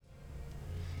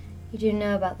You do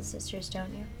know about the sisters,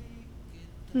 don't you?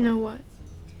 Know what?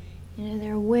 You know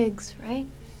they're wigs, right?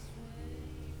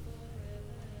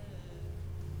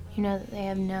 You know that they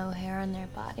have no hair on their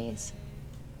bodies.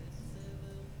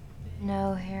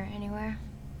 No hair anywhere.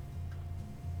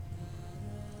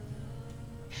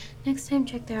 Next time,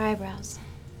 check their eyebrows.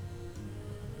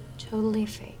 Totally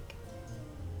fake.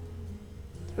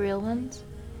 The real ones?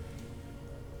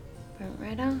 Burnt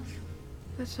right off.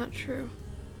 That's not true.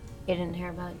 You didn't hear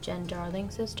about Jen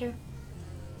Darling's sister?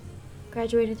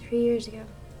 Graduated 3 years ago.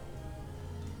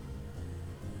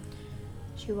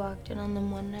 She walked in on them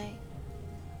one night,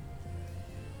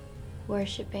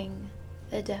 worshipping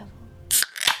the devil.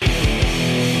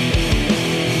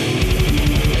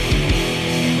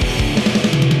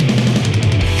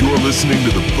 You're listening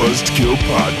to the Buzzkill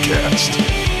Podcast.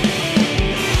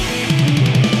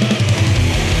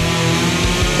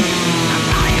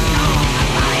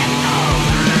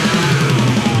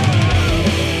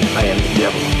 I am the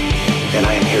devil, and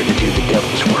I am here to do the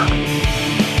devil's work.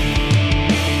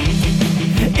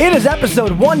 It is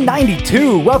episode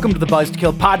 192. Welcome to the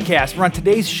Buzzkill Podcast, where on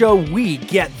today's show we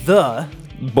get the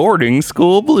Boarding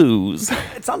School Blues.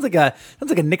 It sounds like a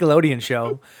Nickelodeon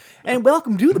show. And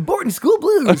welcome to the Boarding School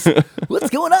Blues. What's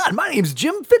going on? My name's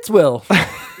Jim Fitzwill.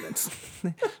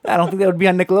 I don't think that would be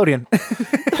on Nickelodeon.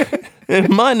 And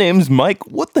my name's Mike.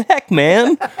 What the heck,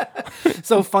 man?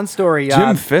 So fun story.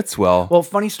 Jim Fitzwill. Well,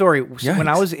 funny story. Yikes. When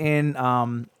I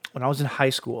was in high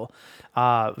school,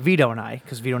 Vito and I,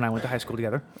 because Vito and I went to high school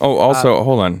together. Oh, also,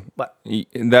 hold on. What?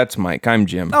 That's Mike. I'm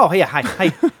Jim. Oh, yeah.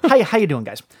 Hi. How you doing,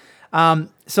 guys?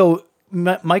 So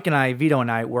Mike and I, Vito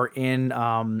and I, were in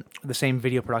the same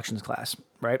video productions class,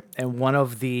 right? And one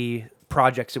of the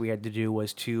projects that we had to do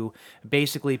was to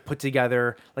basically put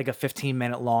together like a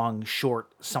 15-minute long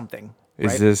short something.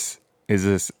 Is right?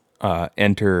 this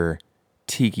enter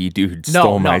Tiki Dude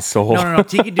Stole My Soul? No.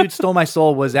 Tiki Dude Stole My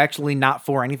Soul was actually not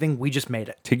for anything. We just made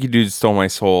it. Tiki Dude Stole My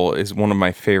Soul is one of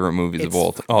my favorite movies of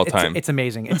all time. It's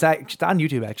amazing. It's on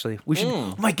YouTube, actually. We should.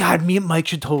 Oh my God, me and Mike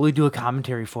should totally do a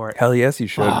commentary for it. Hell yes, you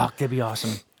should. Fuck, that'd be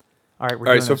awesome. All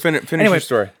right, So finish your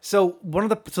story. So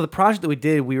the project that we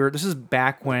did, this is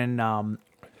back when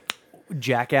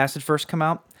Jackass had first come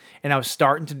out, and I was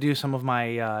starting to do some of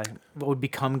my what would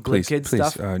become Glib Kids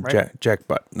stuff. Right? Jack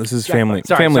Butt. This is Jack family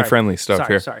Butt. friendly stuff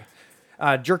here. Sorry.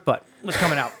 Jerk Butt was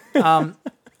coming out.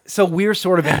 So we were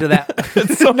sort of into that.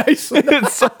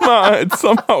 It's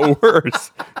somehow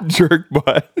worse. Jerk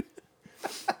Butt.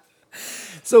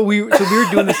 So we were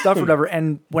doing this stuff or whatever.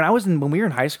 And when we were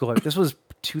in high school, like, this was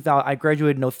 2000. I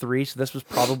graduated in 2003, so this was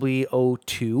probably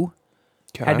 2002.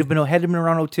 Okay. Had to have been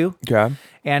around 2002. Okay.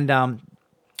 And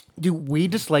dude, we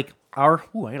just like I got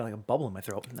like a bubble in my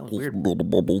throat. That was weird.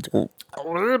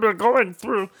 Going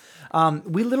through.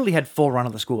 We literally had full run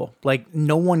of the school. Like,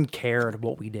 no one cared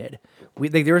what we did.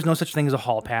 There was no such thing as a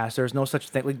hall pass. There was no such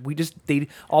thing. Like,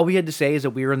 all we had to say is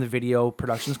that we were in the video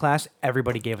productions class.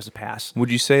 Everybody gave us a pass.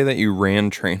 Would you say that you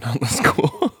ran train on the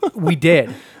school? We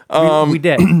did. We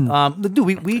did.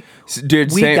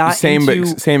 Dude,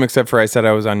 same except for I said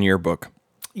I was on yearbook.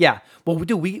 Yeah. Well,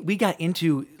 we got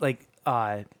into like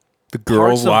the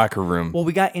girls' locker room. Well,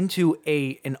 we got into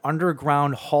an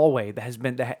underground hallway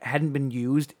that hadn't been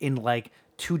used in like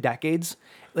 2 decades.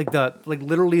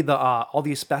 Literally all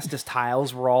the asbestos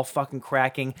tiles were all fucking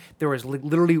cracking. There was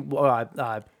literally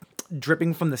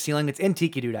dripping from the ceiling. It's in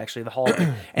Tiki Dude, actually, the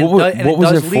hallway. And what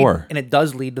was it for? And it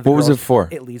does lead to the What was it for?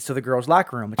 It leads to the girls'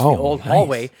 locker room. It's the old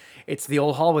hallway. It's the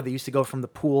old hallway that used to go from the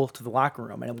pool to the locker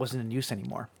room, and it wasn't in use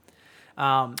anymore.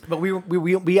 But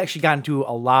we actually got into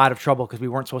a lot of trouble because we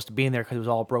weren't supposed to be in there because it was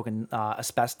all broken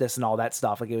asbestos and all that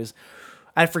stuff. Like, it was,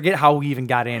 I forget how we even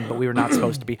got in, but we were not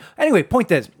supposed to be. Anyway,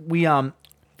 point is,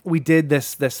 we did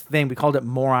this thing. We called it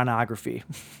moronography,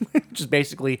 which is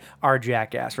basically our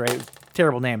Jackass, right?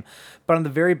 Terrible name. But on the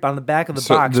back of the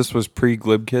box. This was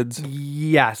pre-Glib Kids?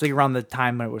 Yeah, so around the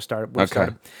time when it was started.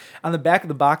 On the back of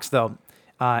the box, though,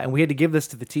 and we had to give this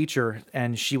to the teacher,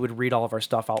 and she would read all of our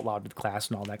stuff out loud to the class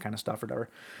and all that kind of stuff or whatever.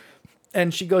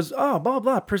 And she goes, oh, blah,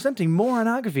 blah, presenting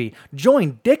moronography.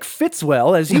 Join Dick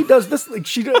Fitzwill as he does this. Like,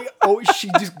 she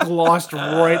just glossed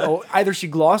either she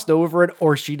glossed over it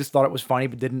or she just thought it was funny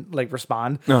but didn't like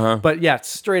respond. Uh-huh. But yeah,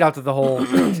 straight out to the whole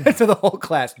to the whole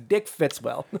class. Dick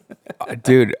Fitzwill.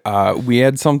 Dude, we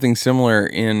had something similar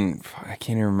in, I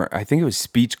can't even remember. I think it was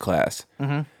speech class.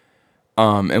 Mm-hmm.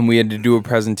 And we had to do a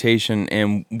presentation,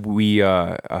 and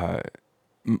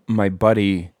my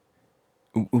buddy,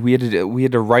 we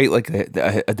had to write like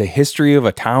the history of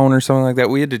a town or something like that.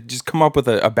 We had to just come up with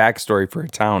a backstory for a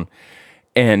town,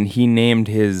 and he named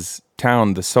his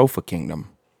town the Sofa Kingdom.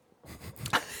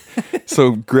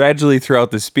 So gradually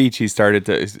throughout the speech, he started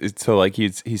to. So like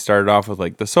he started off with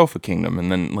like the Sofa Kingdom,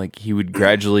 and then like he would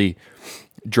gradually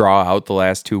draw out the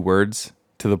last two words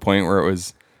to the point where it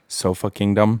was Sofa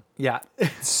Kingdom. Yeah.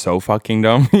 Sofa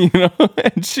Kingdom, you know,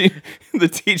 and the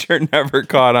teacher never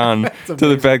caught on to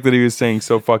the fact that he was saying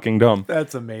so fucking dumb.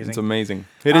 That's amazing. It's amazing.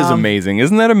 It is amazing.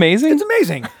 Isn't that amazing? It's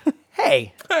amazing.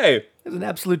 Hey. Hey. It's an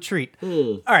absolute treat.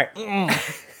 All right.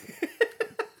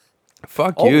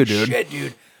 Fuck Oh, you, dude. shit,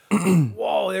 dude.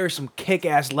 Whoa, there's some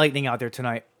kick-ass lightning out there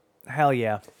tonight. Hell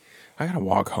yeah. I gotta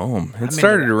walk home. It into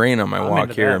started that. to rain on my I'm walk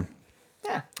into here. that.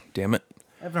 Yeah. Damn it.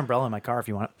 I have an umbrella in my car if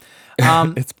you want it.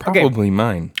 It's probably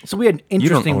mine. So we had an You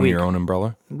don't interesting own week. your own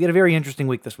umbrella. We had a very interesting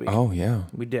week this week. Oh yeah.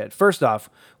 We did. First off,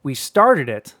 we started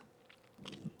it.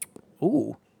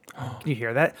 Ooh. Can you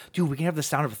hear that? Dude, we can have the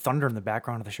sound of thunder in the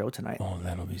background of the show tonight. Oh,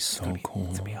 that'll be so cool.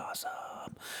 It's going to be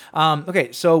awesome.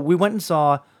 Okay, so we went and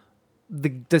saw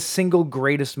the single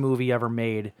greatest movie ever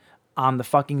made on the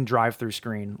fucking drive-through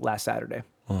screen last Saturday.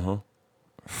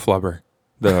 Flubber,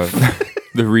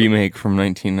 the remake from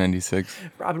 1996.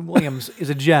 Robin Williams is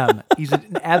a gem. He's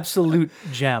an absolute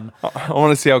gem. I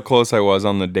want to see how close I was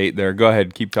on the date there. Go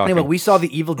ahead, keep talking. Anyway, we saw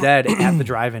The Evil Dead at the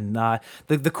drive-in.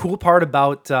 The cool part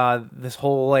about this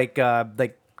whole like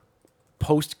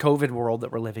post-COVID world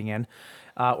that we're living in,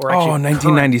 or actually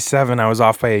 1997. I was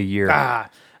off by a year.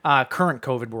 current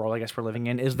COVID world, I guess we're living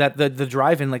in, is that the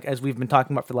drive-in, like as we've been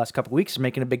talking about for the last couple of weeks, is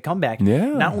making a big comeback. Yeah.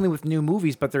 Not only with new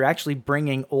movies, but they're actually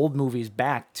bringing old movies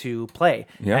back to play.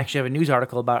 Yeah. I actually have a news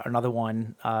article about another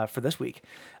one for this week.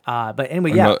 But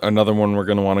anyway, yeah. Another one we're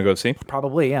gonna want to go see.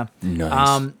 Probably, yeah.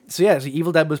 Nice. So yeah, so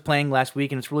Evil Dead was playing last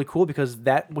week, and it's really cool because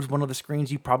that was one of the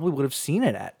screens you probably would have seen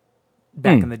it at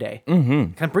back in the day.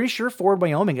 Mm-hmm. I'm pretty sure Ford,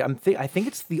 Wyoming. I think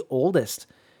it's the oldest.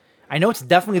 I know it's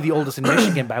definitely the oldest in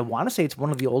Michigan, but I want to say it's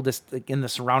one of the oldest in the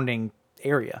surrounding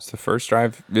area. It's the first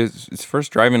drive. It's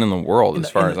first drive-in in the world, as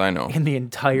far as I know. In the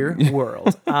entire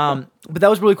world. But that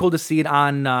was really cool to see it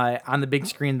on the big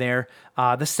screen there.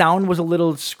 The sound was a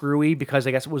little screwy because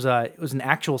I guess it was an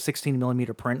actual 16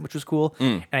 millimeter print, which was cool.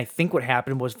 And I think what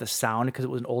happened was the sound, because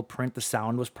it was an old print, the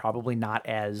sound was probably not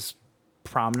as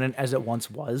prominent as it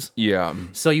once was. Yeah.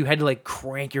 So you had to like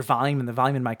crank your volume, and the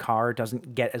volume in my car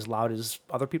doesn't get as loud as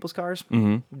other people's cars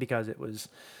because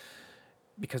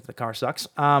the car sucks.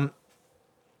 So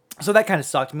that kind of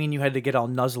sucked. Me and you had to get all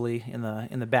nuzzly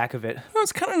in the back of it. It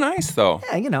was kind of nice though.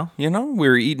 Yeah, you know. We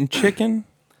were eating chicken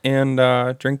and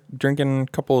drinking a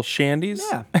couple of shandies.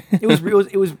 Yeah, it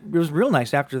was real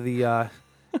nice after the.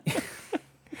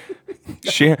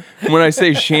 When I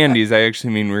say shandies, I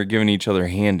actually mean we were giving each other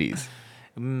handies.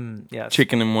 Yes.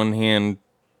 Chicken in one hand,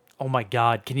 Oh my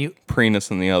God! Can you?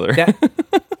 Prenus in the other.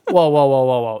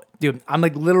 Whoa, dude! I'm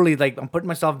like literally like I'm putting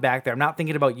myself back there. I'm not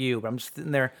thinking about you, but I'm just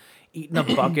sitting there eating a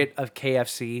bucket of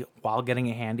KFC while getting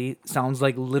a handy. Sounds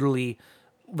like literally.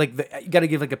 Like you got to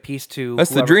give like a piece to. That's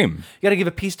the dream. You got to give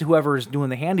a piece to whoever is doing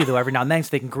the handy though every now and then, so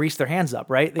they can grease their hands up,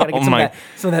 right? They got to get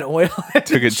some of that oil.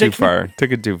 Took it too far.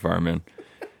 Took it too far, man.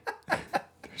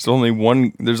 There's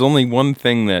only one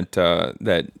thing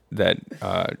that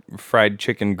fried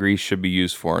chicken grease should be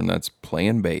used for, and that's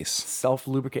playing bass. Self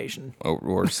lubrication.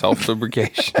 Or self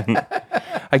lubrication.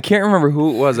 I can't remember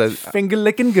who it was. Finger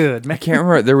licking good, man. I can't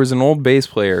remember. There was an old bass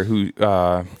player who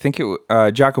I think it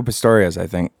Jaco Pastorius, I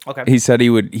think. Okay. He said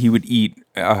he would eat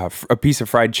a piece of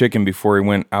fried chicken before he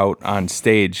went out on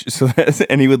stage,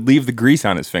 and he would leave the grease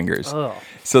on his fingers,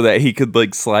 so that he could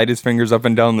like slide his fingers up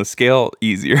and down the scale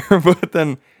easier. But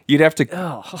then you'd have to,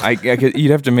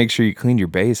 you'd have to make sure you cleaned your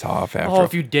bass off after. Oh,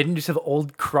 if you didn't, just have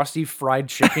old crusty fried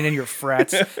chicken in your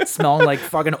frets, smelling like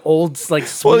fucking old like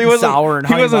sweet and sour and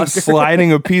he honey wasn't mustard.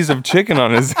 sliding a piece of chicken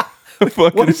on his.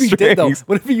 What if he did though?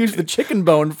 What if he used the chicken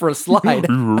bone for a slide?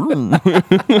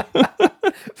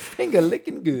 Finger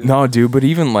licking good. No, dude, but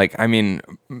even like, I mean,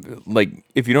 like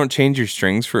if you don't change your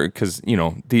strings because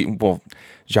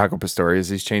Jaco Pastorius,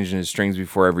 he's changing his strings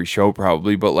before every show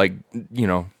probably, but like,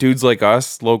 dudes like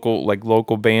us,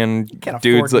 local band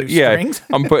dudes, like strings.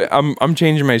 I'm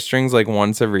changing my strings like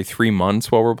once every 3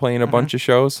 months while we're playing a bunch of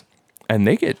shows, and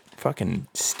they get fucking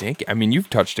stinky. I mean, you've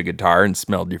touched a guitar and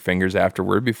smelled your fingers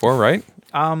afterward before, right?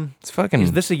 It's fucking.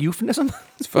 Is this a euphemism?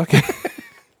 It's fucking.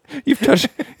 You've touched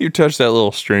that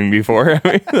little string before. I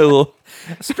mean, the little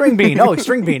string bean. Oh,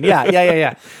 string bean.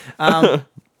 Yeah.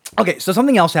 Okay, so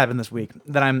something else happened this week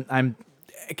that I'm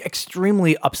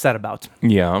extremely upset about.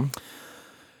 Yeah.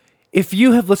 If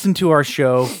you have listened to our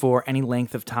show for any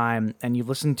length of time and you've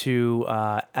listened to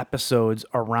episodes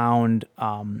around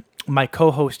my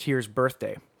co-host here's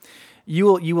birthday, you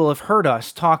will have heard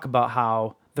us talk about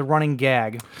how the running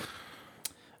gag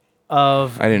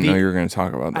of. I didn't know you were going to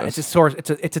talk about It's this. a source.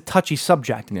 It's a touchy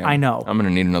subject. Yeah. I know. I'm going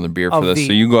to need another beer for Of this, the-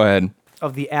 so you go ahead.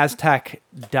 Of the Aztec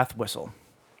death whistle,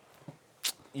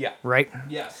 Yeah. right?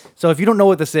 Yes. So if you don't know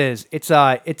what this is,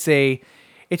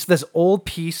 it's this old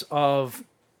piece of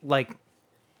like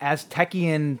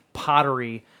Aztecian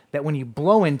pottery that when you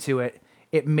blow into it,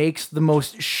 it makes the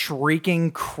most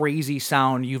shrieking, crazy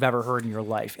sound you've ever heard in your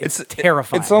life. It's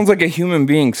terrifying. It sounds like a human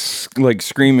being like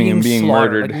screaming and being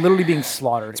slaughtered, murdered. like literally being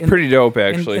slaughtered. It's pretty dope,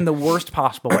 actually. in the worst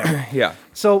possible way. Yeah.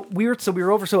 So we were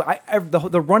over. So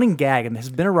the running gag, and this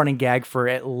has been a running gag for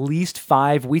at least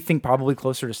 5. We think probably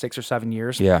closer to 6 or 7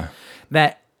 years. Yeah.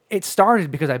 That it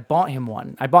started because I bought him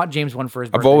one. I bought James one for his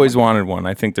birthday. I've always wanted one.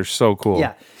 I think they're so cool.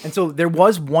 Yeah. And so there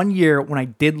was one year when I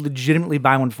did legitimately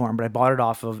buy one for him, but I bought it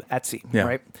off of Etsy. Yeah.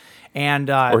 Right. And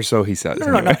Or so he says.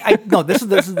 no. anyway. No, this is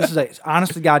a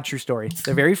honest to God true story.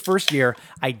 The very first year,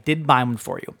 I did buy one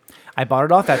for you. I bought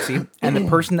it off Etsy, and the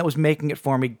person that was making it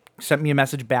for me sent me a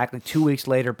message back like 2 weeks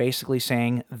later, basically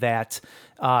saying that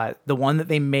the one that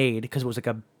they made, because it was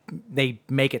like they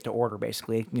make it to order,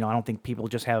 basically. You know, I don't think people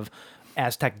just have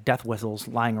Aztec death whistles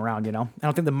lying around. You know, I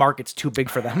don't think the market's too big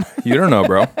for them. You don't know,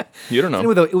 bro. You don't know.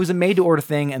 Anyway, though, it was a made-to-order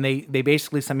thing, and they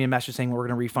basically sent me a message saying we're going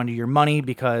to refund you your money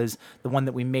because the one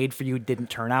that we made for you didn't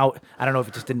turn out. I don't know if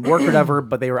it just didn't work or whatever,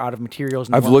 but they were out of materials.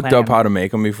 And they I've weren't looked up planning how on- to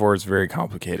make them before. It's very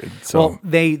complicated. So, Well,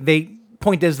 they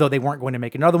point is though they weren't going to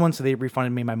make another one, so they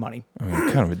refunded me my money. I mean,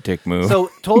 kind of a dick move. So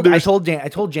I told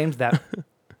James that,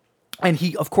 and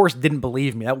he of course didn't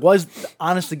believe me. That was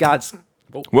honest to God's.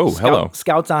 Whoa, hello.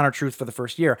 Scout's honor truth for the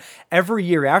first year. Every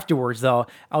year afterwards, though,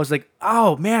 I was like,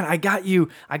 "Oh man, I got you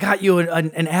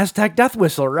an Aztec death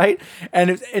whistle, right?" And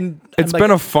It's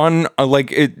been a fun,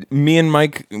 me and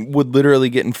Mike would literally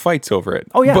get in fights over it.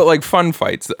 Oh, yeah. But like fun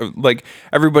fights. Like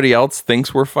everybody else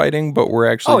thinks we're fighting, but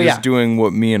we're actually just doing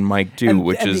what me and Mike do,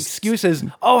 which and is. the excuse is,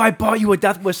 "Oh, I bought you a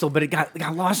death whistle, but it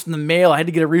got lost in the mail. I had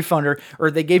to get a refund, or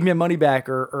they gave me my money back,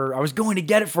 or I was going to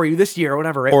get it for you this year, or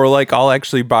whatever." Right? Or like I'll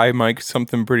actually buy Mike something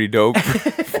pretty dope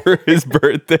for his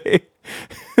birthday.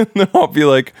 And then I'll be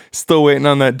like, still waiting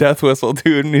on that death whistle,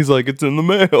 dude. And he's like, it's in the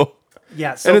mail.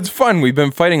 yeah, so, And it's fun. We've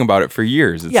been fighting about it for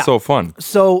years. It's so fun.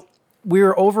 So we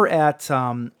were over at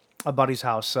a buddy's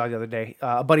house the other day.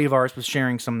 A buddy of ours was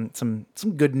sharing some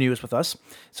good news with us.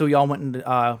 So we all went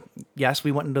into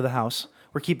we went into the house.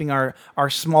 We're keeping our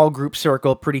small group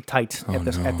circle pretty tight at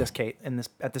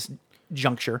this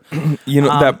juncture. You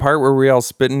know, that part where we all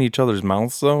spit in each other's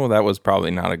mouths, though, that was probably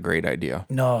not a great idea.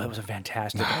 No, it was a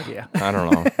fantastic idea. I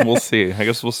don't know. We'll see. I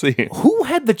guess we'll see. Who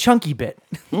had the chunky bit?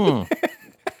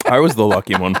 I was the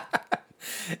lucky one.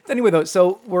 Anyway, though,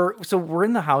 so we're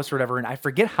in the house or whatever, and I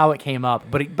forget how it came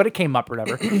up, but it came up or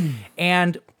whatever.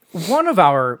 And one of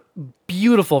our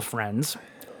beautiful friends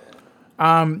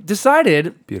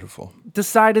decided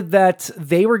that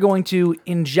they were going to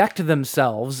inject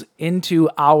themselves into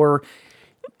our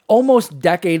almost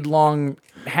decade-long,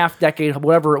 half-decade,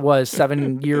 whatever it was,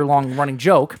 7-year-long running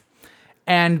joke,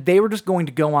 and they were just going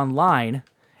to go online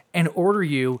and order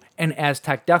you an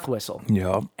Aztec death whistle.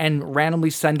 Yep. And randomly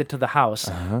send it to the house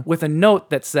with a note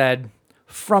that said,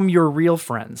 "From your real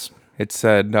friends." It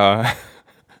said,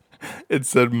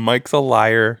 Mike's a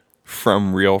liar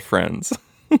from real friends.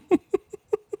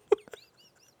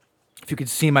 If you could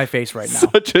see my face right now.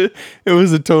 It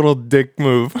was a total dick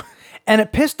move. And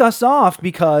it pissed us off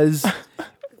because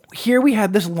here we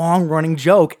had this long running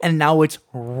joke and now it's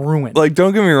ruined. Like,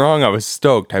 don't get me wrong, I was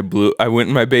stoked. I went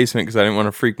in my basement because I didn't want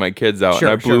to freak my kids out, Sure,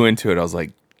 and I blew sure. into it. I was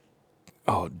like,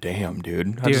 oh, damn,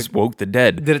 dude. I just woke the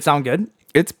dead. Did it sound good?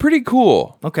 It's pretty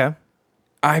cool. Okay.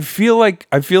 I feel like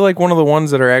one of the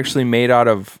ones that are actually made out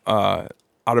of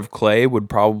clay would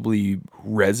probably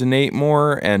resonate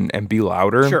more and be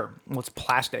louder. Sure. Well, it's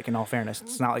plastic in all fairness.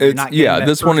 It's not like you're not getting that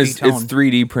this one earthy is tone. it's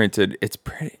 3D printed. It's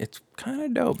kind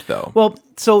of dope though. Well,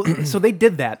 so they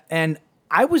did that, and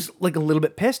I was like a little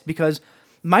bit pissed because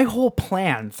my whole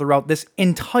plan throughout this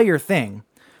entire thing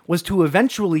was to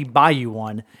eventually buy you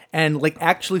one and like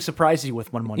actually surprise you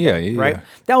with one day, Yeah, right? yeah.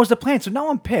 That was the plan. So now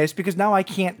I'm pissed because now I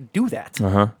can't do that. You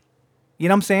know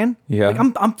what I'm saying? Yeah.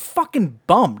 Like I'm fucking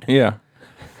bummed. Yeah.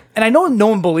 And I know no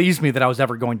one believes me that I was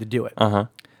ever going to do it.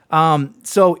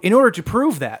 So in order to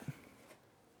prove that,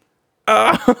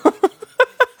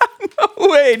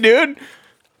 Wait, dude.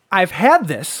 I've had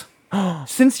this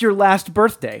since your last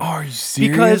birthday. Are you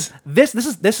serious?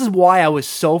 Because this is why I was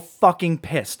so fucking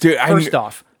pissed. Dude,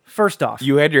 First off,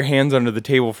 You had your hands under the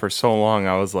table for so long.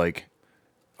 I was like,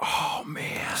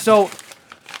 so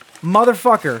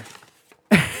motherfucker,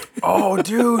 oh,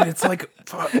 dude, it's like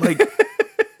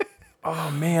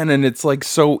Oh man, and it's like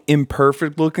so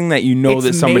imperfect looking that you know It's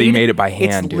that somebody made it by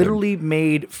hand. It's dude. literally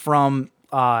made from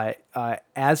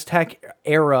Aztec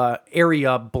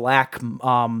area black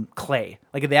clay.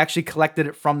 Like they actually collected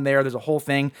it from there. There's a whole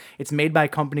thing. It's made by a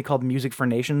company called Music for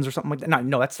Nations or something like that.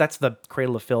 No, that's the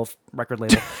Cradle of Filth record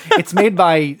label. It's made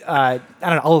by I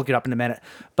don't know. I'll look it up in a minute.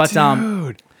 But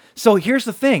Dude. So here's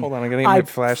the thing. Hold on, I gotta get my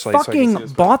flashlight so I can fucking see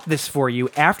this. bought this for you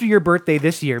after your birthday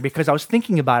this year because I was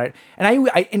thinking about it, and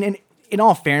I in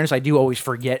all fairness, I do always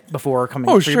forget before coming.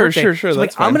 Oh, for your birthday. sure. So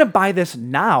That's I'm fine. gonna buy this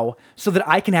now so that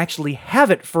I can actually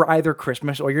have it for either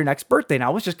Christmas or your next birthday. Now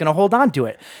I was just gonna hold on to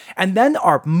it, and then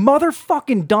our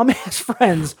motherfucking dumbass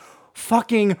friends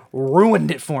fucking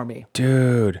ruined it for me.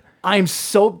 Dude. I'm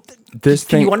so. This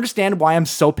Can thing- you understand why I'm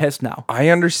so pissed now? I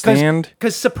understand.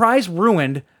 Because surprise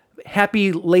ruined.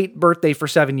 Happy late birthday for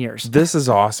 7 years. This is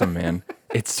awesome, man.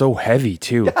 It's so heavy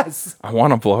too. Yes. I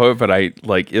want to blow it, but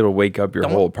it'll wake up your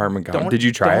whole apartment. Did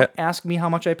you try don't it? Ask me how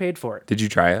much I paid for it. Did you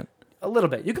try it? A little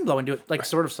bit. You can blow into it like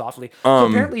sort of softly. So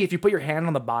apparently, if you put your hand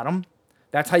on the bottom,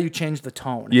 that's how you change the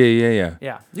tone. Yeah.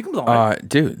 Yeah. You can blow on it.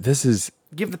 Dude, this is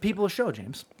Give the people a show,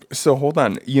 James. so. Hold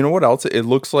on. You know what else? It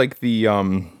looks like the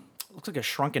Looks like a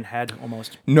shrunken head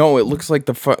almost. No, it looks like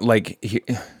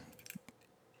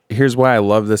here's why I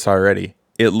love this already.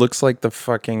 It looks like the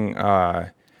fucking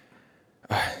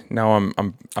now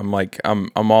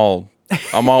I'm all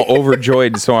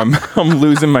overjoyed, so I'm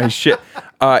losing my shit.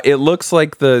 It looks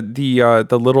like the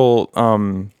little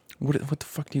what the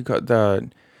fuck do you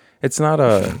got it's not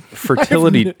a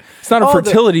fertility. It's not a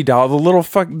fertility doll. The little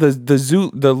the Zulu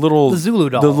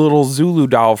doll. The little Zulu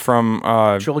doll from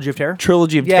Trilogy of Terror.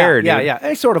 Trilogy of Yeah, Terror. yeah, dude. yeah.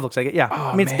 It sort of looks like it. Yeah. Oh,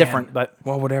 I mean, it's man. different, but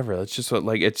Well, whatever. It's just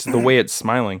like it's the way it's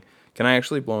smiling. Can I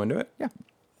actually blow into it? yeah.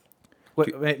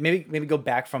 Maybe go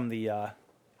back from the.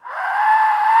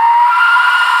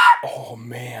 Oh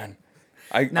man.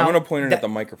 I'm Now, gonna point it that- at the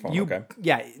microphone. You, Okay.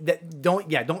 Yeah.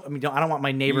 Don't. I don't want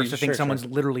my neighbors to think Sure. someone's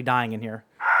literally dying in here.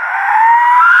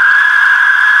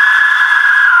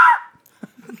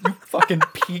 You fucking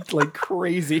peaked like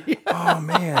crazy. Oh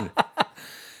man.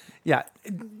 Yeah.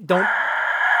 Don't.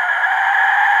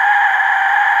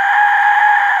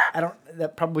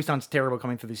 That probably sounds terrible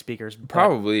coming through these speakers. but-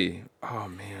 Probably. Oh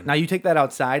man. Now you take that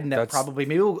outside, and that That's- probably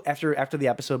maybe after the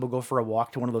episode we'll go for a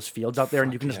walk to one of those fields out there,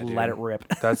 and you can just let it rip.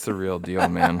 That's the real deal,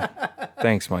 man.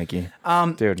 Thanks, Mikey.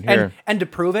 Dude, here. And to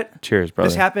prove it, Cheers, brother.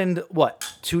 This happened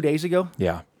 2 days ago.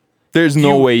 Yeah. There's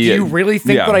no way Do you really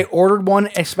think that I ordered one,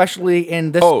 especially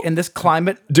in this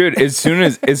climate? Dude, as soon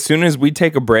as we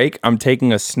take a break, I'm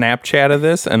taking a Snapchat of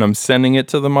this and I'm sending it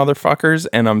to the motherfuckers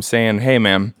and I'm saying, "Hey,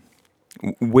 man,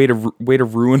 way to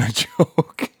ruin a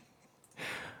joke."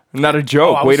 Not a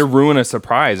joke. Way to ruin a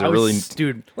surprise.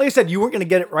 Dude, like I said, you weren't gonna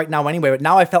get it right now anyway, but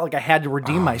now I felt like I had to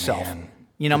redeem myself. man.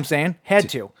 You know what I'm saying? Had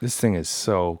to. This thing is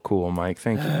so cool, Mike.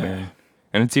 Thank you, man.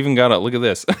 And it's even got a look at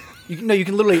this. You can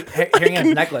literally hang on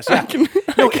a necklace. Yeah.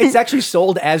 It's actually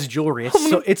sold as jewelry.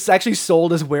 It's actually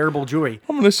sold as wearable jewelry.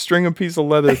 I'm gonna string a piece of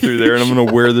leather through there, and I'm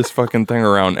gonna wear this fucking thing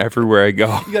around everywhere I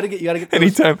go. You gotta get those.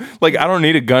 Anytime, like I don't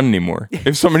need a gun anymore.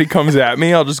 If somebody comes at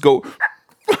me, I'll just go,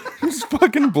 just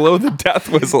fucking blow the death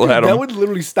whistle at That them. would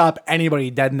literally stop anybody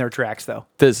dead in their tracks, though.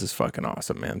 This is fucking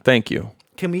awesome, man. Thank you.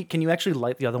 Can you actually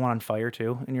light the other one on fire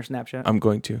too in your Snapchat, I'm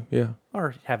going to, yeah.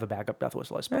 or have a backup death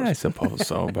whistle? I suppose. I suppose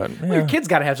so, but Well, your yeah. kid's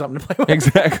got to have something to play with.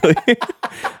 Exactly.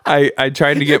 I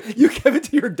tried to get. You give it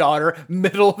to your daughter,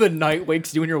 middle of the night,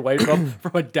 wakes you and your wife up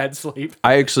from a dead sleep.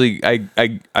 I actually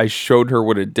I showed her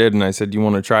what it did, and I said, "Do you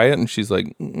want to try it?" And she's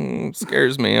like,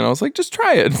 "Scares me." And I was like, "Just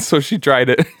try it." So she tried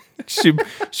it. She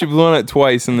blew on it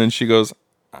twice, and then she goes,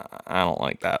 "I don't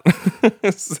like that."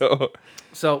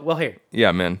 So well, here.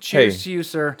 Yeah, man. Cheers to you,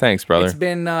 sir. Thanks, brother. It's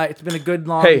been a good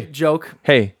long Hey. joke.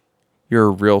 Hey, you're a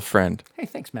real friend. Hey,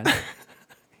 thanks, man.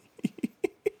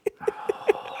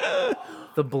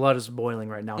 The blood is boiling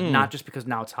right now, not just because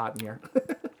now it's hot in here.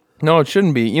 No, it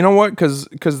shouldn't be. You know what? Because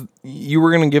you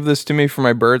were gonna give this to me for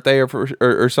my birthday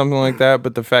or something like that.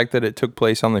 But the fact that it took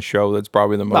place on the show, that's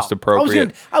probably the most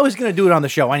appropriate. I was gonna do it on the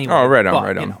show anyway. Oh, right on, but,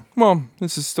 right on. you know. Well,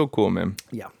 this is still cool, man.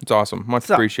 Yeah. It's awesome. Much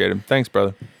So- appreciated. Thanks,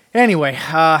 brother. Anyway,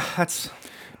 that's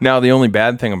Now, the only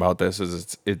bad thing about this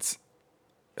is it's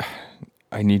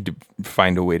I need to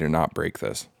find a way to not break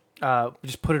this.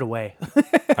 just put it away.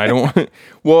 I don't.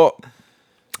 Well,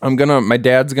 my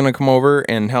dad's gonna come over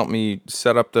and help me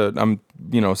set up I'm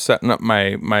setting up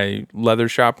my leather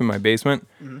shop in my basement.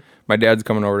 Mm-hmm. My dad's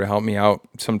coming over to help me out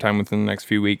sometime within the next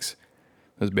few weeks.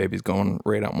 This baby's going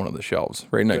right on one of the shelves,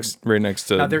 right next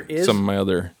to Now, there is- some of my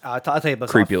other. I'll tell you about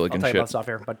Creepy stuff. looking I'll tell you about shit. stuff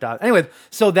here. But anyway,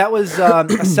 so that was a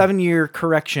 7-year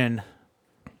correction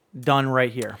done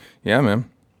right here. Yeah, man.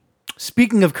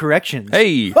 Speaking of corrections.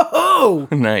 Hey. Oh!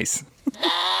 Nice.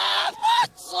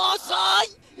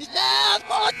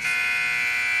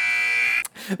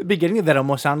 The beginning of that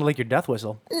almost sounded like your death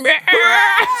whistle.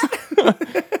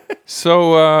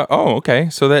 So, okay.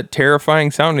 So that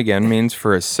terrifying sound again means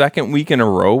for a second week in a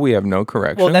row, we have no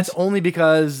corrections. Well, that's only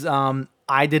because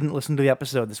I didn't listen to the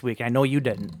episode this week. I know you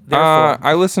didn't. Therefore,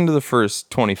 I listened to the first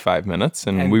 25 minutes,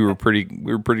 and we were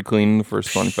pretty clean in the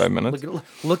first 25 minutes.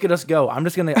 look at us go. I'm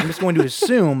just going to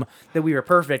assume that we were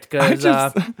perfect because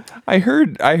I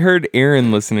heard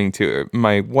Aaron listening to it,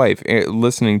 my wife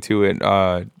listening to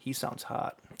it. He sounds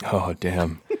hot. Oh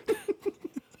damn!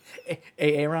 Hey,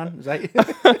 Aaron, is that you?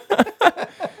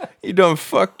 You done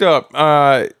fucked up.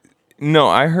 No,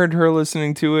 I heard her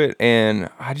listening to it, and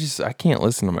I can't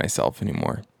listen to myself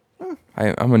anymore.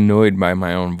 I'm annoyed by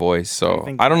my own voice, so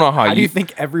I don't know how do you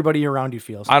think everybody around you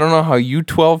feels? I don't know how you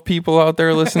 12 people out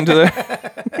there listen to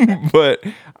that, but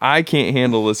I can't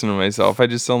handle listening to myself. I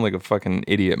just sound like a fucking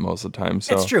idiot most of the time.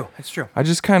 So It's true. I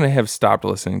just kind of have stopped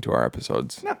listening to our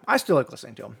episodes. No, I still like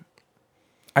listening to them.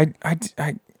 I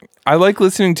like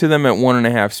listening to them at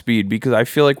 1.5 speed because I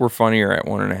feel like we're funnier at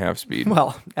 1.5 speed.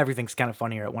 Well, everything's kind of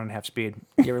funnier at 1.5 speed.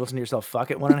 You ever listen to yourself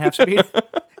fuck at 1.5 speed?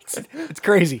 It's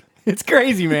crazy. It's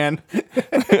crazy, man.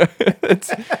 That's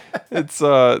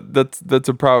a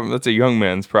problem. That's a young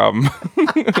man's problem.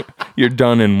 You're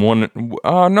done in one.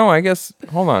 No, I guess.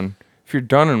 Hold on. If you're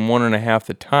done in 1.5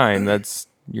 the time,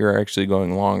 you're actually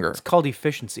going longer. It's called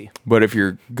efficiency. But if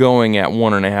you're going at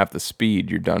 1.5 the speed,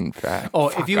 you're done fast. Oh,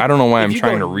 Fuck, I don't know why I'm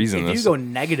trying to reason this. this. If you go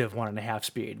negative 1.5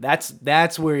 speed,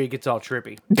 that's where it gets all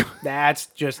trippy. That's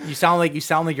just you sound like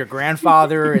your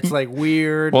grandfather. It's like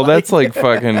weird. Well, that's like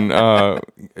fucking.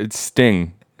 It's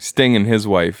Sting and his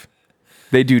wife.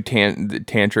 They do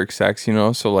tantric sex,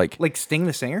 So like Sting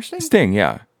the singer, Sting. Sting,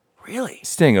 yeah. Really?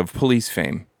 Sting of Police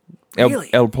fame.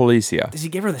 Really? El Policia. Does he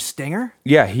give her the stinger?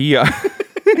 Yeah, he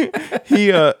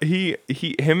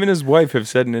him and his wife have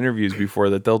said in interviews before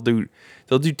that they'll do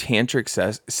tantric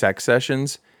sex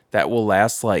sessions that will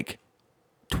last like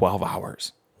 12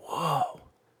 hours. Whoa.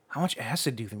 How much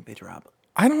acid do you think they drop?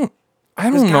 I don't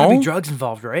There's know. gotta be drugs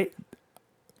involved, right?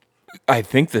 I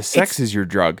think the sex is your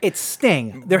drug. It's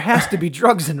Sting. There has to be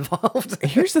drugs involved.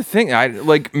 Here's the thing. I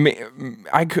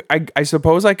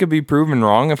suppose I could be proven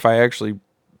wrong if I actually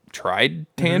tried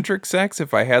tantric sex,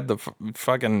 if I had the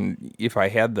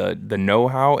the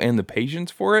know-how and the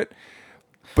patience for it.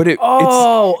 But it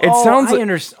sounds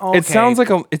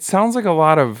like a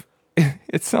lot of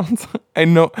it sounds I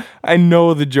know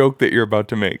the joke that you're about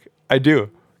to make. I do,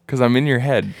 because I'm in your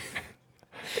head.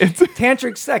 It's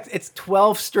tantric sex. It's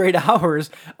 12 straight hours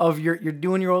of you're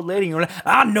doing your old lady. And you're like,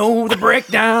 I know the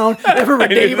breakdown. Every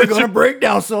day we're gonna break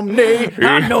down someday.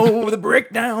 I know the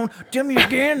breakdown. Tell me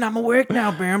again, I'm awake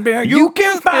now, bam, bam. You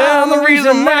can find the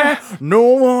reason why no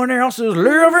one else is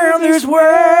living this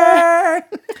way.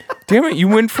 Damn it! You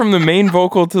went from the main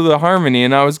vocal to the harmony,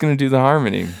 and I was gonna do the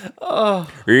harmony.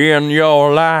 In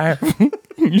your life.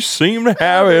 You seem to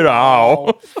have it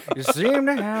all. You seem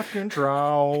to have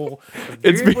control.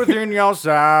 Deep within your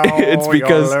soul. It's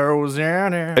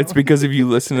because if you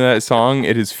listen to that song,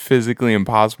 it is physically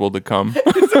impossible to come.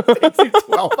 It takes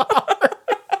 12 hours.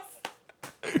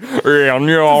 In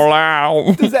your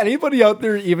life. Does anybody out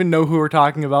there even know who we're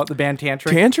talking about? The band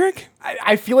Tantric? Tantric?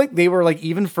 I feel like they were like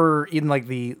even like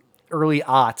the early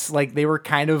aughts, like they were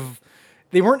kind of.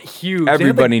 They weren't huge.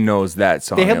 Everybody knows that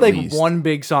song. They had like least one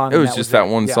big song. It was just that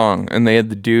one song, and they had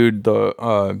the dude,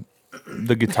 the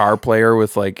guitar player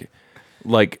with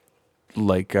bleach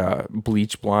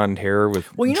blonde hair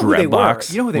with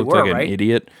dreadlocks. You know who they were, like right? An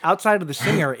idiot. Outside of the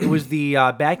singer, it was the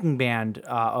backing band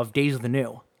of Days of the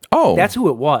New. Oh, that's who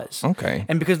it was. Okay.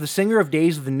 And because the singer of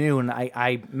Days of the New, and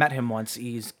I met him once.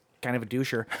 He's kind of a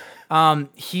doucher.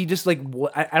 He just I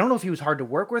don't know if he was hard to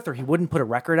work with or he wouldn't put a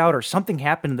record out or something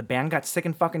happened and the band got sick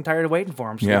and fucking tired of waiting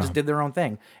for him, so they just did their own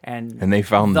thing. And they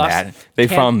found that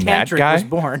Tantric guy was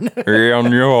born.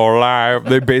 In your life.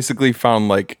 They basically found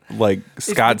like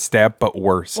Scott Stapp but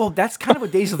worse. Well, that's kind of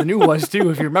what Days of the New was too,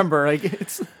 if you remember.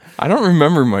 I don't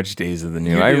remember much Days of the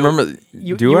New. I remember.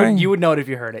 You would know it if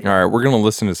you heard it. All right, we're gonna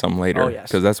listen to some later. Oh, yes.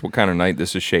 Because that's what kind of night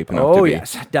this is shaping up to be. Oh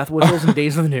yes, Death Whistles and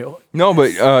Days of the New. No,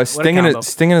 but Sting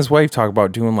and his wife talk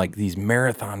about doing like these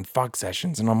marathon fuck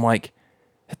sessions, and I'm like,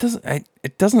 it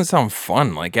doesn't sound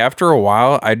fun. Like after a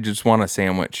while, I just want a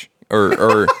sandwich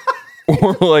or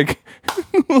or like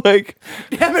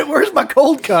damn it, where's my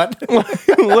cold cut?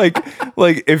 like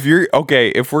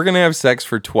if we're gonna have sex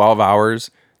for 12 hours.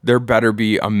 There better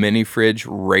be a mini fridge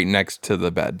right next to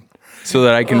the bed. so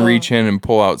that I can reach in and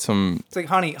pull out some It's like,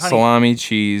 honey, salami,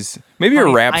 cheese, maybe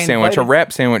Honey, a wrap I sandwich. A invited-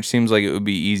 wrap sandwich seems like it would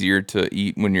be easier to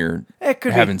eat when you're it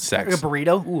could having be sex. Like a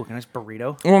burrito. Ooh, a nice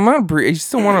burrito. Well, not a burrito.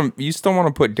 You still want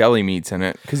to put deli meats in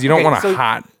it because you don't want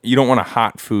a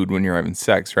hot food when you're having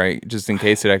sex, right? Just in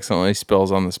case it accidentally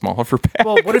spills on the smaller pack.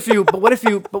 Well, what if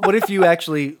you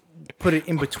actually put it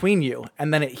in between you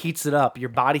and then it heats it up? Your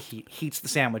body heat heats the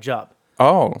sandwich up.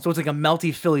 Oh, So it's like a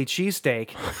melty Philly cheesesteak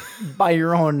by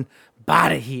your own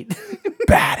body heat.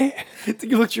 bad.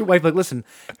 You look at your wife like, listen,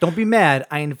 don't be mad.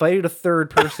 I invited a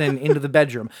third person into the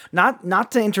bedroom.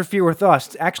 Not to interfere with us.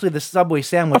 It's actually the Subway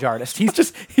sandwich artist. He's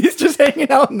just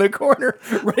hanging out in the corner,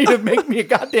 ready to make me a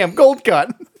goddamn cold cut.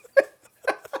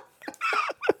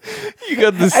 You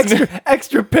got the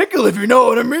Extra pickle, if you know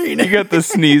what I mean. you got the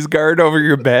sneeze guard over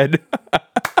your bed.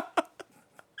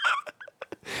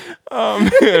 Oh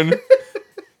man.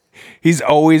 He's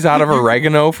always out of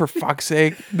oregano, for fuck's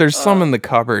sake. There's some in the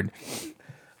cupboard.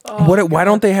 Why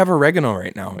don't they have oregano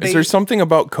right now? Is there something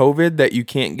about COVID that you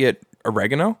can't get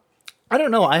oregano? I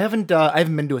don't know. I haven't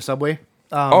been to a Subway.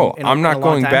 I'm not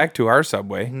going back to our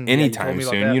Subway told anytime me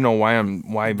about soon. that. You know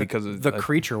why? Because of The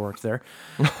creature works there.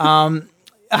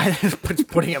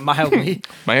 Putting it mildly.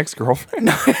 my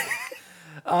ex-girlfriend.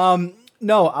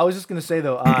 No, I was just gonna say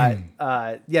though,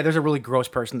 there's a really gross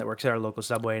person that works at our local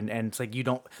Subway, and it's like you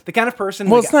don't the kind of person.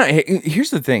 Well, like, it's not.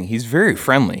 Here's the thing. He's very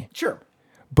friendly. Sure.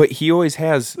 But he always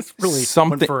has really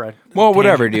something. went for a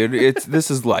Whatever, dude.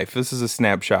 This is life. This is a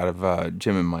snapshot of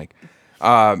Jim and Mike.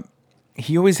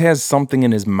 He always has something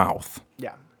in his mouth,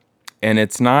 Yeah. and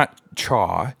it's not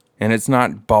chaw, and it's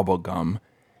not bubble gum,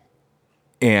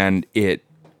 and it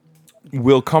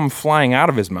will come flying out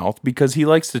of his mouth because he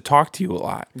likes to talk to you a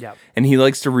lot. Yep. And he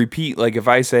likes to repeat, like if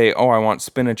I say, "Oh, I want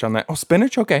spinach on that." "Oh,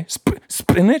 spinach? Okay.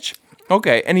 Spinach?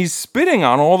 Okay." And he's spitting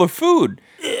on all the food.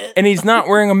 And he's not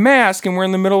wearing a mask, and we're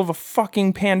in the middle of a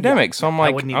fucking pandemic. So I'm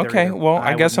like, wouldn't either okay, either. well,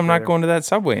 I guess wouldn't I'm not either. going to that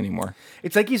Subway anymore.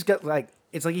 It's like he's got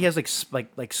it's like he has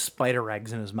like spider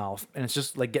eggs in his mouth, and it's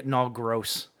just like getting all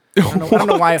gross. I don't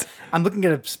know why. I'm looking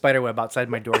at a spider web outside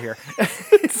my door here.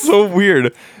 It's so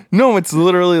weird. No, it's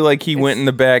literally like he went in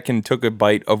the back and took a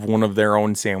bite of one of their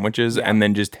own sandwiches and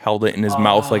then just held it in his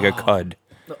mouth like a cud.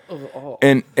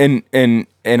 And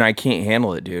I can't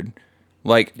handle it, dude.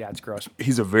 Like, Yeah, it's gross.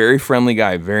 he's a very friendly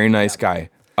guy, very nice guy.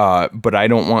 But I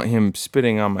don't want him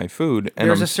spitting on my food. And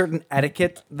There's I'm a certain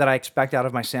etiquette that I expect out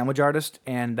of my sandwich artist,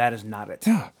 and that is not it.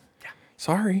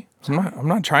 sorry. I'm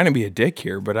not trying to be a dick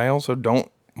here, but I also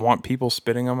don't want people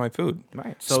spitting on my food.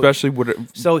 Right. So- Especially with it.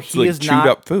 so it's he like is chewed not-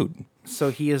 up food.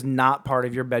 So he is not part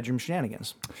of your bedroom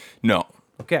shenanigans. No.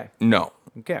 Okay. No.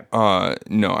 Okay.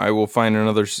 No, I will find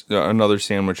another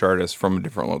sandwich artist from a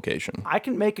different location. I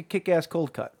can make a kick-ass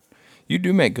cold cut. You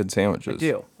do make good sandwiches.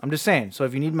 Do. I'm just saying. So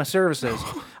if you need my services,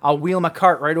 I'll wheel my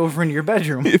cart right over into your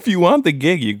bedroom. If you want the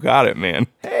gig, you got it, man.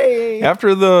 Hey.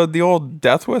 After the old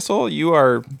death whistle,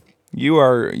 you're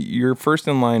first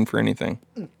in line for anything.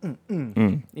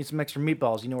 Need some extra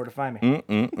meatballs. You know where to find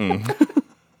me.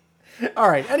 All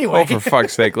right. Anyway. Oh, for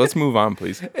fuck's sake, let's move on,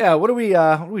 please. Yeah. What are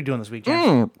we doing this week,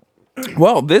 James?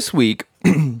 Well, this week,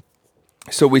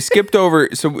 so we skipped over.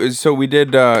 So we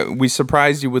did. We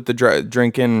surprised you with the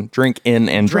drink in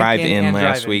and drive in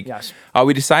last week. Yes.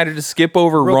 We decided to skip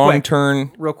over Real wrong quick.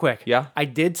 turn. Real quick. Yeah? I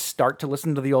did start to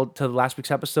listen to the last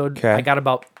week's episode. 'Kay. I got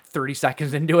about 30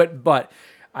 seconds into it, but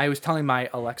I was telling my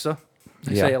Alexa,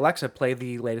 I say, Yeah. Alexa, play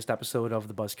the latest episode of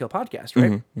the Buzzkill podcast,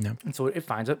 right? Yeah. And so it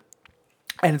finds it.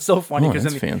 And it's so funny Oh, because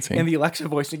that's fancy. in the Alexa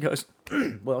voice, it goes, well,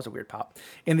 that was a weird pop.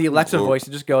 In the Alexa voice,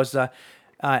 it just goes,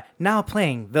 now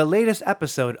playing the latest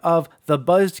episode of the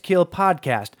Buzzkill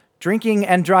podcast, Drinking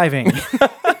and Driving.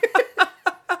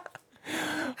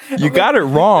 You got it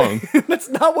wrong. That's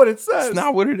not what it says. It's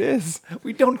not what it is.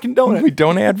 We don't condone it. We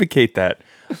don't advocate that.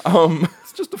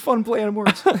 It's just a fun play on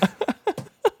words.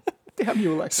 Damn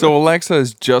you, Alexa. So Alexa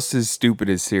is just as stupid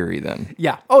as Siri then.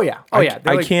 Yeah. Oh yeah. Oh yeah.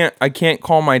 They're I can't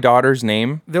call my daughter's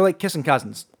name. They're like kissing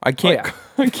cousins. I can't Oh,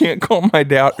 yeah. I can't call my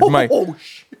daughter Oh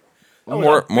shit.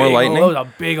 more lightning. That was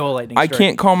a big old lightning. I strike.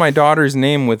 can't call my daughter's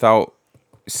name without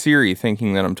Siri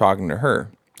thinking that I'm talking to her.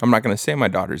 I'm not going to say my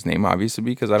daughter's name obviously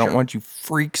because I don't want you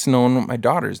freaks knowing what my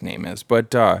daughter's name is.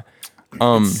 But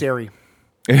It's Sari.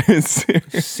 it's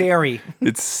Sari.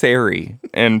 it's Sari,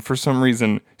 and for some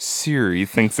reason Siri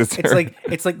thinks it's her.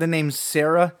 It's like the name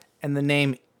Sarah and the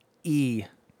name E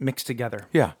mixed together.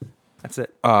 yeah. That's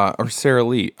it. Or Sarah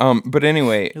Lee. But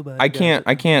anyway, I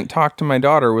can't talk to my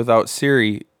daughter without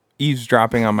Siri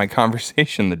eavesdropping on my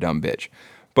conversation, the dumb bitch.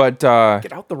 But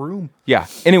Get out the room. yeah.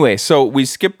 Anyway, so we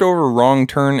skipped over Wrong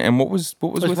Turn, and what was It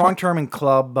was with Wrong Turn and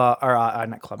Club,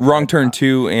 not Club. Wrong Dread, Turn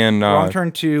 2 and Wrong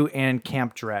Turn 2 and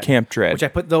Camp Dread. Camp Dread. Which I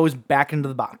put those back into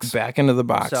the box. Back into the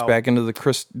box, So- back into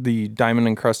the diamond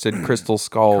encrusted crystal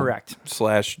skull Correct.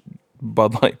 /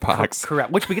 Bud Light box.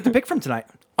 Correct. Which we get to pick from tonight.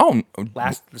 Oh,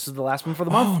 This is the last one for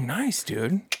the month. oh, nice,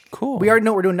 dude. Cool. We already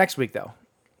know what we're doing next week, though,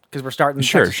 because we're starting.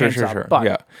 Sure. Texas Chainsaw, But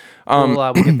Yeah.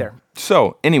 we'll get there.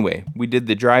 So anyway, we did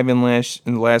the drive-in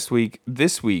last week.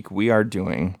 This week we are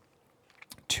doing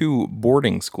 2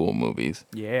 boarding school movies.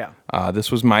 Yeah.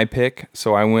 This was my pick,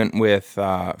 so I went with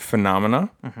Phenomena,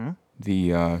 the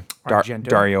Argento.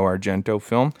 Dario Argento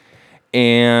film,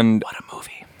 and What a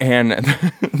movie. and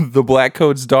the Black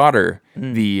Coat's Daughter,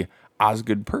 the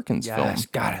Osgood Perkins film. Yes.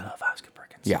 God, I love Oscar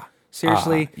Perkins. Yeah.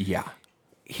 Seriously, Yeah.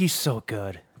 he's so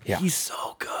good. Yeah. He's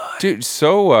so good. Dude,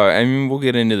 so I mean, we'll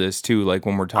get into this too, like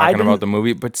when we're talking didn't- about the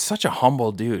movie. But such a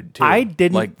humble dude, too. I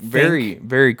didn't like very,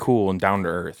 very cool and down to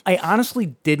earth. I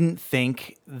honestly didn't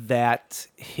think that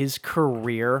his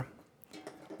career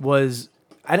was.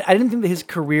 I didn't think that his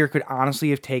career could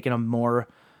honestly have taken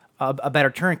a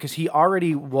better turn, because he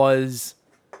already was.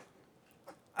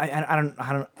 I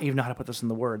don't even know how to put this in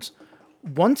the words.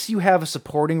 Once you have a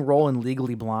supporting role in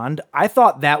Legally Blonde, I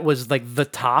thought that was like the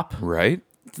top, Right?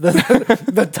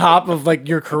 the top of like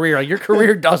your career. Like, your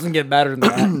career doesn't get better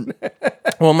than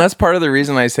that. Well, and that's part of the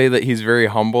reason I say that he's very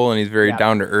humble and he's very Yeah.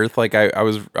 down to earth. Like I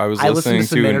was listened listening to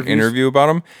some to an interviews. interview about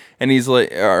him, and he's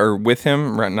like, or with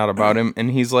him, right, not about him, and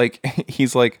he's like,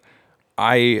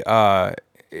 I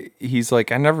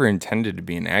never intended to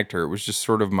be an actor. It was just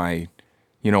sort of my,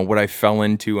 what I fell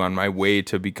into on my way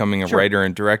to becoming a writer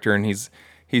and director. And He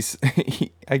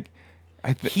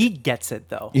gets it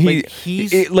though.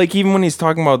 he's like, even when he's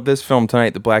talking about this film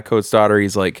tonight, The Black Coat's Daughter,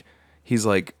 he's like,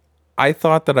 I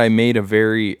thought that I made a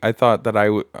very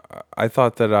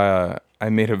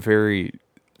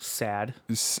sad.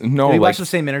 no, Did we like, watch the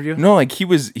same interview? no, like he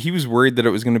was worried that it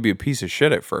was going to be a piece of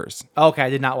shit at first. Okay, I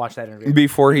did not watch that interview.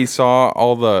 Before he saw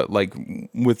all the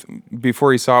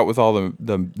before he saw it with all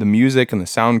the music and the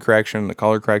sound correction, the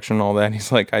color correction, all that,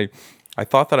 he's like, I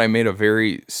thought that I made a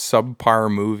very subpar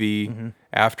movie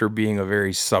after being a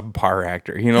very subpar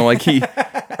actor. Like he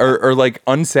or like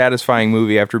unsatisfying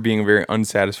movie after being a very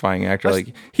unsatisfying actor.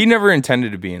 Like he never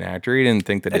intended to be an actor. He didn't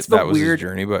think that that was his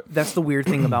journey. But that's the weird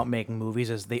thing about making movies,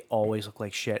 is they always look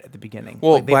like shit at the beginning.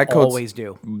 well, like, they always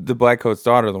do. The Black Coat's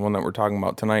Daughter, the one that we're talking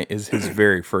about tonight, is his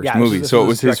very first Yeah, movie. this So it was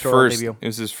was his his directorial first. debut. It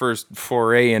was his first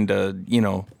foray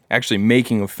into actually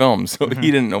making a film. So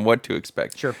he didn't know what to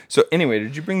expect. Sure. So anyway,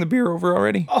 did you bring the beer over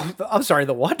already? Oh, I'm sorry.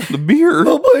 The what? The beer.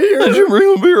 The beer. Did you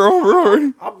bring the beer over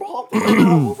already? I brought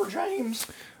the over James.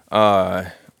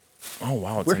 Oh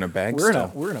wow, it's in a bag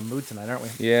still. We're in a mood tonight, aren't we?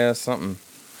 Yeah, something.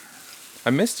 I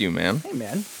missed you, man. Hey,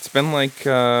 man. It's been like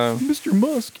Mr.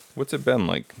 Musk. what's it been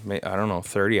like? I don't know,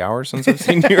 30 hours since I've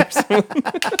seen you or something.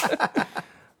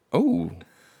 Oh,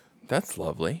 that's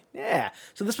lovely. Yeah.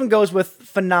 So this one goes with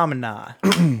Phenomena.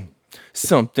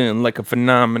 Something like a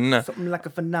phenomenon. Something like a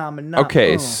phenomenon.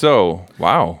 Okay, so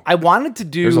wow, I wanted to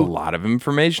do. there's a lot of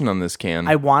information on this can.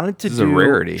 I wanted to This is a do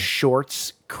rarity.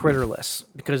 Shorts Critterless,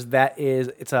 because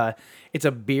it's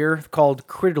a beer called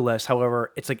Critterless.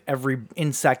 However, it's like every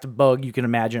insect bug you can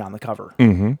imagine on the cover,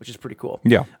 which is pretty cool.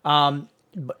 Yeah.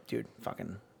 But dude,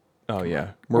 fucking. Oh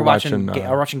yeah, We're watching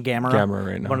Gamera. Gamera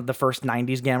right now. One of the first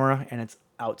 '90s Gamera, and it's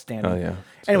outstanding. Oh yeah.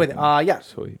 Anyway, yeah.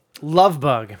 Sweet. Love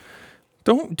Bug.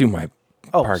 Don't do my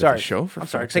Oh, part sorry. of the show. For I'm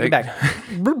sorry. fuck's Take it sake.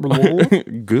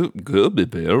 back. Good,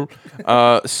 Bill.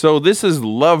 So this is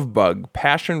Love Bug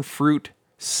Passion Fruit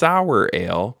Sour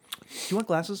Ale Do you want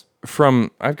glasses?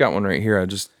 from. I've got one right here. I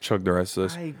just chugged the rest of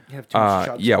this. I have too much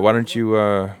shots. Yeah. Why don't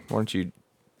you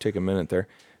take a minute there?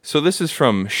 So this is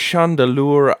from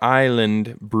Chandeleur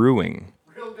Island Brewing.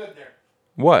 Real good there.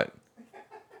 What?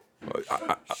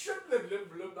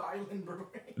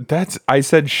 I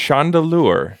said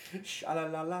Chandeleur.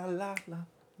 Sha-la-la-la-la-la.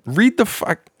 Read the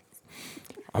fuck.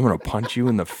 I'm gonna punch you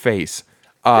in the face.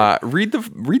 Read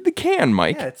the can,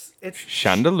 Mike. Yeah, it's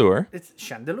Chandeleur. It's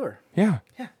Chandeleur. Yeah.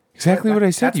 Exactly what I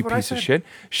said, That's you what I piece of said. shit.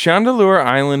 Chandeleur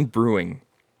Island Brewing.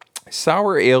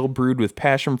 Sour ale brewed with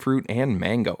passion fruit and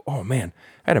mango. Oh man,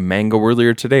 I had a mango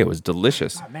earlier today. It was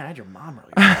delicious. Oh, man, I had your mom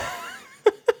really good.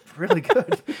 Really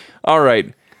good. All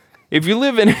right. If you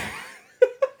live in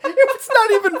It's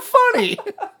not even funny.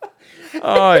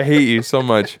 Oh, I hate you so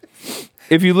much.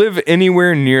 If you live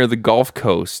anywhere near the Gulf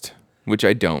Coast, which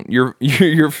I don't,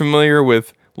 you're familiar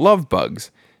with love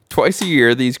bugs. Twice a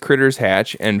year, these critters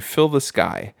hatch and fill the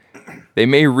sky. They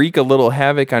may wreak a little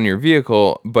havoc on your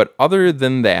vehicle, but other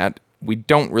than that, we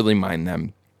don't really mind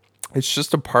them. It's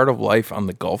just a part of life on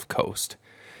the Gulf Coast.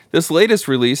 This latest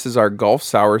release is our Gulf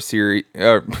Sour series.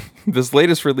 This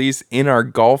latest release in our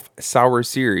Gulf Sour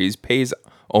series pays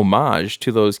homage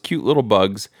to those cute little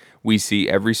bugs we see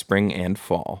every spring and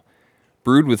fall.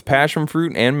 Brewed with passion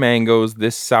fruit and mangoes,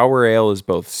 this sour ale is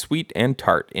both sweet and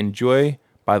tart. Enjoy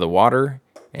by the water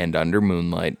and under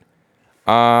moonlight.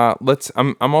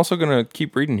 I'm also gonna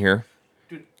keep reading here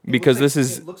because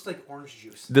it looks like orange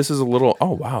juice. This is a little.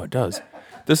 Oh wow, it does.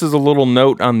 This is a little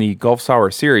note on the Gulf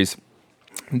Sour series.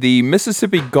 The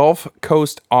Mississippi Gulf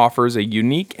Coast offers a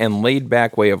unique and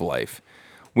laid-back way of life.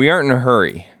 We aren't in a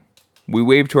hurry. We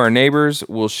wave to our neighbors.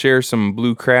 We'll share some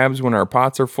blue crabs when our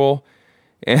pots are full.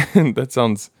 And that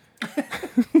sounds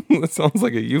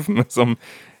like a euphemism.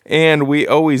 And we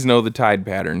always know the tide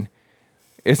pattern.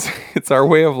 It's our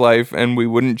way of life, and we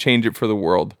wouldn't change it for the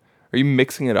world. Are you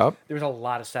mixing it up? There's a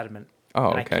lot of sediment.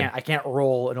 Oh, and okay. I can't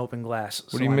roll an open glass.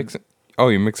 What are you mixing? Oh,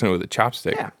 you're mixing it with a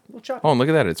chopstick. Yeah, we'll chop. Oh, and look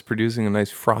at that. It's producing a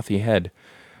nice frothy head.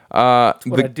 What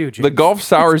I do, James. The Gulf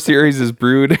Sour series is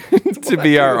brewed to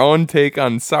be our own take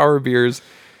on sour beers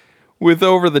with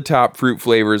over-the-top fruit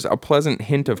flavors, a pleasant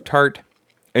hint of tart,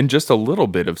 and just a little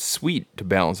bit of sweet to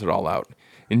balance it all out.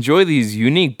 Enjoy these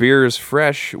unique beers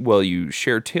fresh while you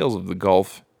share tales of the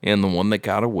Gulf and the one that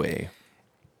got away.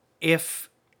 If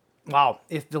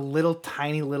the little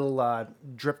tiny little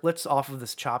driplets off of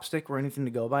this chopstick were anything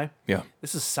to go by, Yeah.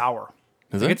 this is sour.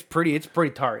 Is Like, it? It's pretty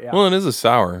tart. Yeah. Well, it is a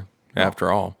sour,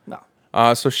 after all. No.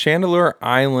 So Chandeleur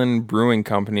Island Brewing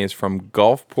Company is from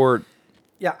Gulfport.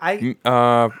 Yeah.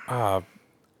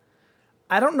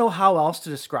 I don't know how else to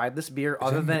describe this beer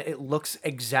other than it looks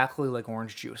exactly like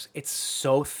orange juice. It's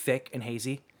so thick and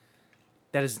hazy.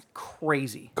 That is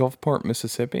crazy. Gulfport,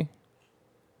 Mississippi?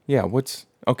 Yeah,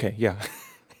 okay, yeah.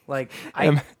 Like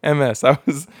MS. I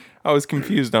was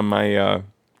confused on my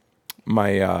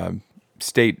my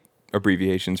state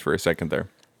abbreviations for a second there.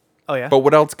 Oh yeah. But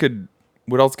what else could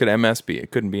MS be?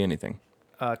 It couldn't be anything.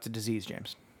 It's a disease,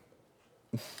 James.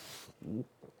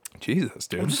 Jesus,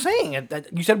 dude. I'm just saying.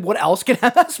 You said what else can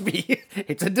MS be?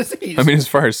 It's a disease. I mean, as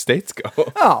far as states go.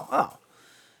 Oh.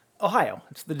 Ohio.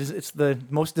 It's the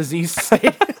most diseased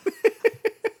state.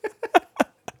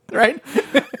 Right?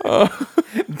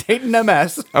 Dayton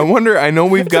MS. I know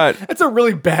we've got. That's a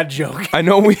really bad joke. I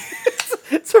know we.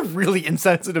 It's a really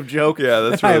insensitive joke. Yeah,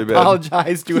 that's and really bad. I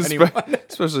apologize to anyone.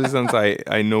 Especially since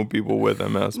I know people with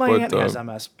MS. My but, aunt has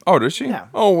MS. Oh, does she? Yeah.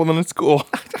 Oh, well then it's cool.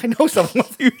 I know someone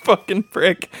with You fucking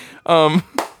prick.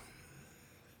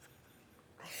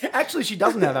 Actually, she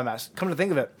doesn't have MS. Come to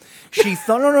think of it, she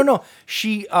thought no.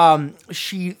 She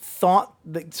thought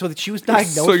that she was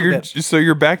diagnosed. with it. So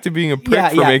you're back to being a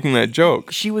prick for making that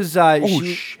joke. She was.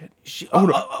 Shit. Oh,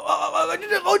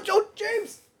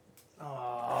 James.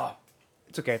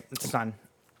 It's okay. It's fine.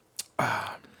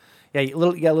 Yeah, you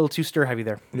got a little too stir heavy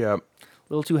there. Yeah. A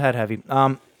little too head heavy.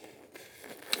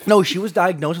 No, she was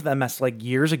diagnosed with MS like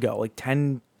years ago, like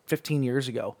 10, 15 years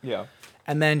ago. Yeah.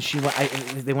 And then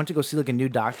they went to go see like a new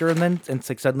doctor, and it's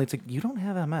like suddenly it's like you don't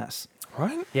have MS.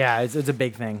 What? Yeah, it's a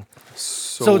big thing.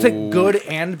 So it's like good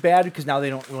and bad because now they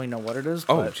don't really know what it is.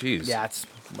 Oh, but jeez. Yeah, it's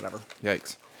whatever.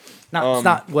 Yikes. It's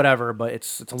not whatever, but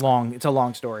it's a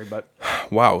long story. But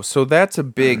Wow. So that's a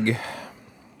big.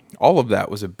 All of that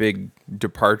was a big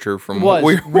departure from what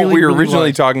we really were originally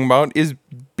was. talking about is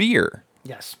beer.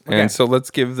 yes. Okay. And so let's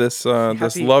give this this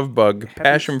Happy- love bug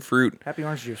passion fruit Happy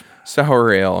orange juice.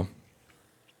 sour ale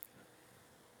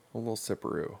a little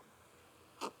sipperoo.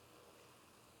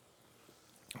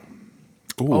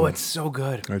 Ooh, Oh, it's so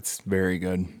good, it's very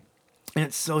good. and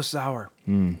it's so sour.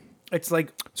 It's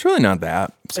like It's really not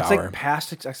that sour.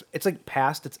 it's like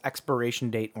past its expiration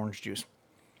date orange juice,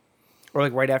 or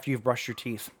like right after you've brushed your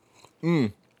teeth.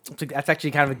 It's like, that's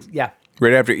actually kind of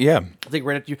Right after, yeah. It's like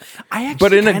right after you. I actually,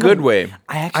 But in a kinda- good way.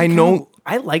 I know-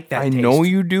 I like that. I taste. know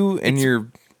you do, and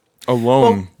you're Well,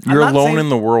 alone. I'm You're not alone saying- in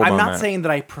the world I'm on not that. saying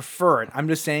that I prefer it. I'm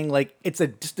just saying like it's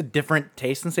just a different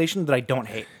taste sensation that I don't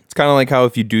hate. It's kind of like how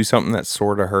if you do something that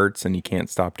sort of hurts and you can't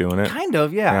stop doing it. Kind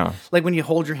of, yeah. Yeah. Like when you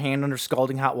hold your hand under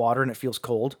scalding hot water and it feels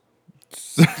cold.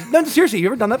 No, seriously, you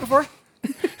ever done that before?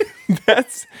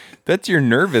 That's your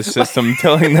nervous system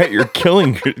telling you that you're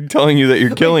killing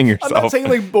yourself. I'm not saying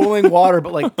like boiling water,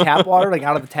 but like tap water, like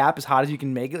out of the tap, as hot as you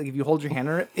can make it. Like if you hold your hand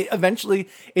under it, eventually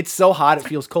it's so hot it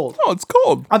feels cold. Oh, it's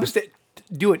cold. I'm just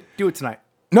do it tonight.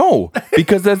 No,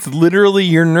 because that's literally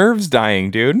your nerves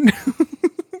dying, dude.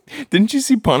 Didn't you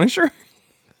see Punisher?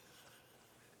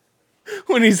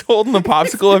 When he's holding the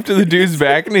popsicle up to the dude's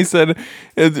back, and he said,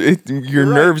 "Your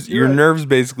nerves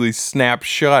basically snap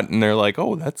shut," and they're like,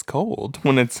 "Oh, that's cold,"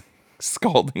 when it's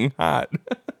scalding hot.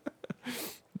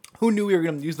 Who knew we were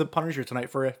going to use the Punisher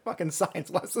tonight for a fucking science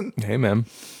lesson? Hey, man.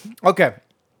 Okay.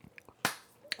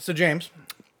 So, James,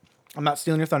 I'm not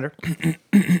stealing your thunder.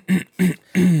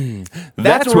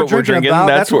 That's what we're drinking.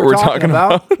 That's what we're talking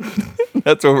about.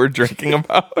 That's what we're drinking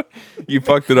about. You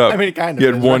fucked it up. I mean, it kind of You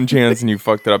had is, one right? chance and you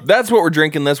fucked it up. That's what we're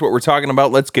drinking. That's what we're talking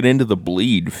about. Let's get into the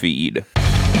bleed feed.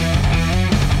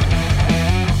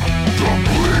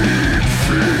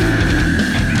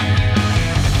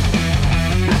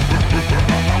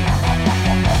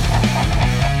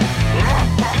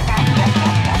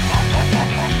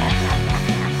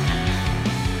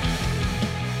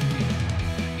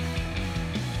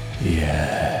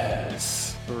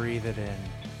 Yes. Breathe it in.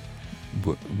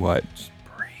 What?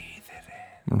 Breathe it in.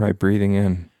 What am I breathing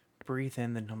in? Breathe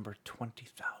in the number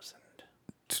 20,000.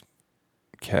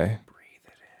 Okay. Breathe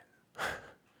it in.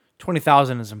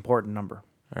 20,000 is an important number.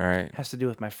 All right. It has to do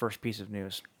with my first piece of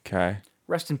news. Okay.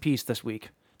 Rest in peace this week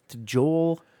to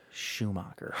Joel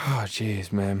Schumacher. Oh,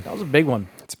 jeez, man. That was a big one.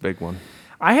 It's a big one.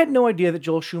 I had no idea that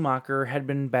Joel Schumacher had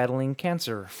been battling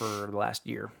cancer for the last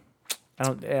year. I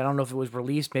don't know if it was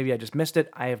released. Maybe I just missed it.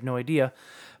 I have no idea.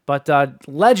 But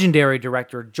legendary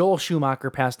director Joel Schumacher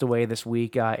passed away this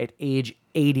week at age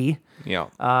 80. Yeah.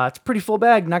 It's a pretty full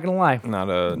bag, not going to lie.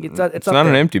 It's up not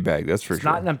an there. empty bag, that's for It's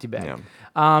sure. not an empty bag.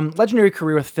 Yeah. Legendary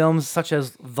career with films such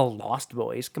as The Lost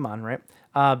Boys. Come on, right?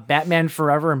 Batman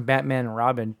Forever and Batman and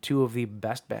Robin, two of the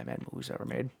best Batman movies ever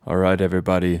made. All right,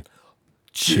 everybody.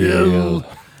 Chill.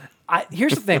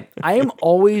 Here's the thing. I am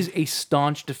always a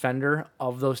staunch defender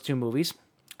of those two movies.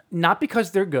 Not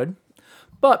because they're good,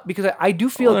 but because I do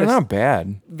feel They're not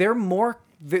bad. they're more...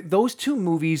 those two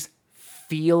movies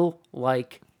feel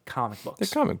like comic books.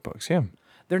 They're comic books, yeah.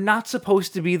 They're not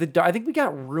supposed to be the... I think we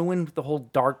got ruined with the whole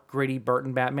dark, gritty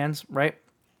Burton Batmans, right?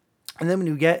 And then when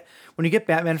you get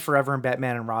Batman Forever and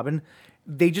Batman and Robin,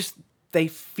 they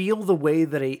feel the way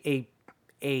that a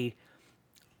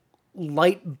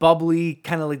light, bubbly,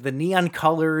 kind of like the neon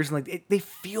colors, and they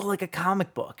feel like a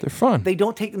comic book. They're fun. They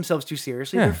don't take themselves too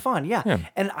seriously. Yeah. They're fun, yeah. Yeah.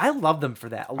 And I love them for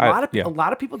that. A lot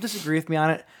of people disagree with me on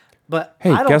it, but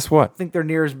Hey, I don't guess what? think they're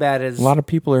near as bad as A lot of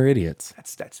people are idiots.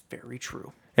 That's very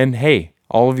true. And hey,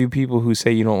 all of you people who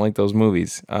say you don't like those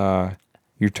movies,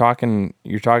 you're talking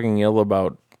ill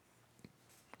about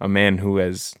a man who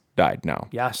has died now.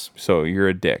 Yes. So you're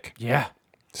a dick. Yeah.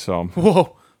 So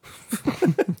Whoa.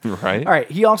 right? All right.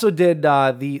 He also did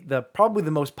the probably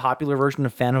the most popular version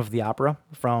of Phantom of the Opera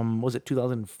from, was it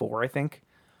 2004, I think?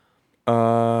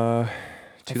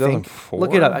 2004.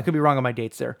 Look it up. I could be wrong on my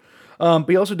dates there. But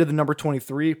he also did the number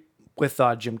 23 with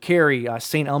Jim Carrey,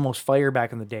 St. Elmo's Fire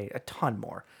back in the day. A ton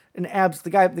more. And the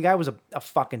guy was a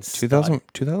fucking stud.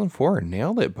 2004.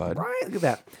 Nailed it, bud. Right? Look at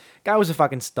that. Guy was a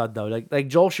fucking stud, though. Like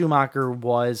Joel Schumacher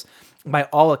was, by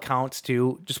all accounts,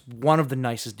 too, just one of the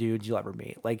nicest dudes you'll ever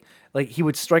meet. Like he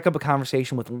would strike up a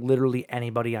conversation with literally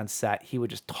anybody on set. He would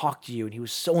just talk to you, and he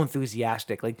was so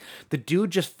enthusiastic. Like, the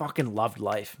dude just fucking loved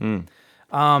life. And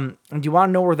do you want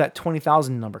to know where that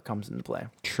 20,000 number comes into play?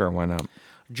 Sure, why not?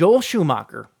 Joel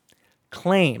Schumacher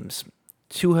claims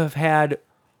to have had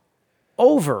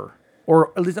over,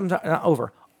 or at least not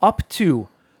over, up to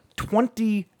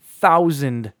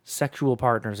 20,000 sexual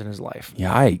partners in his life.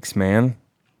 Yikes, man.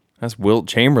 That's Wilt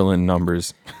Chamberlain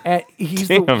numbers. And he's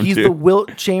Damn, the dude.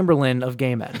 Wilt Chamberlain of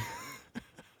gay men.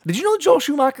 Did you know Joel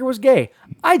Schumacher was gay?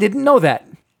 I didn't know that.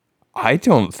 I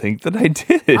don't think that I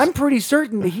did. I'm pretty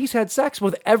certain that he's had sex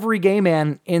with every gay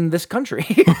man in this country.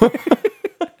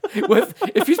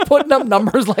 If he's putting up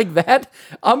numbers like that,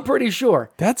 I'm pretty sure.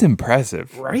 That's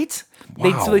impressive. Right?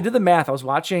 Wow. So they did the math. I was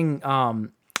watching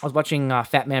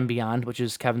Fat Man Beyond, which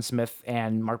is Kevin Smith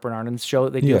and Mark Bernardin's show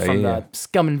that they do from the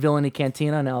Scum and Villainy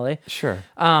Cantina in LA. Sure.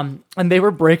 And they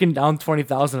were breaking down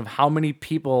 20,000 of how many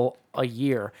people a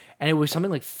year, and it was something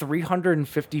like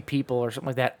 350 people or something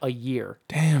like that a year.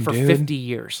 Damn, for dude. 50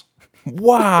 years.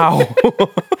 Wow.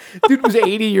 Dude was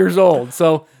 80 years old.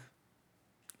 So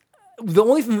the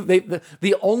only thing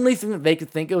that they could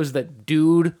think of was that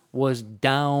dude was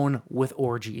down with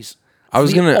orgies. I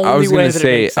was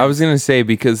gonna say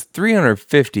because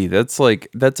 350,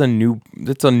 that's a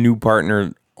new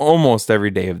partner almost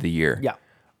every day of the year. Yeah.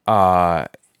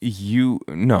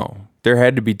 There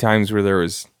had to be times where there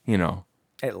was,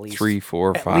 At least 3,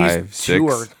 4, at 5, least 6. 2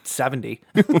 or 70.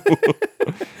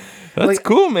 That's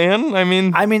cool, man. I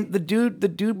mean, the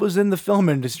dude was in the film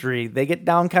industry. They get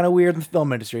down kind of weird in the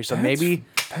film industry. So maybe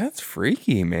that's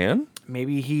freaky, man.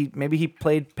 Maybe he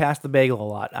played past the bagel a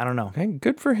lot. I don't know. Hey,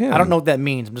 good for him. I don't know what that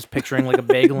means. I'm just picturing like a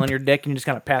bagel on your dick and you just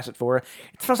kind of pass it forward.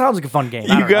 It sounds like a fun game.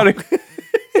 You gotta.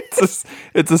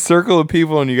 It's a circle of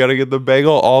people, and you got to get the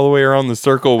bagel all the way around the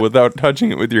circle without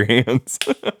touching it with your hands.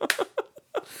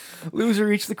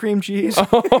 Loser eats the cream cheese.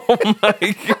 Oh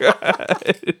my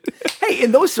god! Hey,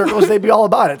 in those circles, they'd be all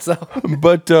about it. So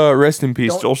But rest in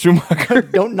peace, Joel Schumacher.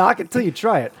 don't knock it till you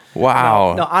try it.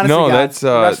 Wow. No, honestly, no, guys, that's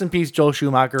rest in peace, Joel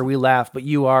Schumacher. We laugh, but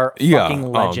you are a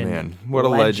fucking legend. Oh man, what a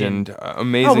legend!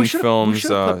 Amazing We films.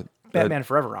 should have put Batman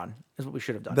Forever on. Is what we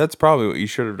should have done. That's probably what you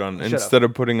should have done instead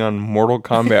of putting on Mortal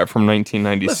Kombat from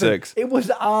 1996. Listen, it was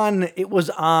on. It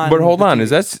was on. But hold the on,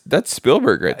 TV. that's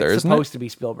Spielberg right there, It's isn't supposed it? to be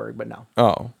Spielberg, but no.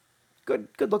 Oh, Good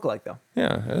lookalike though.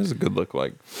 yeah, that is a good look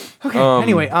like. Okay.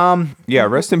 Anyway, Yeah,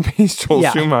 rest in peace, Joel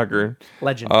Yeah. Schumacher.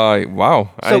 legend.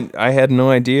 Wow, So- I had no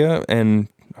idea, and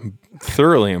I'm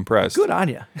thoroughly impressed. Good on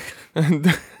you.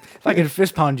 If I could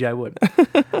fist pound you, I would.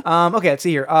 Okay, let's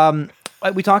see here.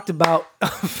 We talked about.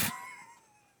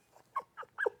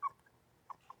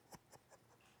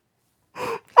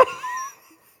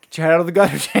 Get your head out of the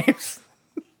gutter, James.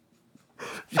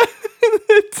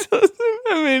 It doesn't.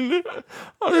 I mean,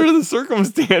 under the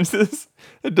circumstances,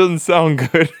 it doesn't sound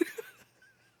good.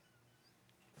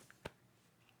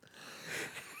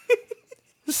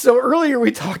 So earlier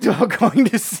we talked about going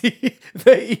to see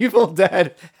The Evil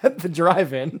Dead at the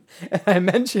drive-in, and I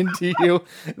mentioned to you.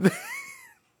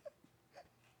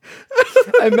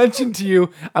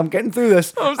 I'm getting through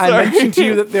this. I'm I sorry. mentioned to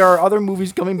you that there are other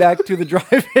movies coming back to the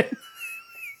drive-in.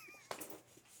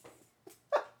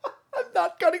 I'm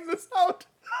not cutting this out.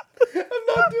 I'm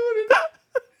not doing it.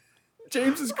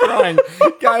 James is crying.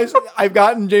 Guys, I've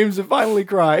gotten James to finally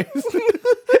cry.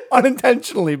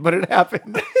 Unintentionally, but it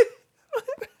happened.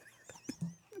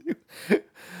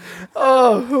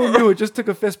 Oh, who knew? It just took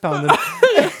a fist pound.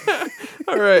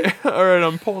 All right,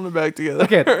 I'm pulling it back together.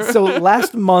 Okay, so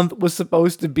last month was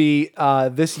supposed to be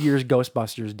this year's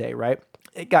Ghostbusters Day, right?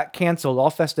 It got canceled. All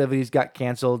festivities got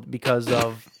canceled because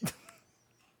of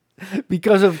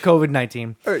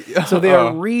COVID-19. So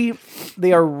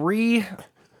they are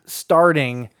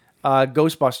restarting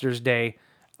Ghostbusters Day.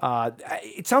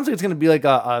 It sounds like it's going to be like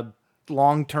a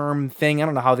long-term thing. I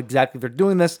don't know how exactly they're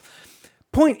doing this.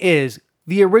 Point is,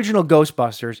 the original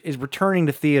Ghostbusters is returning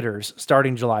to theaters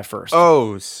starting July 1st.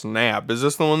 Oh snap! Is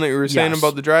this the one that you were saying Yes.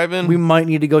 about the drive-in? We might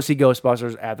need to go see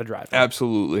Ghostbusters at the drive-in.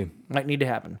 Absolutely. Might need to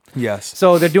happen. Yes.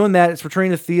 So they're doing that. It's returning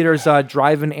to theaters,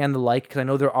 drive-in and the like, because I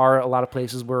know there are a lot of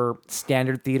places where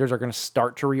standard theaters are going to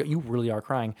start to reopen. You really are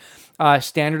crying.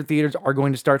 Standard theaters are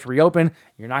going to start to reopen.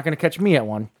 You're not going to catch me at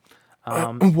one.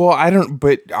 Well, I don't.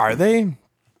 But are they?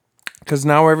 Because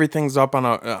now everything's up on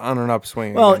an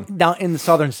upswing. Well, again. down in the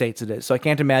southern states it is. So I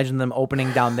can't imagine them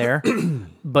opening down there.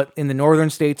 But in the northern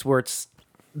states where it's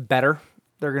better,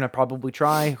 they're going to probably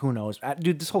try. Who knows?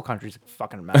 Dude, this whole country's a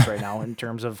fucking mess right now in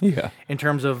terms of in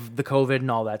terms of the COVID and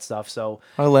all that stuff. So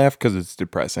I laugh because it's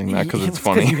depressing, not because it's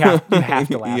funny. You have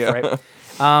to laugh, Yeah.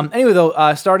 right? Anyway,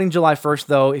 though, starting July 1st,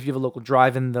 though, if you have a local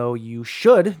drive-in, though, you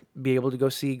should be able to go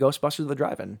see Ghostbusters at the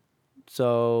drive-in.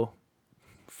 So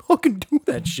fucking do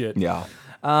that shit. Yeah.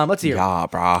 Let's see here. Yeah,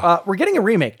 brah. We're getting a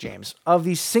remake, James, of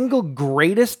the single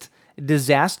greatest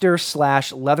disaster /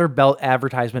 leather belt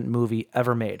advertisement movie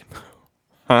ever made.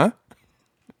 Huh?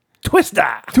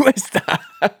 Twister. Twister.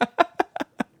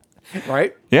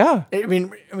 Right? Yeah. I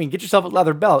mean, get yourself a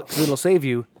leather belt because it'll save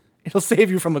you. It'll save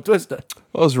you from a twister.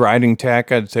 Well, as riding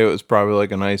tack, I'd say it was probably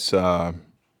like a nice,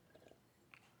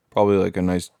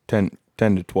 10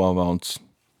 to 12 ounce.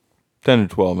 10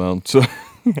 to 12 ounce.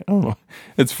 I don't know.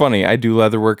 It's funny. I do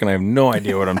leather work and I have no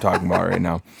idea what I'm talking about right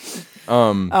now.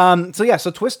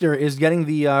 So Twister is getting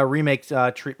the remake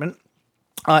treatment.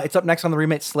 It's up next on the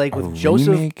remake slate with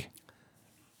Joseph. Remake?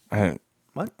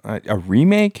 What? A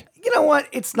remake? You know what?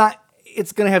 It's not.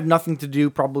 It's gonna have nothing to do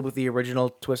probably with the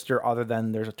original Twister, other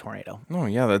than there's a tornado. No,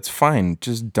 yeah, that's fine.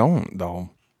 Just don't,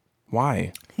 though.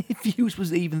 Why? If he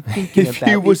was even thinking If about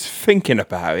he it. was thinking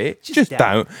about it, just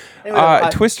don't. Anyway,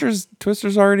 Twister's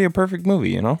already a perfect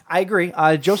movie, you know? I agree.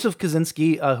 Joseph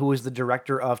Kosinski, who is the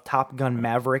director of Top Gun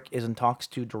Maverick, is in talks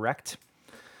to direct.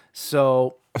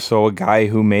 So a guy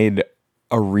who made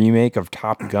a remake of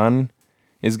Top Gun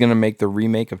is going to make the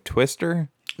remake of Twister?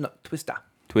 no, Twister.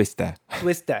 Twister.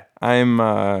 I'm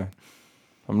I'm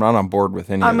not on board with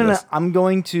any of this. I'm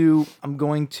going to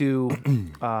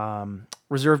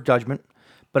reserve judgment,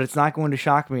 but it's not going to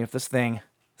shock me if this thing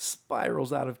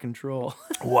spirals out of control.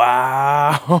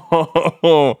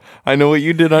 Wow. I know what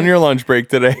you did on your lunch break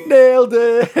today. Nailed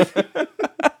it.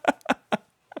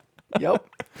 Yep.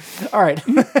 All right.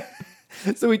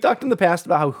 So we talked in the past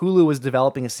about how Hulu was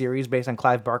developing a series based on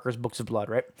Clive Barker's Books of Blood,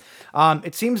 right?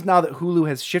 It seems now that Hulu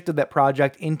has shifted that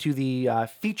project into the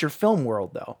feature film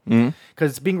world, though, because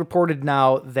it's being reported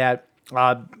now that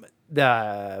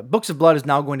the Books of Blood is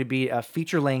now going to be a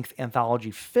feature-length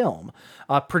anthology film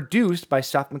produced by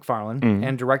Seth MacFarlane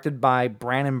and directed by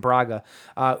Brannon Braga,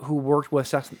 who worked with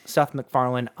Seth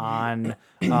MacFarlane on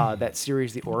that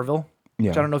series, The Orville. Yeah.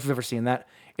 Which I don't know if you've ever seen that.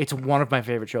 It's one of my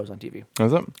favorite shows on TV.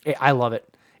 Is it? I love it.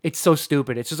 It's so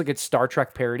stupid. It's just like it's Star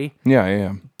Trek parody,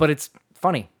 Yeah. but it's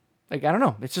funny. Like, I don't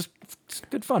know. It's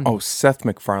good fun. Oh, Seth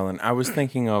MacFarlane. I was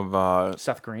thinking of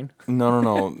Seth Green.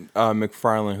 no.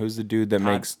 MacFarlane. Who's the dude that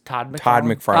makes Todd Todd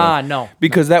McFarlane? McFarlane? No.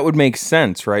 Because that would make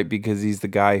sense, right? Because he's the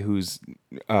guy who's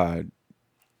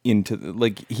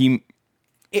into he.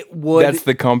 It would. That's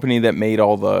the company that made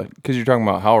all the. Because you're talking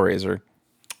about Hellraiser.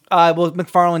 Well,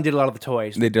 McFarlane did a lot of the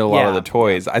toys. They did a lot of the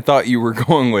toys. I thought you were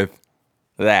going with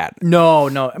that. No.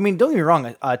 I mean, don't get me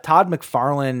wrong. Todd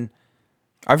McFarlane.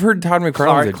 I've heard Todd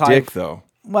McFarlane's a dick, though.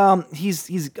 Well,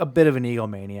 he's a bit of an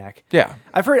egomaniac. Yeah.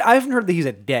 I haven't heard that he's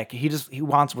a dick. He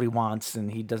wants what he wants,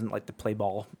 and he doesn't like to play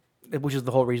ball, which is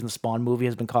the whole reason the Spawn movie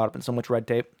has been caught up in so much red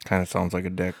tape. Kind of sounds like a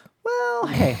dick. Well,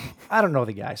 hey, I don't know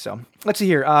the guy, so let's see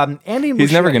here. Andy.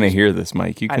 He's never Muschietti- going to hear this,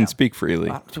 Mike. You I can know. speak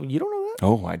freely. So you don't know that?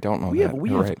 Oh, I don't know that.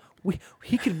 You're right.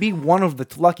 He could be one of the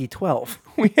lucky 12.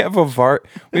 We have a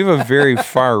very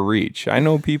far reach. I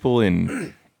know people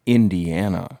in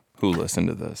Indiana who listen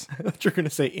to this. I thought you were going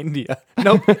to say India.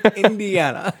 Nope,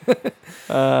 Indiana.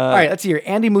 All right, let's see here.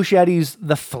 Andy Muschietti's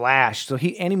The Flash. So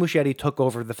Andy Muschietti took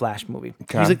over the Flash movie.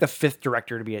 Okay. He's like the 5th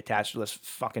director to be attached to this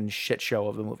fucking shit show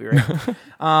of the movie, right?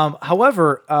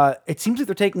 However, it seems like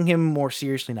they're taking him more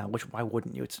seriously now, which why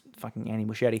wouldn't you? It's fucking Andy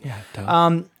Muschietti.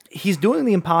 Yeah, he's doing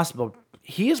the impossible.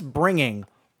 He is bringing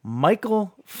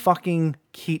Michael fucking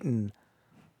Keaton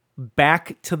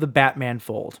back to the Batman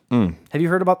fold. Have you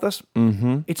heard about this?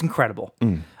 Mm-hmm. It's incredible.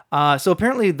 So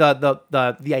apparently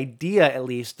the idea, at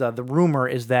least the rumor,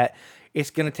 is that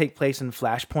it's going to take place in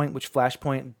Flashpoint, which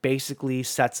Flashpoint basically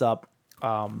sets up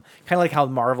kind of like how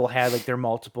Marvel had like their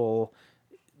multiple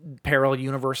parallel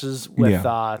universes with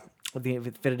the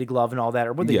Infinity Glove and all that,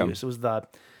 or what they used. It was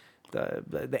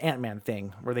the Ant-Man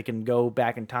thing where they can go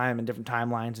back in time in different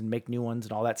timelines and make new ones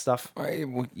and all that stuff.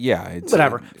 It's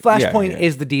Whatever. Flashpoint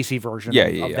is the DC version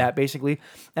of that, basically.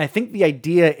 And I think the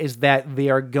idea is that they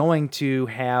are going to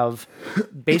have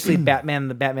basically Batman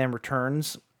and the Batman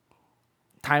Returns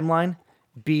timeline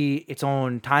be its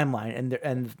own timeline,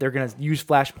 and they're going to use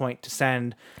Flashpoint to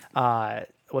send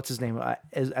what's his name?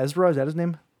 Ezra, is that his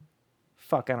name?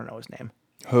 Fuck, I don't know his name.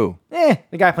 Who?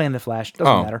 The guy playing the Flash.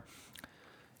 Doesn't matter.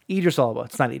 Idris Elba.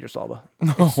 It's not Idris Elba.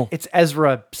 It's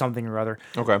Ezra something or other.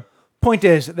 Okay. Point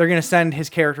is, they're going to send his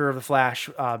character of the Flash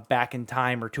back in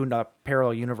time or to a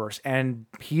parallel universe, and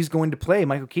he's going to play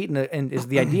Michael Keaton. And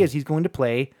the idea is he's going to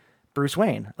play Bruce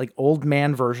Wayne, like old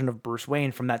man version of Bruce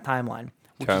Wayne from that timeline,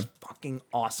 which is fucking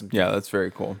awesome. Yeah, that's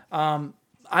very cool. I'm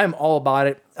all about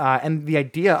it. And the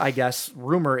idea, I guess,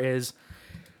 rumor is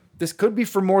this could be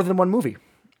for more than one movie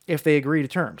if they agree to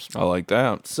terms. I like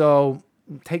that. So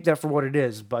take that for what it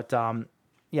is. But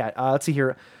let's see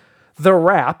here. The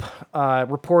Wrap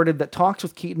reported that talks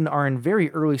with Keaton are in very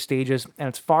early stages, and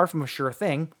it's far from a sure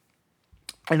thing,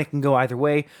 and it can go either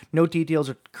way. No details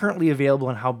are currently available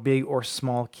on how big or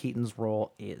small Keaton's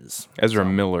role is. Ezra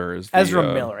Miller is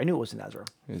Ezra Miller. I knew it wasn't Ezra.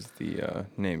 Is the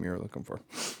name you were looking for.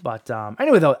 But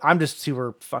anyway, though, I'm just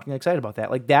super fucking excited about that.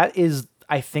 Like, that is,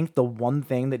 I think, the one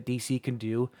thing that DC can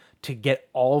do to get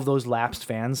all of those lapsed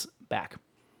fans back.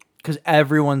 Because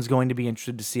everyone's going to be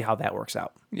interested to see how that works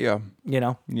out. Yeah. You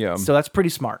know? Yeah. So that's pretty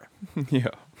smart. Yeah.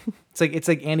 It's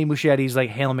like Andy Muschietti's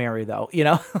like Hail Mary, though. You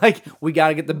know? Like, we got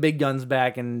to get the big guns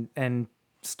back and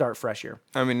start fresh here.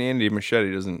 I mean, Andy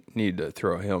Muschietti doesn't need to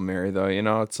throw a Hail Mary, though. You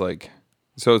know, it's like...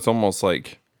 So it's almost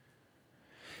like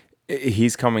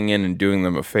he's coming in and doing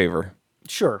them a favor.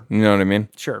 Sure. You know what I mean?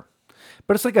 Sure.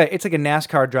 But it's like a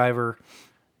NASCAR driver...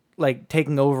 like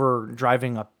taking over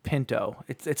driving a Pinto.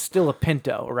 It's still a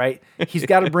Pinto, right? He's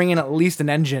got to bring in at least an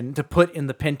engine to put in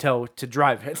the Pinto to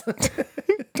drive it.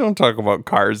 Don't talk about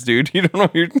cars, dude. You don't know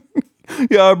what you're...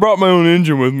 Yeah, I brought my own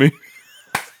engine with me.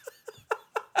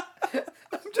 I'm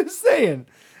just saying.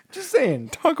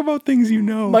 Talk about things you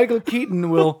know. Michael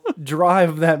Keaton will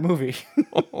drive that movie.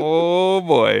 Oh,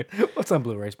 boy. What's on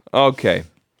Blu-rays? Okay.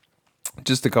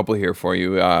 Just a couple here for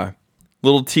you.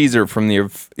 Little teaser from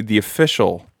the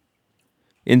official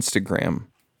Instagram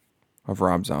of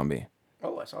Rob Zombie.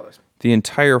 Oh, I saw this. The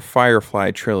entire Firefly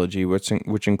trilogy, which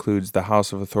includes the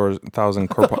House of a Thousand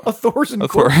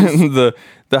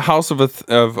the House of a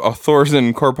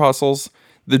Thousand Corpuscles,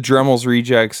 the Dremels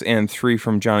Rejects, and 3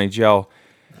 from Johnny Gel,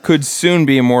 could soon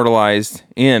be immortalized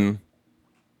in.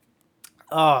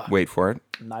 Wait for it.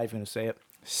 I'm not even gonna say it.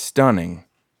 Stunning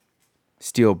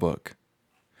steelbook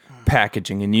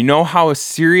packaging. And you know how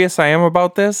serious I am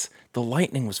about this? The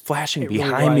lightning was flashing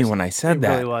behind me when I said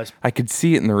that. It really was. I could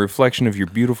see it in the reflection of your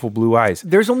beautiful blue eyes.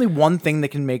 There's only one thing that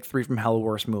can make 3 from Hell a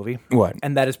worse movie. What?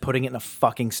 And that is putting it in a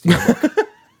fucking steelbook.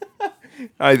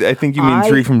 I think you mean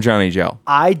 3 from Johnny Gel.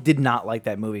 I did not like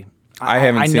that movie. I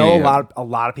haven't seen know it yet. a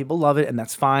lot of people love it, and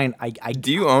that's fine. I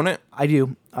Do you own it? I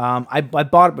do. I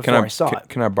bought it before I saw it.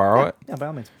 Can I borrow it? Yeah, by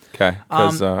all means. Okay,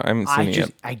 because I haven't seen it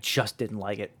yet. I just didn't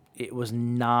like it. It was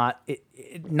not.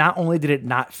 Not only did it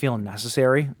not feel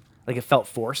necessary, like it felt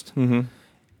forced. Mm-hmm.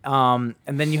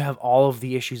 And then you have all of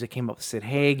the issues that came up with Sid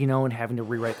Haig, and having to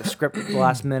rewrite the script at the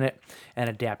last minute and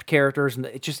adapt characters, and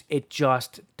it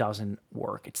just doesn't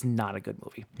work. It's not a good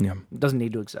movie. Yeah, it doesn't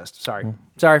need to exist.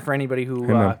 Sorry for anybody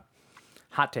who.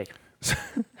 Hot take.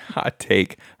 Hot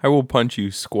take. I will punch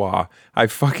you, squaw. I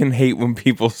fucking hate when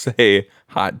people say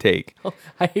hot take.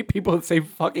 I hate people that say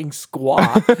fucking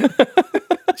squaw.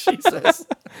 Jesus.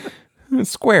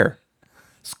 Square.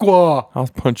 Squaw. I'll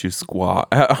punch you, squaw.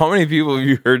 How many people have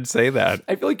you heard say that?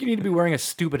 I feel like you need to be wearing a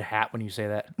stupid hat when you say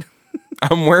that.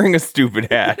 I'm wearing a stupid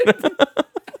hat.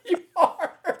 You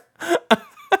are.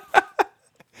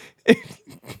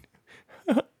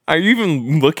 Are you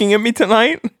even looking at me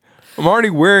tonight? I'm already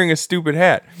wearing a stupid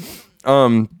hat.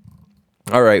 All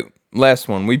right, last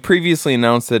one. We previously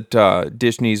announced that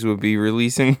Disney's would be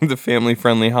releasing the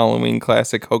family-friendly Halloween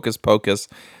classic Hocus Pocus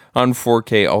on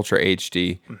 4K Ultra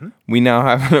HD. Mm-hmm. We now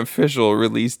have an official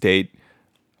release date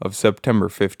of September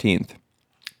 15th.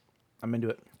 I'm into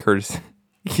it. Curtis,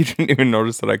 you didn't even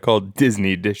notice that I called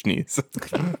Disney Disney's.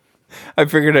 I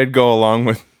figured I'd go along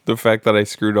with the fact that I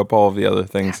screwed up all of the other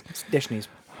things. It's Disney's.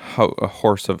 A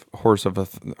horse of a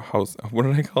house. What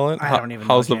did I call it? I don't even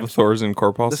know. House of Thors and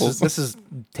Corpuscles. This is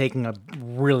taking a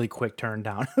really quick turn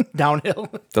downhill.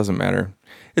 Doesn't matter.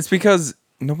 It's because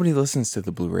nobody listens to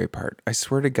the Blu-ray part. I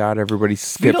swear to God, everybody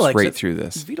skips right through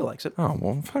this. Vito likes it. Oh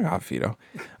well, fuck off, Vito.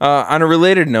 On a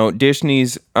related note,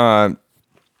 Disney's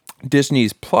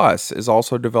Plus is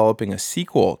also developing a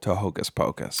sequel to Hocus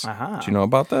Pocus. Uh-huh. Do you know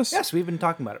about this? Yes, we've been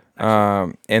talking about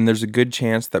it. And there's a good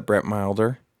chance that Brett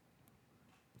Milder,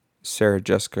 Sarah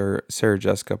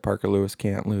Jessica Parker Lewis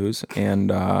can't lose, and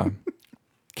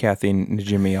Kathy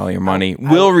Najimy All Your Money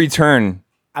will return.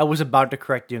 I was about to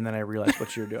correct you, and then I realized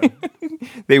what you were doing.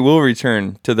 They will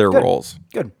return to their roles.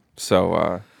 Good.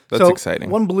 So that's exciting.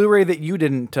 One Blu-ray that you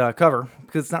didn't cover,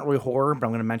 because it's not really horror, but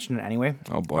I'm going to mention it anyway.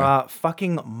 Oh, boy.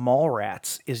 Fucking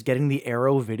Mallrats is getting the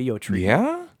Arrow video treatment.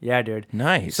 Yeah? Yeah, dude.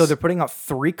 Nice. So they're putting out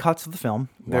 3 cuts of the film.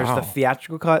 There's the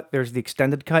theatrical cut, there's the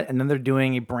extended cut, and then they're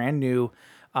doing a brand new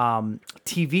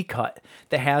TV cut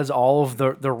that has all of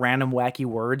the random wacky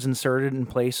words inserted in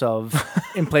places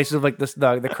of like this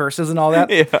the curses and all that.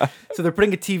 Yeah. So they're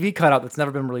putting a TV cut out that's never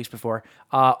been released before.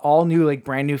 All new, like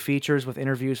brand new features with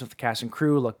interviews with the cast and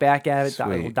crew. Look back at it,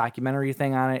 little documentary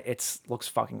thing on it. Looks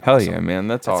fucking hell awesome. Yeah, man.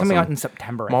 That's It's awesome. coming out in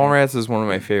September. Mallrats is one of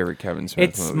my favorite Kevin Smith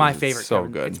movies. It's my favorite. So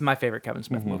good. It's my favorite Kevin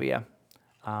Smith movie. Yeah.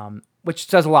 Which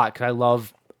says a lot because I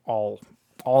love all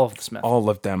of the Smith. All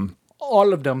of them.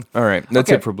 All of them. All right, that's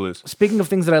it for blues. Speaking of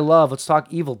things that I love, let's talk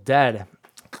Evil Dead.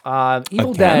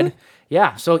 Evil Dead,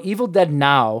 yeah. So Evil Dead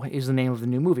Now is the name of the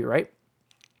new movie, right?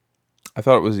 I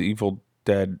thought it was Evil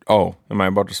Dead. Oh, am I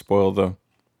about to spoil the?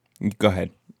 Go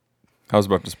ahead. I was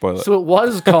about to spoil it. So it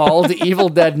was called Evil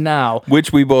Dead Now,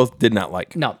 which we both did not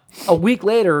like. No, a week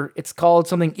later, it's called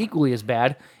something equally as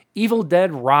bad. Evil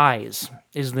Dead Rise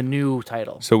is the new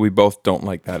title. So we both don't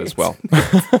like that as well.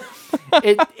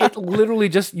 It literally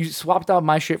just, you swapped out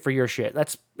my shit for your shit.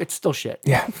 It's still shit.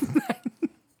 Yeah.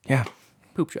 Yeah.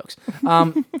 Poop jokes.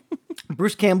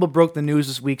 Bruce Campbell broke the news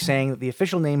this week saying that the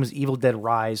official name is Evil Dead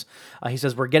Rise. He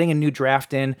says, we're getting a new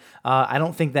draft in. I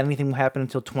don't think that anything will happen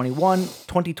until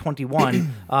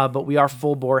 2021, but we are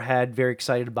full bore ahead. Very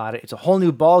excited about it. It's a whole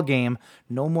new ball game.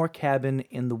 No more cabin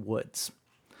in the woods.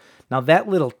 Now, that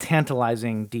little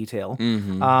tantalizing detail,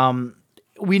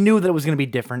 we knew that it was going to be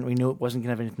different. We knew it wasn't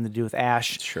going to have anything to do with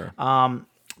Ash. Sure.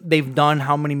 They've done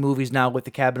how many movies now with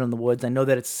the cabin in the woods? I know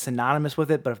that it's synonymous with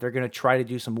it, but if they're going to try to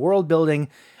do some world building,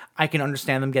 I can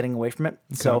understand them getting away from it.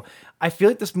 Okay. So I feel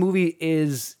like this movie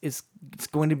is it's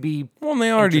going to be. Well,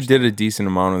 they already did a decent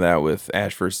amount of that with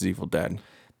Ash vs. Evil Dead.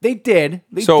 They did.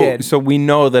 So we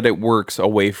know that it works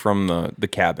away from the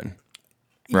cabin.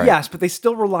 Right. Yes, but they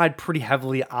still relied pretty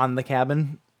heavily on the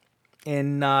cabin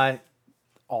in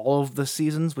all of the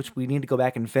seasons, which we need to go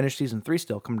back and finish season 3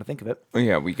 still, come to think of it.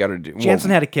 Yeah, we got to do... Jansen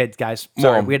had a kid, guys.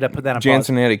 Sorry, we had to put that on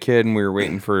Jansen pause. had a kid, and we were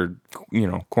waiting for,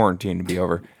 quarantine to be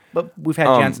over. But we've had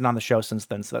Jansen on the show since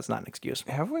then, so that's not an excuse.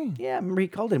 Have we? Yeah, remember he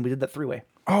called in. We did that 3-way.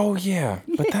 Oh, yeah.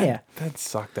 But Yeah. that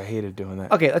sucked. I hated doing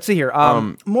that. Okay, let's see here.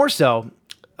 More so,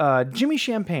 Jimmy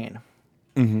Champagne.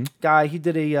 Guy, he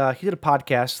did a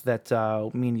podcast that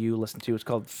me and you listened to. It's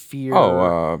called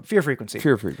Fear Frequency.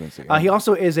 Fear Frequency. He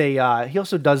also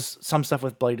does some stuff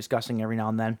with Bloody Disgusting every now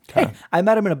and then. Hey, I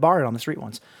met him in a bar on the street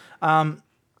once.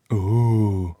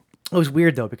 Ooh. It was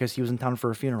weird though because he was in town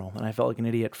for a funeral, and I felt like an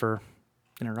idiot for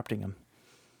interrupting him.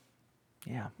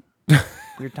 Yeah.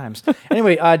 Weird times.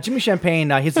 Anyway, Jimmy Champagne,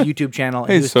 he has a YouTube channel.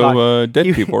 Hey,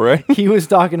 dead people, right? He was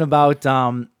talking about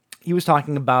the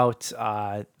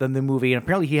movie, and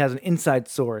apparently he has an inside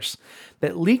source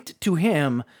that leaked to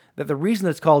him that the reason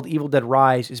it's called Evil Dead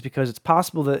Rise is because it's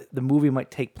possible that the movie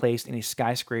might take place in a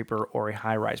skyscraper or a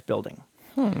high-rise building.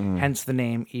 Hence the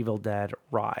name Evil Dead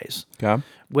Rise. Okay.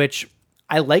 Which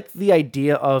I like the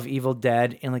idea of Evil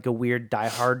Dead in like a weird Die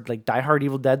Hard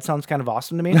Evil Dead sounds kind of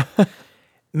awesome to me.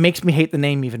 Makes me hate the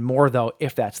name even more though,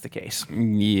 if that's the case.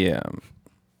 Yeah.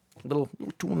 Little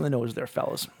too on the nose there,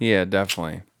 fellas. Yeah,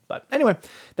 definitely. But anyway,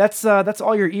 that's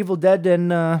all your Evil Dead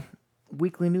and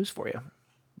weekly news for you.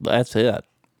 That's it.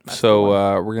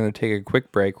 So we're going to take a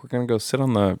quick break. We're going to go sit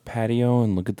on the patio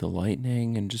and look at the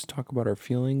lightning and just talk about our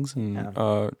feelings and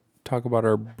talk about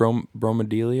our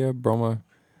bromeliad.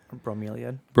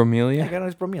 I got a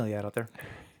nice bromeliad out there.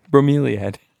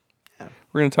 Bromeliad. Yeah.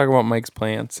 We're going to talk about Mike's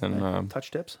plants and...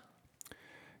 touch tips?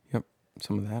 Yep,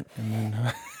 some of that. And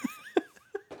then...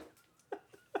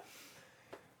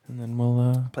 and then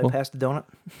we'll... Pass the donut?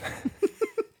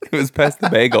 It was past the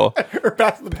bagel. Or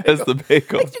past the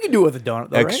bagel. You can do it with a donut,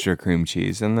 though, Extra cream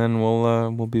cheese. And then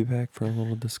we'll be back for a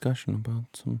little discussion about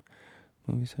some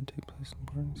movies that take place in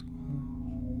parties.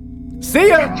 See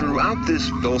ya! Throughout this,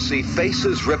 they'll see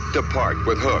faces ripped apart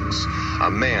with hooks,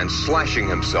 a man slashing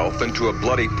himself into a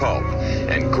bloody pulp,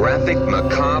 and graphic,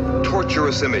 macabre,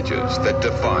 torturous images that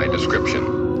defy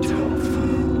description.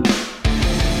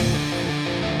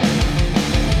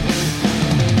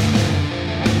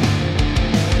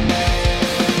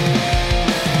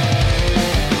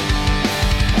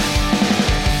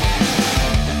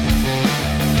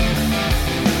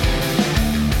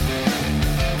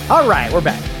 All right, we're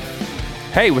back.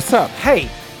 Hey, what's up? Hey.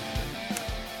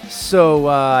 So,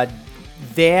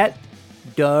 that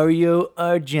Dario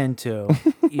Argento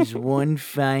is one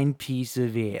fine piece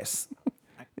of ass.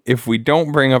 If we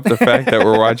don't bring up the fact that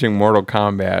we're watching Mortal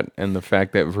Kombat and the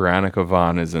fact that Veronica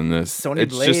Vaughn is in this,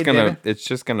 it's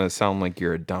just gonna sound like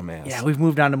you're a dumbass. Yeah, we've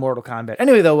moved on to Mortal Kombat.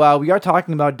 Anyway, though, we are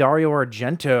talking about Dario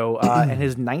Argento and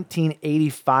his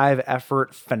 1985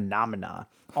 effort Phenomena,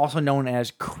 also known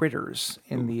as Critters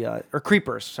in the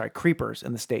Creepers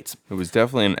in the States. It was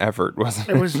definitely an effort, wasn't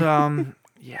it? It was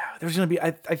there's gonna be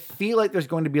I feel like there's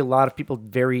going to be a lot of people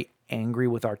very angry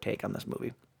with our take on this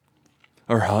movie.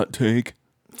 Our hot take.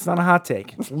 It's not a hot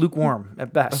take. It's lukewarm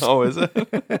at best. Oh, is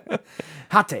it?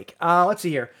 Hot take. Let's see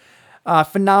here.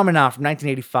 Phenomena from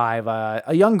 1985.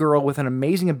 A young girl with an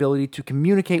amazing ability to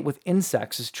communicate with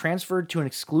insects is transferred to an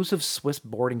exclusive Swiss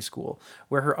boarding school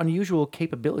where her unusual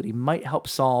capability might help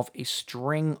solve a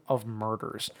string of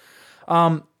murders.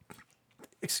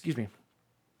 Excuse me.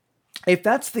 If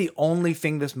that's the only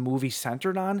thing this movie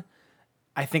centered on,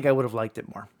 I think I would have liked it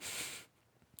more.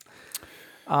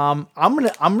 I'm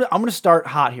gonna start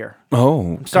hot here.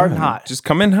 Oh, I'm starting hot. Just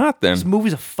come in hot then. This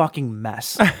movie's a fucking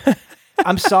mess.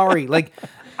 I'm sorry. Like,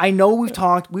 I know we've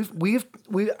talked. We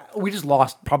just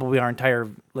lost probably our entire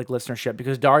like listenership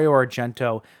because Dario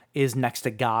Argento is next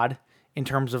to God in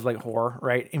terms of like horror,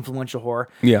 right? Influential horror.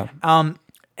 Yeah. And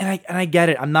I get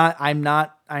it. I'm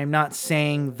not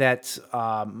saying that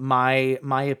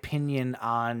my opinion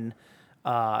on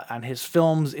his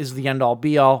films is the end all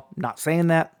be all. I'm not saying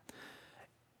that.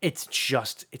 It's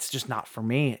just not for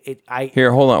me.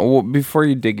 Here, hold on. Well, before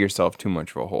you dig yourself too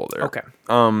much of a hole there. Okay.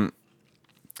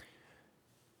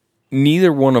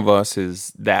 Neither one of us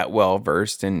is that well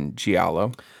versed in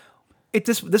giallo.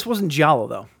 This wasn't giallo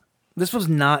though. This was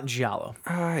not giallo.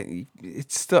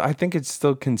 It's still. I think it's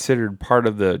still considered part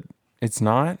of the. It's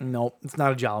not. No, it's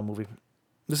not a giallo movie.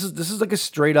 This is like a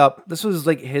straight up. This was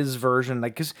like his version,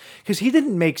 like because he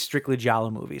didn't make strictly giallo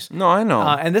movies. No, I know.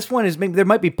 And this one is maybe there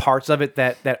might be parts of it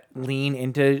that lean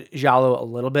into giallo a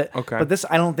little bit. Okay, but this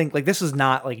I don't think like this is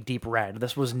not like Deep Red.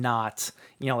 This was not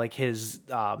like his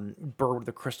Bird with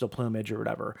the Crystal Plumage or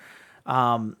whatever.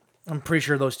 I'm pretty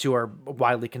sure those two are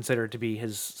widely considered to be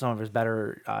some of his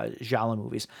better giallo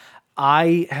movies.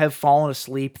 I have fallen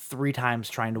asleep 3 times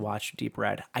trying to watch Deep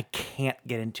Red. I can't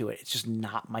get into it. It's just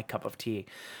not my cup of tea.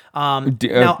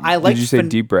 Now I liked. Did you say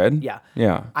Deep Red? Yeah.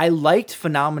 Yeah. I liked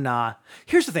Phenomena.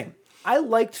 Here's the thing. I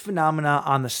liked Phenomena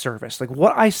on the surface. Like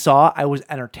what I saw, I was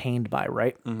entertained by,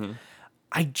 right? Mm-hmm.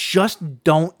 I just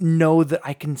don't know that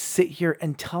I can sit here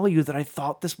and tell you that I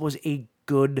thought this was a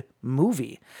good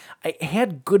movie. It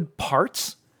had good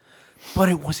parts, but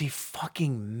it was a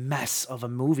fucking mess of a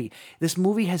movie. This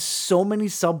movie has so many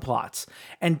subplots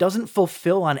and doesn't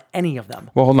fulfill on any of them.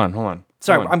 Well, hold on.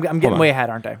 Sorry, I'm getting way ahead,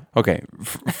 aren't I? Okay.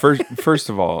 First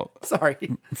of all, Sorry.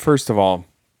 First of all,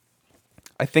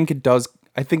 I think it does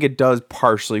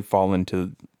partially fall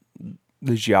into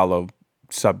the giallo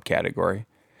subcategory.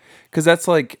 Because that's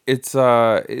like,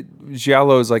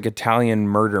 giallo is like Italian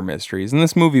murder mysteries. And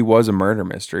this movie was a murder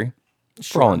mystery.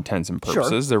 For all intents and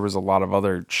purposes. Sure. There was a lot of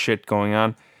other shit going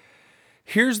on.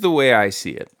 Here's the way I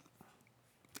see it.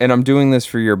 And I'm doing this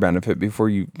for your benefit before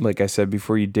you, like I said,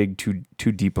 before you dig too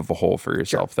deep of a hole for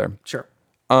yourself there. Sure.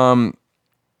 Dario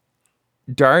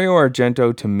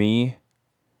Argento, to me,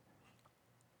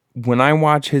 when I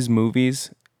watch his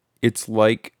movies, it's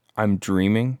like I'm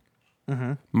dreaming.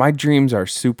 Mm-hmm. My dreams are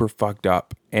super fucked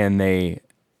up, and they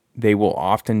will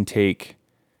often take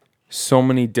so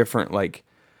many different, like,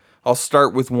 I'll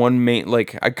start with one main,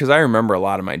 like, because I remember a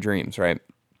lot of my dreams, right?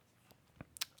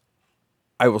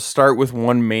 I will start with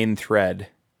one main thread,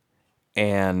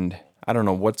 and I don't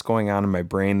know what's going on in my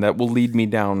brain that will lead me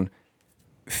down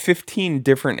 15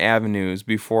 different avenues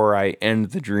before I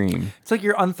end the dream. It's like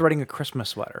you're unthreading a Christmas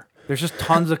sweater. There's just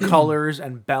tons of colors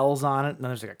and bells on it, and then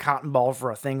there's like a cotton ball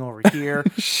for a thing over here.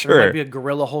 Sure. There might be a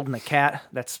gorilla holding a cat.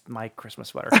 That's my Christmas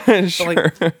sweater. Sure. So,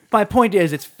 like, my point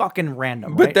is, it's fucking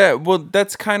random, but right?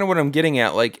 That's kind of what I'm getting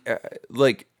at. Like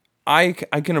I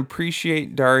can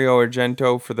appreciate Dario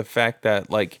Argento for the fact that,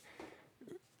 like,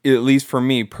 at least for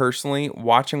me personally,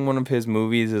 watching one of his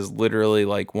movies is literally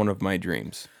like one of my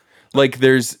dreams. Like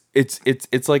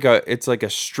it's like a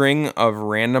string of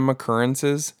random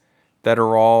occurrences that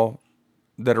are all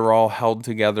held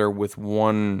together with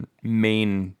one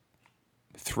main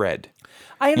thread.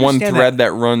 I understand one thread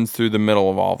that runs through the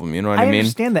middle of all of them. You know what I mean? I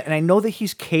understand that, and I know that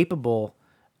he's capable.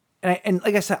 And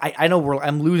like I said, I know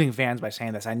I'm losing fans by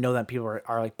saying this. I know that people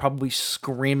are like probably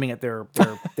screaming at their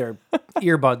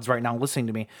earbuds right now listening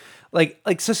to me.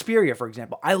 Like Suspiria, for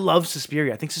example. I love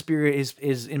Suspiria. I think Suspiria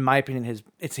is in my opinion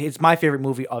it's my favorite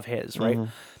movie of his, right?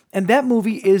 Mm-hmm. And that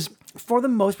movie is, for the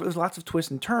most part, there's lots of twists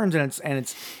and turns,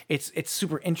 and it's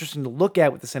super interesting to look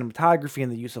at with the cinematography and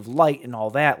the use of light and all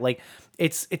that. Like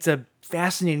it's a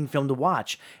fascinating film to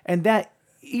watch. And that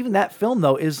film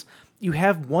though is, you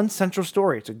have one central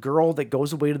story. It's a girl that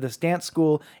goes away to this dance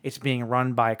school. It's being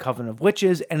run by a coven of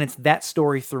witches, and it's that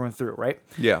story through and through, right?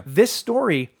 Yeah. This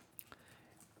story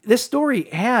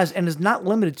has, and is not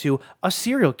limited to, a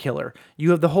serial killer. You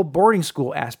have the whole boarding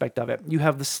school aspect of it. You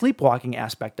have the sleepwalking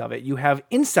aspect of it. You have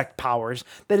insect powers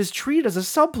that is treated as a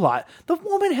subplot. The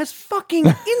woman has fucking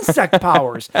insect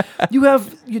powers. You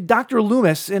have Dr.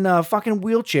 Loomis in a fucking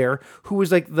wheelchair, who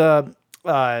is like the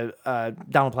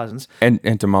Donald Pleasance.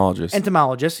 Entomologist.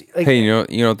 Like, hey, you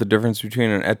know what the difference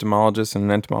between an etymologist and an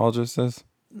entomologist is?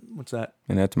 What's that?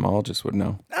 An etymologist would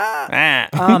know.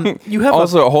 You have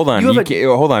also, hold on.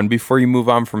 Hold on. Before you move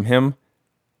on from him,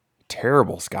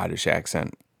 terrible Scottish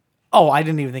accent. Oh, I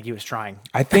didn't even think he was trying.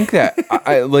 I think that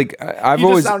I've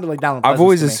always sounded like Donald Pleasance I've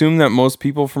always to me. assumed that most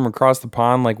people from across the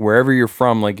pond, like wherever you're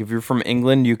from, like if you're from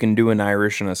England, you can do an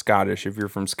Irish and a Scottish. If you're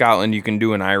from Scotland, you can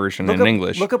do an Irish and an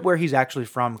English. Look up where he's actually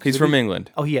from. He's from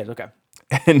England. Oh, he is. Okay.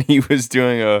 And he was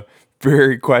doing a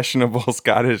very questionable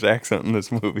Scottish accent in this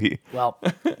movie. Well,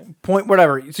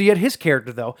 whatever. So you had his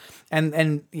character though,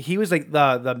 and he was like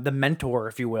the mentor,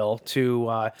 if you will,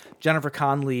 to Jennifer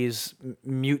Connelly's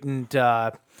mutant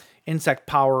insect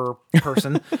power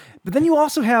person. But then you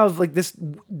also have like this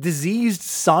diseased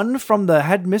son from the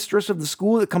headmistress of the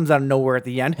school that comes out of nowhere at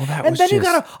the end. Well, and then you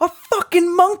got a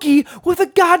fucking monkey with a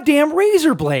goddamn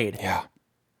razor blade. Yeah.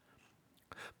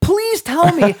 Please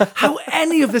tell me how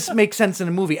any of this makes sense in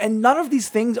a movie. And none of these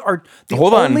things are the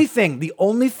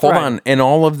only thread. Hold on. And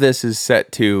all of this is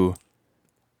set to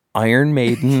Iron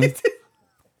Maiden.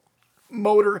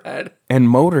 Motorhead.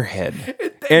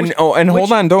 And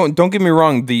hold on, don't get me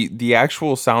wrong. The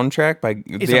actual soundtrack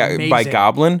by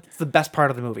Goblin. It's the best part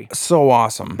of the movie. So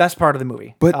awesome. Best part of the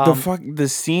movie. But the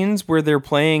scenes where they're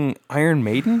playing Iron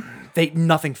Maiden,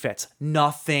 nothing fits.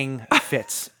 Nothing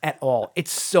fits at all.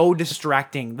 It's so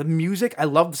distracting. The music, I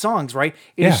love the songs, right?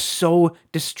 It is so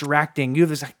distracting. You have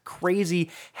this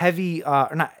crazy, heavy,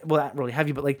 not really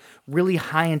heavy, but like really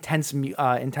high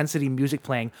intensity music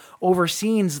playing over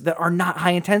scenes that are not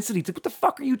high intensity. It's like, what the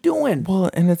fuck are you doing? Well,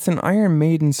 and it's an Iron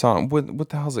Maiden song. What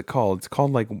the hell is it called? It's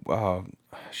called like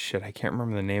shit, I can't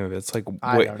remember the name of it. It's like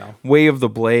I don't know. Way of the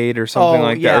Blade or something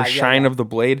like that, or Shine of the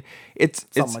Blade. It's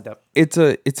something like that.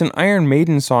 It's an Iron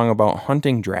Maiden song about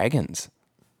hunting dragons.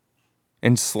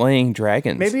 and slaying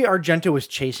dragons. Maybe Argento was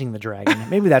chasing the dragon.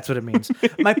 Maybe that's what it means.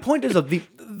 My point is,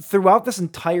 throughout this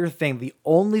entire thing, the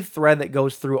only thread that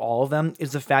goes through all of them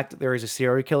is the fact that there is a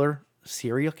serial killer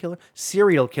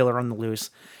on the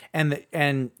loose,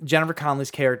 and Jennifer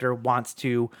Connelly's character wants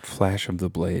to Flash of the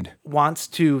Blade. wants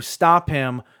to stop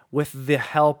him with the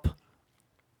help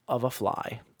of a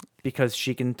fly because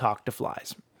she can talk to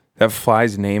flies. That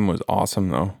fly's name was awesome,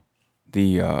 though.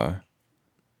 The what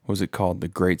was it called? The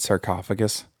Great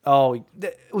Sarcophagus. Oh,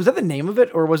 was that the name of it,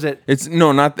 or was it? It's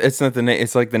not the name.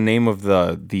 It's like the name of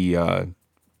the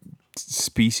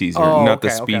species, or Oh, not the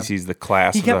okay, okay. species, the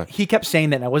class. He kept saying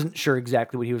that, and I wasn't sure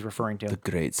exactly what he was referring to. The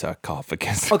Great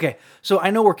Sarcophagus. Okay, so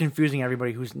I know we're confusing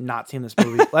everybody who's not seen this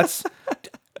movie. Let's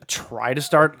try to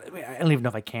start. I don't even know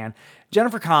if I can.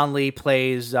 Jennifer Connelly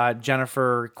plays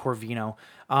Jennifer Corvino.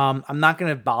 I'm not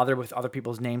going to bother with other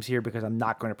people's names here because I'm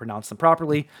not going to pronounce them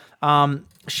properly.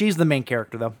 She's the main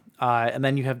character, though. And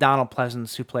then you have Donald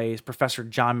Pleasance, who plays Professor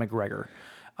John McGregor.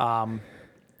 I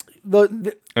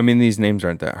mean, these names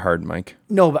aren't that hard, Mike.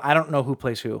 No, but I don't know who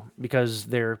plays who because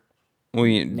their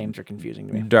names are confusing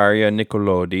to me. Daria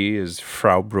Nicolodi is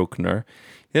Frau Bruckner.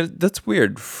 Yeah, that's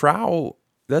weird. Frau,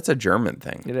 that's a German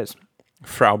thing. It is.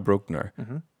 Frau Bruckner.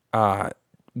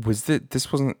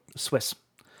 This wasn't Swiss.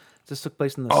 This took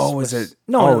place in the Swiss. Is it?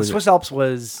 No, the Swiss Alps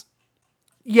was...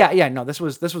 Yeah, no, this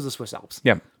was the Swiss Alps.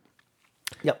 Yeah.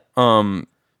 Yep.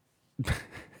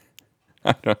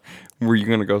 Were you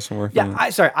gonna go somewhere? Yeah,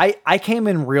 I came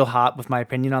in real hot with my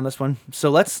opinion on this one. So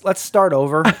let's start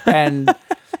over. And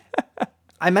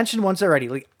I mentioned once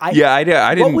already. I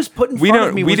didn't. What was put in front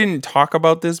of me? We didn't talk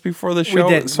about this before the show,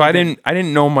 didn't, so I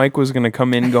didn't know Mike was gonna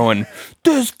come in going,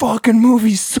 "This fucking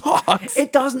movie sucks."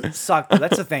 It doesn't suck. Though.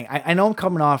 That's the thing. I know I'm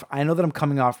coming off. I know that I'm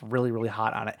coming off really, really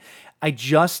hot on it.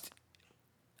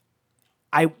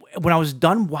 When I was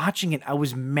done watching it, I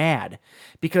was mad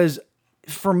because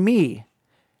for me,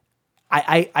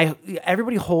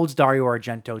 everybody holds Dario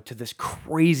Argento to this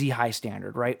crazy high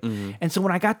standard, right? Mm-hmm. And so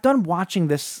when I got done watching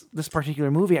this particular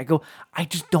movie, I go, I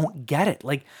just don't get it.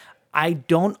 Like, I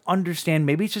don't understand.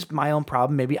 Maybe it's just my own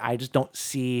problem. Maybe I just don't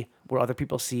see what other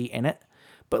people see in it.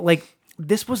 But like,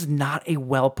 this was not a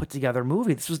well put together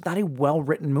movie. This was not a well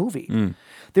written movie.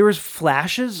 There was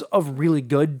flashes of really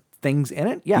good things in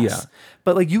it, yes. Yeah.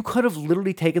 But like, you could have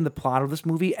literally taken the plot of this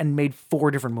movie and made 4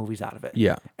 different movies out of it.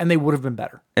 Yeah. And they would have been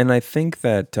better. And I think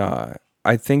that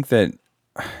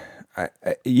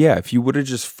if you would have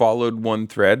just followed one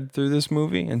thread through this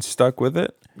movie and stuck with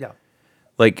it. Yeah.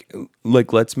 Like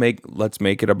let's make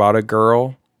it about a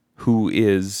girl who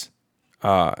is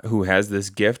who has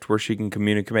this gift where she can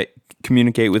communicate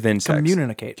with insects.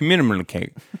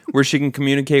 Communicate. Where she can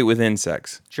communicate with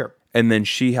insects. Sure. And then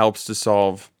she helps to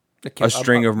solve a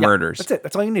string of murders. That's it.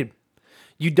 That's all you need.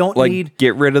 You don't need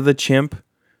get rid of the chimp.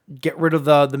 Get rid of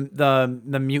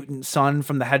the mutant son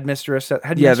from the headmistress.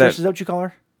 Headmistress, is that what you call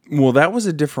her? Well, that was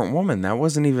a different woman. That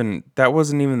wasn't even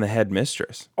the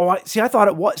headmistress. Oh, I thought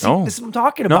it was. See, this is what I'm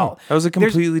talking about. That was a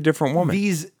completely different woman.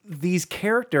 These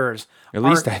characters, at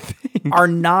least I think, are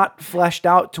not fleshed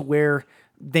out to where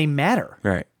they matter.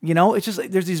 Right. You know, it's just like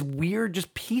there's these weird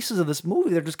just pieces of this movie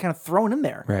that are just kind of thrown in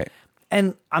there. Right.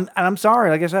 And I'm sorry,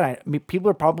 like I said, I mean, people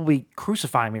are probably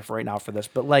crucifying me for right now for this,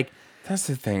 but like, that's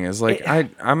the thing is like I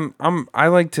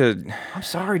like to. I'm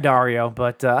sorry, Dario,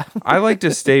 but I like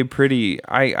to stay pretty.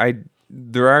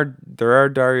 There are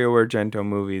Dario Argento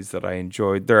movies that I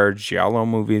enjoyed. There are giallo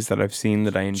movies that I've seen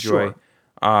that I enjoy.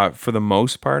 Sure. For the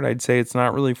most part, I'd say it's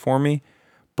not really for me,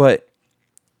 but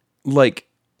like.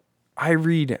 I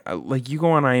read, like, you go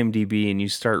on IMDb and you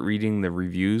start reading the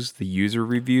user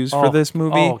reviews for this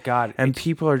movie. Oh, God. And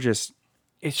people are just...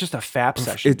 It's just a fap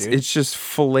session, dude. It's just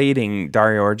filleting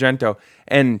Dario Argento.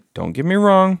 And don't get me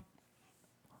wrong,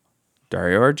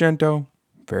 Dario Argento,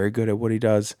 very good at what he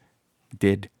does,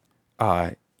 it's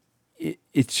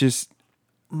just...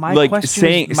 My like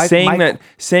question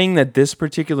saying that this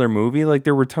particular movie, like,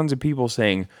 there were tons of people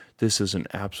saying, this is an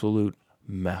absolute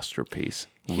masterpiece.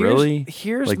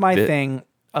 Here's like my thing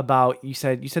about you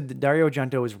said that Dario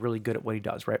Argento is really good at what he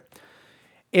does, right?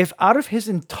 If out of his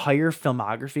entire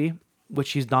filmography,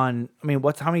 which he's done, I mean,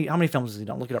 how many films has he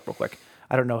done? Look it up real quick.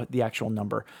 I don't know the actual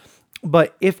number,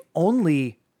 but if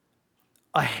only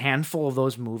a handful of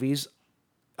those movies,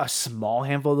 a small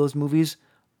handful of those movies,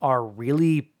 are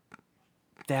really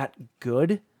that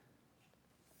good,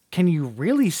 can you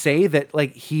really say that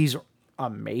like he's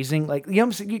amazing? Like, you know what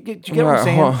I'm saying? Do you get what I'm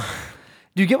saying?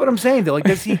 Do you get what I'm saying though? Like,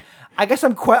 does he? I guess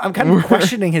I'm kind of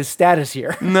questioning his status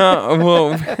here. No,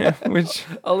 well, which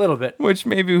a little bit, which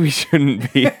maybe we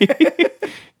shouldn't be,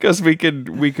 because we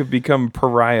could become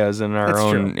pariahs in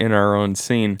our own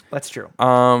scene. That's true.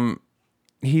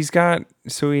 He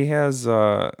has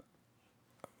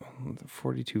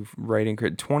 42 writing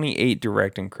credit, 28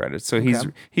 directing credits. So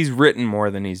he's written more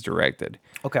than he's directed.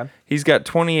 Okay. He's got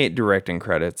 28 directing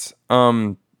credits.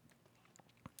 And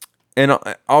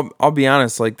I'll be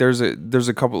honest, like there's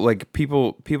a couple, like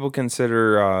people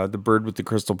consider The Bird with the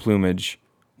Crystal Plumage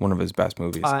one of his best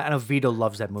movies. I know Vito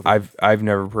loves that movie. I've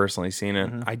never personally seen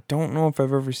it. I don't know if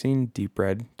I've ever seen Deep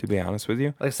Red, to be honest with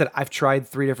you. Like I said, I've tried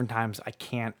 3 different times. I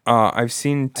can't. I've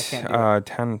seen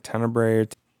Tenebrae.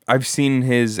 I've seen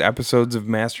his episodes of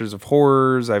Masters of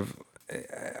Horrors. I've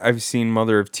seen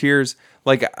Mother of Tears.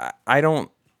 Like I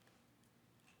don't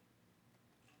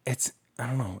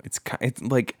know. It's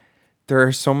like there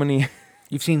are so many.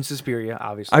 You've seen Suspiria,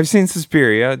 obviously. I've seen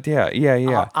Suspiria.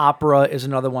 Yeah. Opera is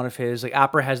another one of his. Like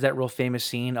Opera has that real famous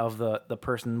scene of the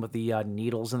person with the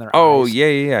needles in their eyes. Oh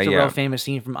yeah. It's a real famous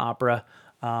scene from Opera.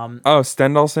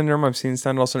 Stendhal Syndrome. I've seen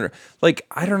Stendhal Syndrome. Like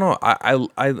I don't know.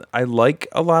 I like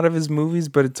a lot of his movies,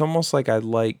 but it's almost like I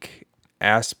like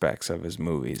aspects of his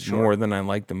movies more than I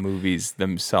like the movies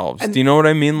themselves. Do you know what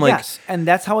I mean? Like, yes, and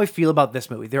that's how I feel about this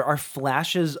movie. There are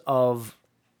flashes of,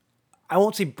 I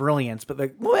won't say brilliance, but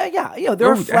like, well, yeah,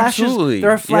 there are flashes. Absolutely.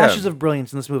 There are flashes of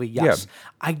brilliance in this movie. Yes, Yeah.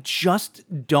 I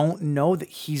just don't know that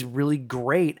he's really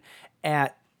great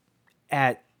at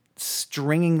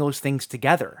stringing those things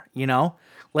together. You know,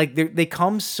 like they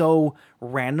come so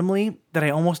randomly that I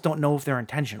almost don't know if they're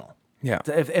intentional. Yeah.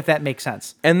 If that makes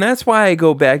sense. And that's why I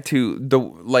go back to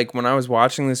like when I was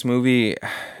watching this movie,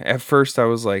 at first I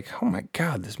was like, oh my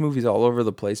God, this movie's all over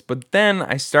the place. But then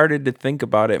I started to think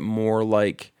about it more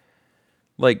like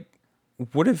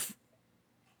what if,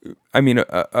 I mean,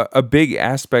 a big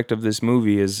aspect of this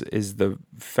movie is the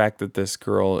fact that this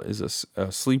girl is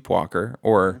a sleepwalker,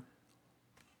 or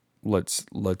let's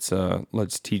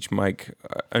teach Mike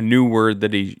a new word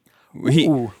that he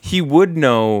would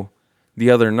know the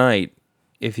other night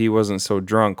if he wasn't so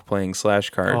drunk playing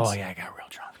slash cards. Oh yeah, I got real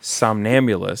drunk.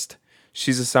 Somnambulist.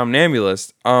 She's a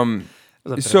somnambulist.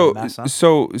 So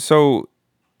So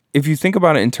if you think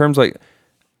about it in terms like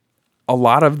a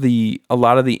lot of the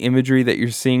imagery that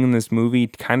you're seeing in this movie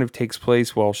kind of takes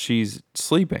place while she's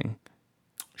sleeping.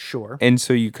 sure. And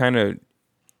so you kind of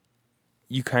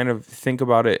think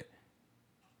about it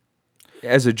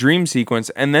as a dream sequence.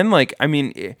 And then like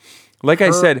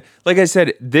I said,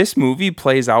 this movie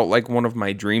plays out like one of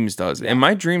my dreams does. And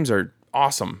my dreams are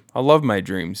awesome. I love my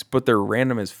dreams, but they're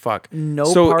random as fuck.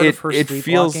 No part of her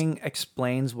sleepwalking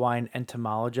explains why an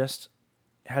entomologist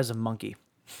has a monkey.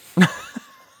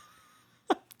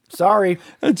 Sorry.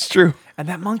 That's true. And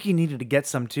that monkey needed to get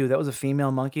some too. That was a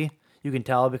female monkey. You can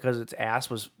tell because its ass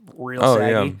was real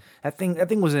saggy. Yeah. That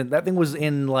thing was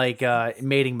in like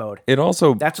mating mode. It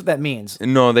also, That's what that means.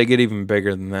 no, they get even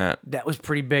bigger than that. That was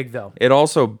pretty big though. It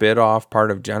also bit off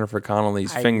part of Jennifer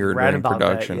Connelly's finger read during about that,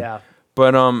 production. yeah.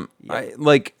 But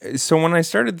so when I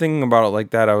started thinking about it like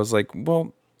that, I was like,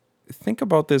 well, think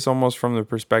about this almost from the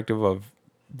perspective of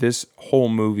this whole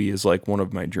movie is like one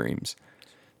of my dreams.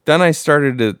 Then I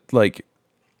started to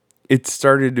it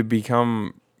started to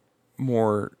become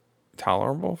more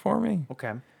tolerable for me.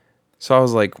 Okay. So I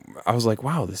was like,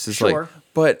 wow, this is Sure. like,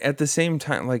 but at the same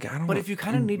time, like, I don't. But if you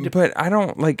kind of need to, But I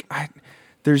don't like.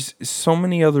 There's so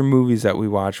many other movies that we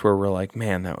watch where we're like,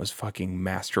 man, that was fucking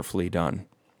masterfully done.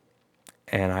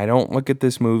 And I don't look at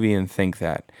this movie and think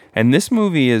that. And this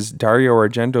movie is Dario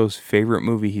Argento's favorite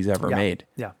movie he's ever made.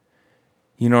 Yeah.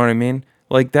 You know what I mean?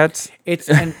 Like that's It's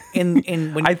and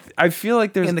in when I feel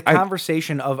like there's in the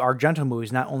conversation of Argento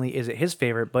movies, not only is it his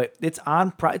favorite, but it's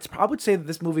on. I would say that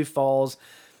this movie falls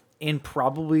in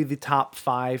probably the top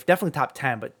 5, definitely top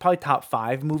 10, but probably top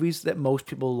 5 movies that most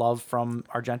people love from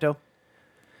Argento.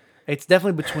 It's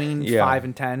definitely between 5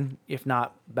 and 10, if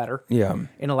not better. Yeah. On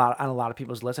a lot of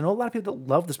people's lists. I know a lot of people that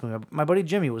love this movie. My buddy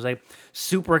Jimmy was like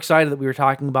super excited that we were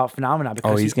talking about Phenomena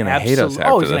because he's gonna hate us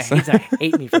after this. He's gonna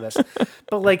hate me for this.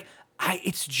 But like,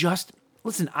 it's just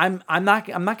listen. I'm not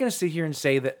gonna sit here and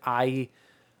say that I'm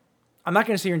not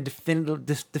gonna sit here and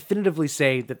definitively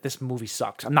say that this movie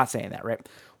sucks. I'm not saying that, right?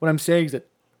 What I'm saying is that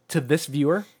to this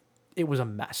viewer, it was a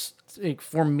mess. Like,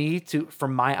 for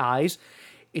my eyes,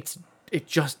 it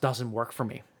just doesn't work for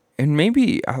me. And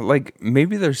maybe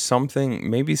there's something,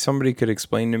 maybe somebody could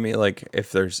explain to me, like,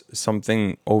 if there's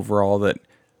something overall that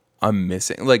I'm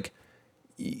missing. Like,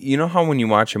 you know how when you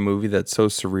watch a movie that's so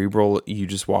cerebral, you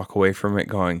just walk away from it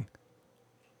going,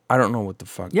 I don't know what the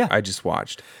fuck Yeah. I just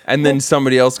watched. And then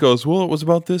somebody else goes, well, it was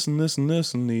about this and this and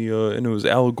this, and and it was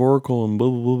allegorical and blah,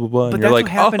 blah, blah, blah, blah. And But you're that's like,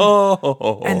 what happened,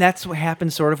 oh. and that's what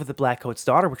happened sort of with the Black Coat's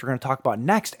daughter, which we're going to talk about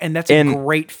next. And that's a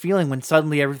great feeling when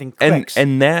suddenly everything clicks.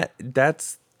 And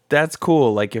that's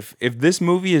cool. Like if this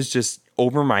movie is just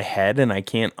over my head and I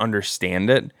can't understand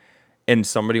it, and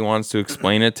somebody wants to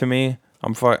explain it to me,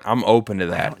 I'm open to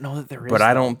that. I don't know that there is, but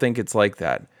I though. don't think it's like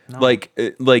that. No.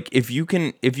 Like if you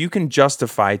can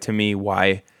justify to me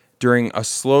why during a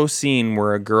slow scene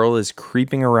where a girl is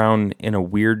creeping around in a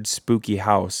weird spooky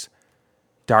house,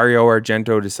 Dario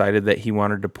Argento decided that he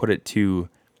wanted to put it to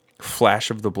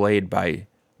 "Flash of the Blade" by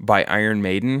Iron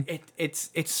Maiden. It's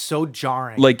so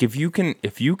jarring. Like if you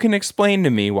can explain to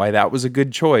me why that was a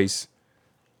good choice,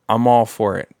 I'm all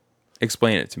for it.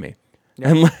 Explain it to me.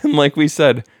 Yeah. And like we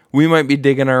said, we might be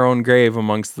digging our own grave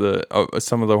amongst the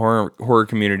some of the horror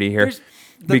community here,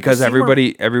 because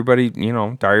everybody, Dario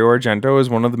Argento is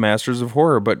one of the masters of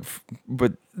horror. But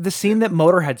the scene that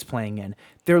Motorhead's playing in,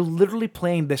 they're literally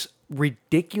playing this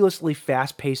ridiculously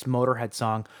fast-paced Motorhead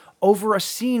song over a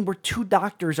scene where two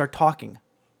doctors are talking.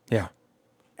 Yeah,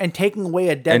 and taking away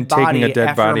a dead and body taking a dead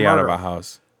after body out of murder. a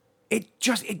house. It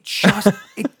just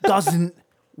it doesn't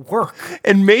work.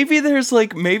 And maybe there's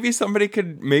like maybe somebody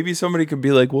could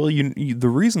be like, well, you the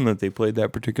reason that they played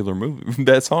that particular movie,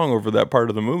 that song over that part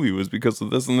of the movie was because of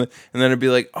this and then it'd be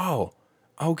like, oh,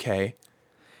 okay.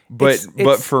 But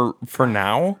for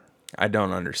now, I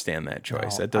don't understand that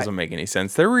choice. That doesn't make any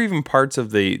sense. There were even parts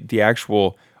of the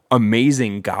actual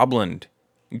amazing Goblin.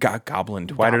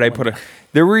 Why did I put a?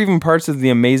 There were even parts of the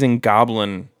Amazing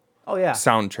Goblin. Oh yeah,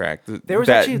 soundtrack. There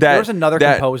was another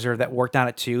composer that worked on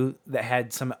it too that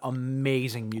had some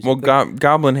amazing music. Well,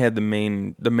 Goblin had the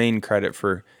main credit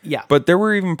for. Yeah. But there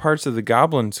were even parts of the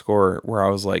Goblin score where I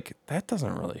was like, that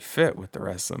doesn't really fit with the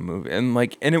rest of the movie,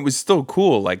 and it was still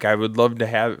cool. Like I'd love to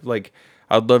have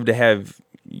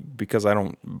because I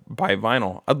don't buy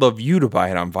vinyl. I'd love you to buy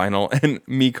it on vinyl and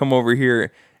me come over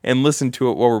here and listen to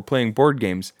it while we're playing board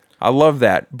games. I love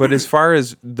that. But as far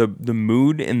as the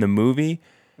mood in the movie.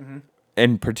 Mm-hmm.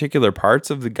 And particular parts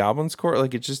of the Goblin score,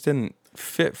 like it just didn't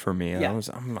fit for me. And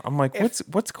yeah. I'm like,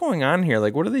 what's going on here?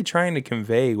 Like, what are they trying to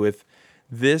convey with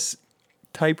this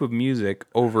type of music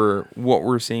over what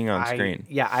we're seeing on screen?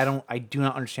 Yeah, I do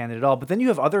not understand it at all. But then you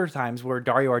have other times where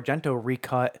Dario Argento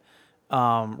recut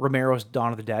Romero's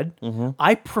Dawn of the Dead. Mm-hmm.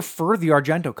 I prefer the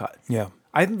Argento cut. Yeah.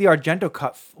 I think the Argento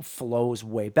cut flows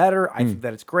way better. I think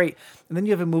that it's great. And then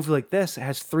you have a movie like this. It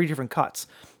has 3 different cuts.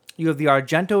 You have the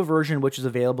Argento version, which is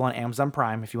available on Amazon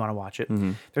Prime if you want to watch it.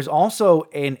 Mm-hmm. There's also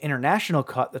an international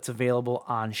cut that's available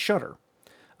on Shudder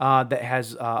that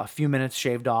has a few minutes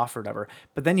shaved off or whatever.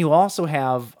 But then you also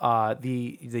have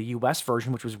the US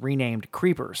version, which was renamed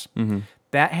Creepers. Mm-hmm.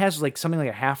 That has like something like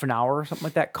a half an hour or something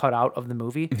like that cut out of the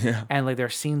movie. Yeah. And like there are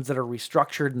scenes that are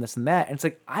restructured and this and that. And it's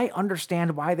like, I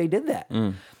understand why they did that.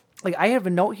 Mm. Like I have a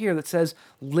note here that says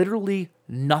literally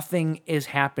nothing is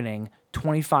happening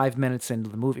 25 minutes into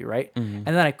the movie, right? Mm-hmm.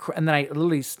 And then I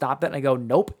literally stop that and I go,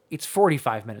 nope, it's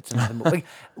 45 minutes into the movie. Like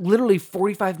literally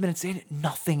 45 minutes in,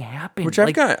 nothing happened. Which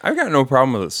I've got no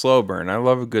problem with a slow burn. I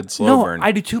love a good slow burn.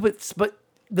 I do too, but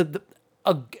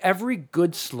every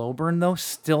good slow burn though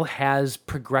still has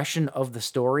progression of the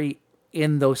story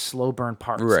in those slow burn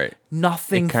parts. Right.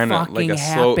 Nothing fucking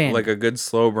happened. Like a good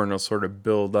slow burn will sort of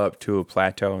build up to a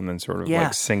plateau and then sort of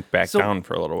like sink back down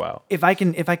for a little while. If I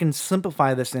can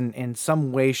simplify this in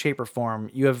some way, shape, or form,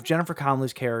 you have Jennifer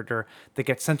Connelly's character that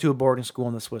gets sent to a boarding school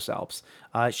in the Swiss Alps.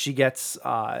 She gets.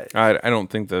 I don't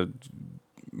think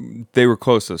they were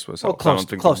close to the Swiss Alps. I don't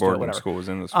think the boarding whatever. School was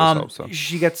in the Swiss Alps. So.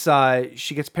 She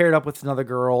gets paired up with another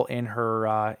girl in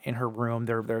her room.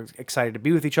 They're excited to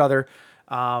be with each other.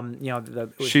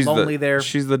 It was lonely there.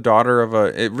 She's the daughter of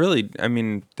a. It really, I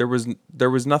mean, there was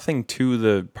nothing to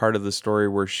the part of the story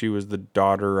where she was the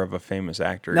daughter of a famous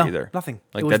actor either. Nothing.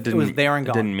 Like it was there and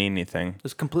gone. It didn't mean anything. It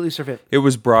was completely superfluous. It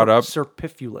was brought up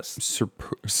superfluous.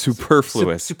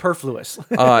 Superfluous. Superfluous.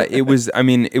 It was. I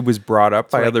mean, it was brought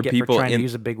up by other people. Trying to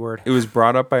use a big word. It was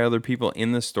brought up by other people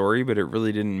in the story, but it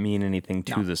really didn't mean anything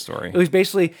to the story. It was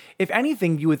basically, if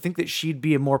anything, you would think that she'd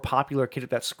be a more popular kid at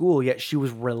that school, yet she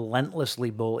was relentlessly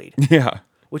bullied. Yeah.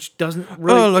 Which doesn't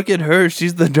really... Oh, look at her.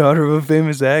 She's the daughter of a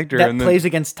famous actor. That plays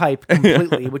against type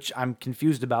completely, which I'm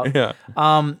confused about. Yeah.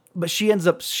 But she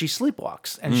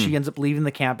sleepwalks, and she ends up leaving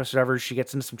the campus or whatever. She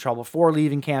gets into some trouble for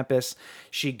leaving campus.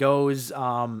 She goes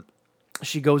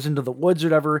into the woods or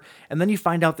whatever, and then you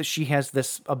find out that she has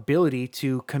this ability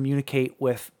to communicate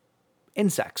with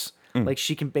insects. Like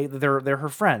she can, they're her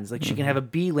friends. Like she can have a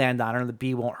bee land on her and the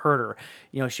bee won't hurt her.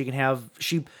 You know, she can have,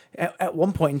 at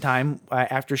one point in time,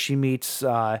 after she meets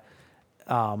Donald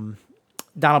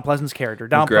Pleasant's character,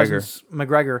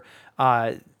 McGregor,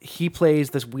 he plays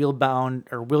this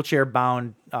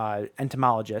wheelchair-bound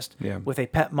entomologist with a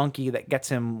pet monkey that gets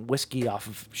him whiskey off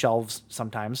of shelves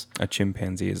sometimes. A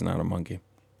chimpanzee is not a monkey.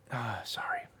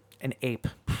 Sorry. An ape.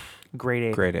 Great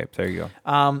ape. Great ape. There you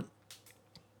go.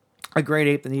 A great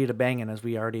ape that needed a banging, as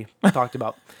we already talked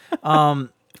about.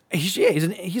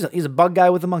 He's a bug guy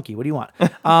with a monkey. What do you want?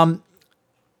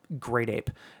 Great ape.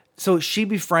 So she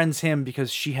befriends him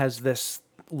because she has this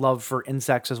love for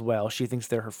insects as well. She thinks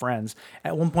they're her friends.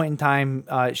 At one point in time,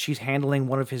 she's handling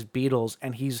one of his beetles,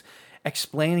 and he's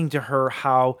explaining to her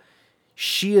how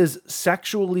she is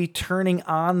sexually turning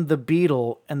on the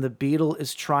beetle, and the beetle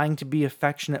is trying to be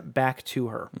affectionate back to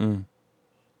her.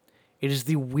 It is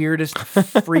the weirdest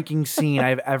freaking scene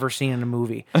I've ever seen in a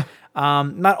movie.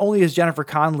 Not only is Jennifer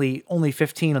Connelly only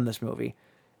 15 in this movie,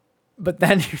 but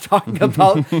then you're talking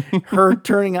about her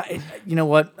turning on. You know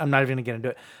what? I'm not even going to get into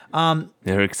it.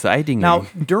 They're exciting. Now,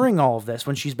 during all of this,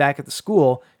 when she's back at the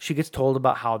school, she gets told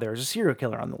about how there's a serial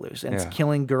killer on the loose, and it's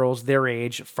killing girls their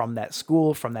age from that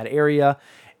school, from that area,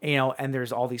 you know, and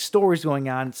there's all these stories going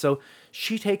on. So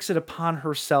she takes it upon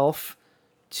herself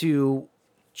to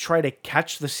try to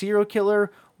catch the serial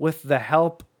killer with the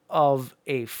help of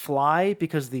a fly,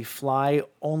 because the fly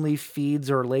only feeds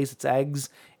or lays its eggs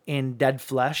in dead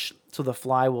flesh, so the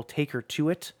fly will take her to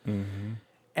it.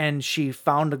 And she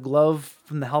found a glove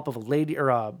from the help of a lady or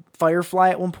a firefly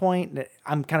at one point.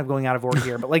 I'm kind of going out of order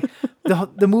here, but like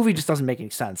the movie just doesn't make any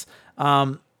sense.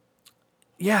 Yeah,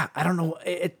 I don't know.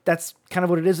 That's kind of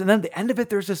what it is. And then at the end of it,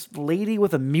 there's this lady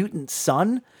with a mutant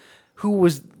son who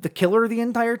was the killer the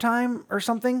entire time or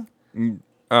something.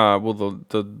 Well,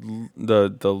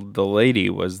 the lady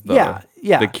was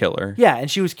the killer. Yeah,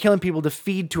 and she was killing people to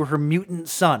feed to her mutant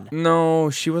son. No,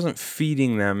 she wasn't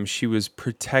feeding them. She was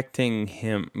protecting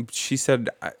him. She said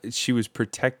she was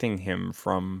protecting him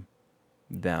from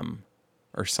them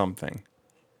or something.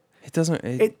 It doesn't...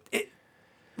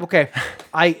 Okay,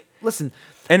 listen.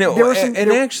 And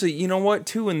actually, you know what,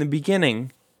 too, in the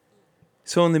beginning...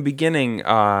 So in the beginning...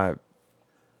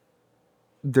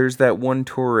 there's that one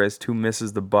tourist who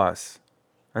misses the bus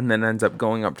and then ends up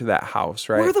going up to that house,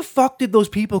 right? Where the fuck did those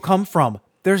people come from?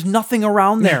 There's nothing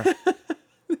around there.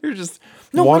 They're just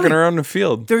walking around the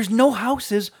field. There's no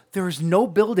houses. There's no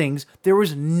buildings. There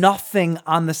was nothing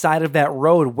on the side of that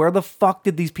road. Where the fuck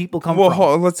did these people come from?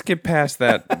 Well, let's get past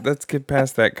that. Let's get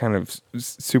past that kind of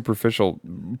superficial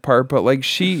part. But like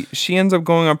she ends up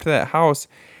going up to that house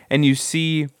and you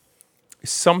see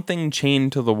something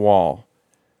chained to the wall.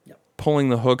 Pulling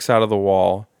the hooks out of the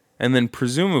wall, and then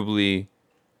presumably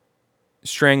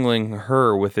strangling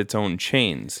her with its own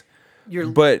chains. You're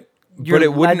led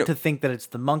to think that it's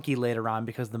the monkey later on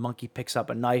because the monkey picks up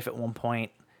a knife at one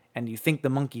point, and you think the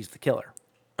monkey's the killer.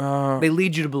 They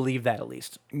lead you to believe that, at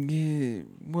least. Yeah,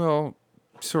 well,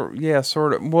 sort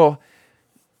of. Well,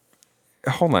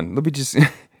 hold on. Let me just...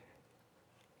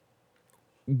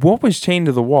 What was chained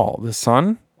to the wall? The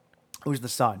sun? It was the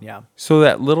sun, yeah. So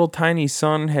that little tiny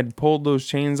sun had pulled those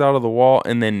chains out of the wall,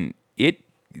 and then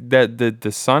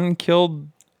the son killed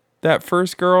that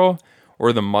first girl,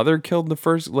 or the mother killed the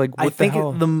first. Like, what the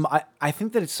hell? I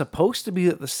think that it's supposed to be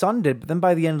that the son did, but then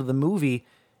by the end of the movie,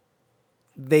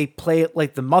 they play it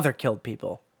like the mother killed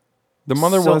people. The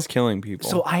mother was killing people.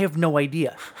 So I have no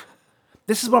idea.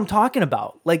 This is what I'm talking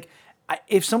about. Like,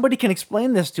 if somebody can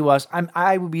explain this to us,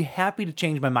 I would be happy to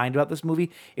change my mind about this movie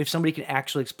if somebody can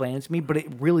actually explain it to me, but it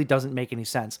really doesn't make any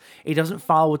sense. It doesn't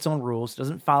follow its own rules. It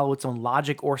doesn't follow its own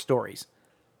logic or stories.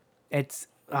 It's,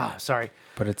 sorry.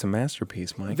 But it's a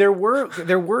masterpiece, Mike. There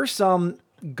were some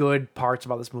good parts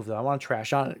about this movie, though. I want to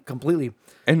trash on it completely.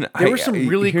 And there were some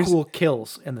really cool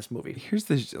kills in this movie.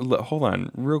 Hold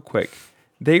on, real quick.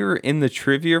 They were in the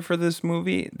trivia for this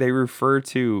movie. They refer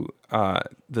to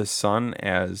the son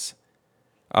as...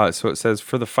 so it says,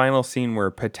 for the final scene where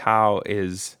Patau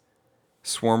is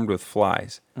swarmed with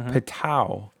flies.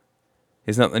 Patau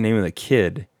is not the name of the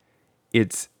kid.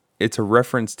 It's a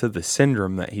reference to the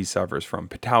syndrome that he suffers from,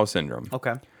 Patau syndrome.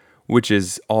 Okay. Which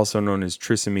is also known as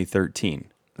trisomy 13.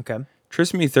 Okay.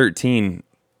 Trisomy 13,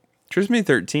 it's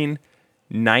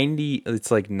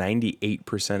like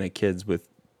 98% of kids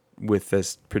with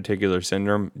this particular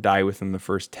syndrome die within the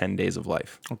first 10 days of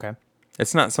life. Okay.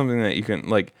 It's not something that you can,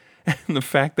 like... And the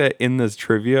fact that in this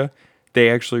trivia, they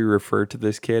actually refer to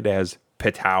this kid as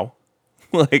Patau.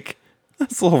 Like,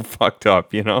 that's a little fucked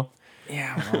up, you know?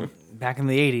 Yeah, well, back in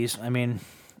the 80s, I mean...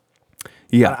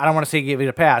 Yeah. I don't want to say give it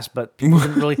a pass, but people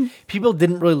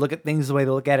didn't really look at things the way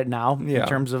they look at it now Yeah. in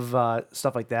terms of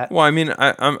stuff like that. Well, I mean,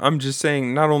 I'm just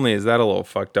saying, not only is that a little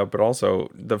fucked up, but also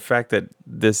the fact that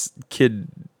this kid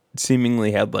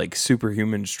seemingly had like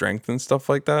superhuman strength and stuff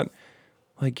like that.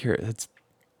 Like, it's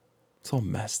all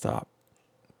messed up.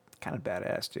 Kind of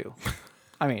badass too.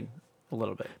 I mean, a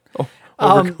little bit.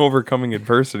 Overcoming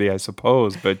adversity, I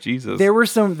suppose, but Jesus. There were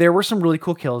some really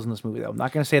cool kills in this movie, though. I'm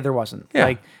not going to say there wasn't.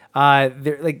 Yeah. I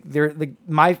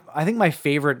think my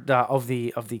favorite of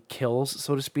the kills,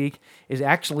 so to speak, is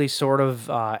actually sort of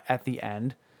at the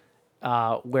end,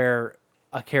 where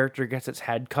a character gets its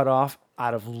head cut off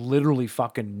out of literally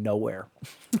fucking nowhere.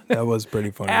 That was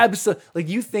pretty funny. Absolutely. Like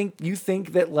you think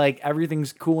that like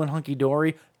everything's cool and hunky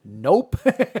dory. Nope.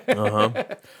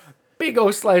 Big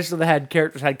O slice to the head.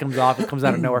 Character's head comes off. It comes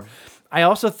out of nowhere. I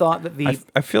also thought that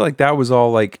I feel like that was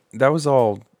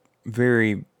all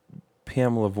very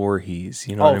Pamela Voorhees.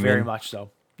 You know what I mean? very much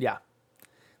so. Yeah.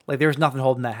 Like there was nothing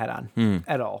holding that head on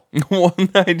at all. Well,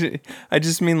 I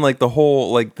just mean like the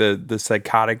whole like the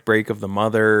psychotic break of the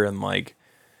mother and like,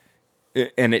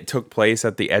 and it took place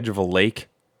at the edge of a lake.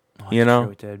 You know,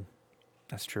 True, it did.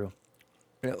 That's true.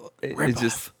 It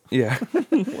just yeah.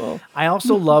 Well, I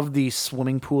also love the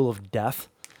swimming pool of death.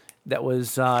 That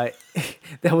was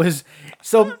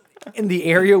so in the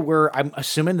area where I'm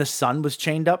assuming the son was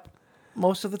chained up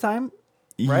most of the time,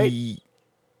 right?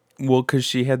 Well, because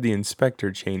she had the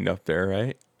inspector chained up there,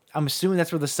 right? I'm assuming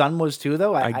that's where the son was too,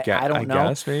 though. I don't know. I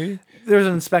guess maybe. There's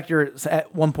an inspector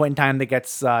at one point in time that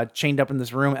gets chained up in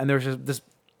this room, and there's just this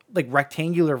like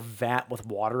rectangular vat with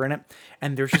water in it,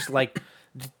 and there's just like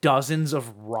dozens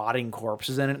of rotting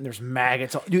corpses in it, and there's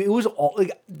maggots. Dude, it was all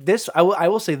like this. I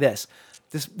will say this.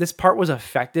 This part was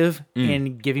effective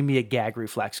in giving me a gag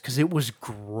reflex because it was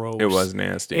gross. It was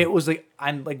nasty. It was like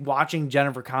I'm like watching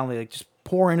Jennifer Connelly, like just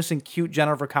poor innocent cute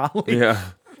Jennifer Connelly. Yeah.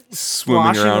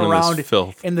 Swimming around in this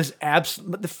filth. In this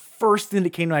but the first thing that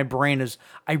came to my brain is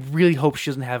I really hope she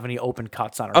doesn't have any open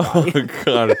cuts on her body. Oh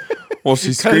God. Well,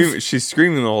 she's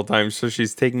screaming the whole time, so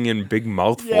she's taking in big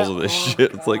mouthfuls of this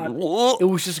shit. It's like, whoa. It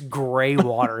was just gray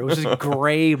water. It was just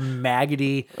gray,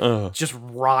 maggoty, just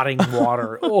rotting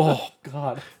water. Oh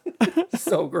God,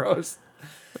 so gross.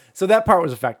 So that part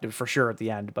was effective for sure at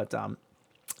the end, but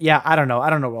yeah, I don't know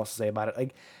what else to say about it.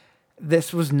 Like,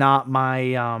 this was not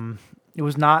my it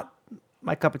was not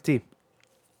my cup of tea.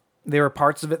 There were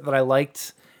parts of it that I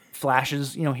liked,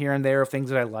 flashes, here and there of things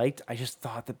that I liked. I just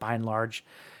thought that by and large,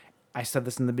 I said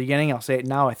this in the beginning, I'll say it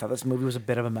now, I thought this movie was a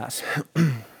bit of a mess.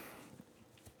 I'm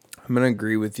gonna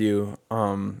agree with you.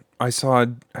 I saw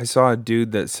a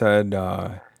dude that said,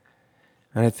 and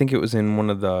I think it was in one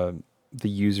of the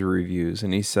user reviews,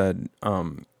 and he said,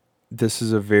 this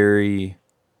is a very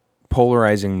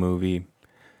polarizing movie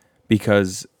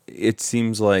because it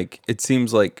seems like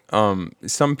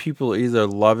some people either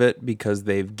love it because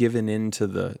they've given in to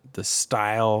the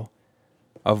style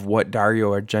of what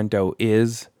Dario Argento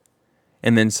is,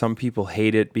 and then some people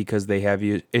hate it because they have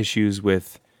issues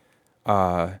with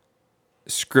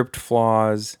script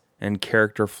flaws and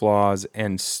character flaws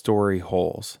and story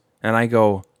holes. And I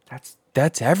go,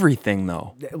 that's everything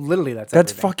though. Literally, that's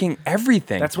everything. fucking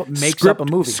Everything. That's what makes up a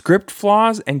movie. Script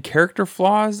flaws and character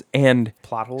flaws and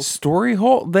plot holes, story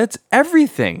hole. That's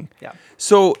everything. Yeah.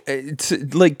 So,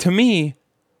 to me,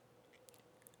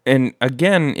 and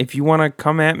again, if you want to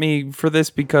come at me for this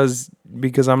because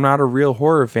I'm not a real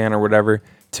horror fan or whatever,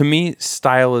 to me,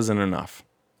 style isn't enough.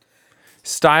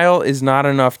 Style is not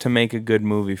enough to make a good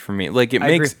movie for me. Like it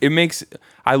makes.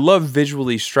 I love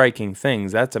visually striking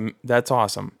things. That's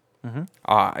awesome. Mm-hmm.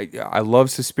 I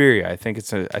love Suspiria. I think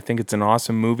it's an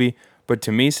awesome movie. But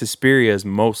to me, Suspiria is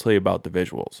mostly about the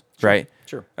visuals, right?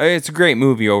 Sure. It's a great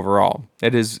movie overall.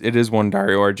 It is one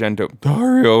Dario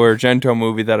Argento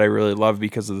movie that I really love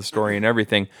because of the story and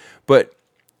everything. But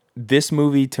this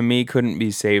movie to me couldn't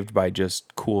be saved by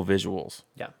just cool visuals.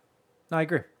 Yeah. No, I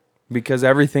agree. Because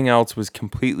everything else was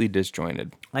completely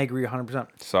disjointed. I agree 100%.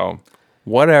 So,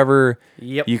 whatever.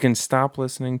 Yep. You can stop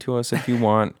listening to us if you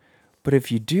want. But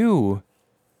if you do,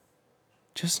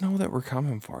 just know that we're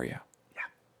coming for you. Yeah.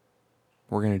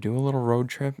 We're going to do a little road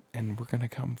trip, and we're going to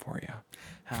come for you.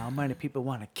 How many people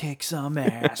want to kick some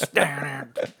ass?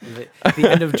 the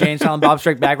end of Jay and Silent Bob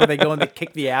Strike Back, where they go and they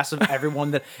kick the ass of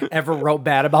everyone that ever wrote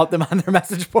bad about them on their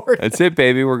message board. That's it,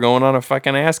 baby. We're going on a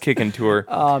fucking ass-kicking tour.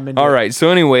 All right. right. So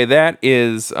anyway, that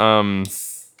is Phenomena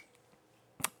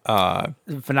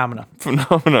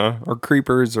or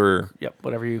Creepers or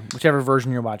whichever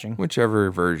version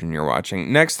you're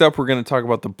watching. Next up, we're going to talk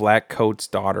about The Black Coat's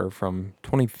Daughter from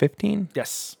 2015.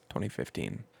 Yes,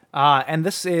 2015. And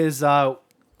this is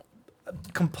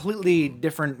completely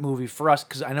different movie for us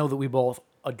because I know that we both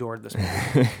adored this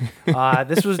movie.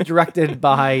 This was directed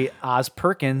by Oz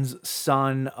Perkins,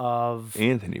 son of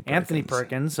Anthony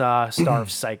Perkins, star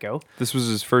of Psycho. This was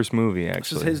his first movie,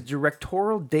 actually. This was his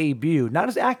directorial debut, not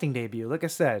his acting debut. Like I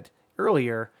said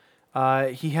earlier,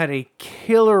 he had a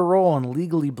killer role in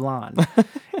Legally Blonde.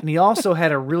 And he also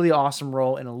had a really awesome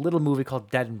role in a little movie called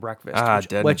Dead and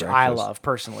Breakfast, which I love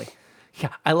personally.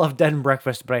 Yeah, I love Dead and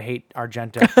Breakfast, but I hate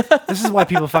Argento. This is why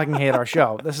people fucking hate our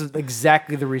show. This is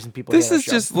exactly the reason people hate our show.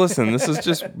 This is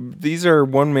just, these are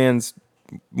one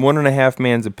and a half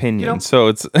man's opinion. So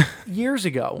it's years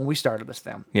ago when we started this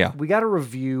thing. Yeah. We got a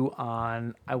review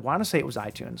on, I want to say it was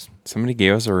iTunes. Somebody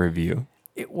gave us a review.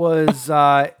 It was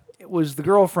the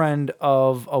girlfriend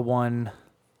of a one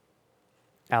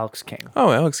Alex King.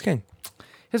 Oh, Alex King.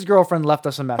 His girlfriend left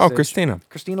us a message. Oh, Christina.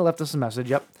 Christina left us a message,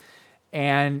 yep.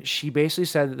 And she basically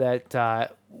said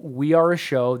that we are a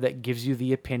show that gives you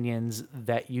the opinions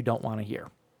that you don't want to hear.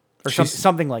 Or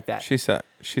something like that. She said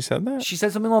that? She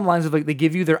said something along the lines of like they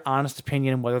give you their honest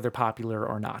opinion whether they're popular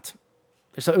or not.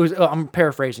 So it was, I'm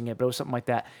paraphrasing it, but it was something like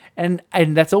that. And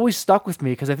that's always stuck with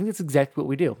me because I think that's exactly what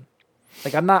we do.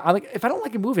 Like if I don't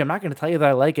like a movie, I'm not going to tell you that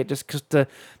I like it just because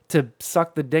to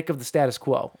suck the dick of the status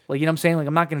quo. Like, you know what I'm saying? Like,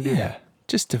 I'm not going to do that.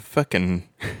 Just to fucking...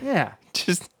 Yeah.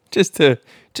 Just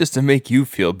to make you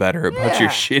feel better about your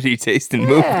shitty taste in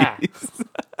movies.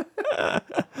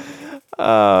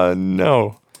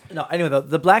 No. No, anyway,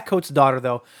 the Black Coat's Daughter,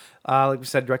 though, like we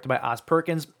said, directed by Oz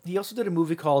Perkins. He also did a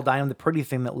movie called I Am the Pretty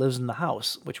Thing That Lives in the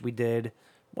House, which we did,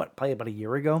 probably about a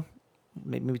year ago?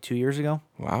 Maybe 2 years ago?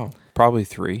 Wow. Probably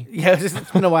 3. Yeah,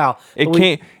 it's been a while.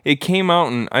 It came out,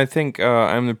 and I think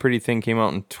I Am the Pretty Thing came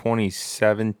out in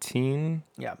 2017.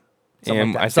 Yeah.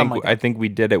 And I think we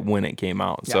did it when it came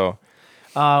out. Yeah.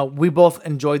 So we both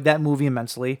enjoyed that movie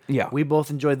immensely. Yeah. We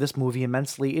both enjoyed this movie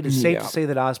immensely. It is safe to say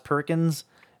that Oz Perkins,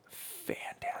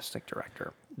 fantastic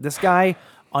director. This guy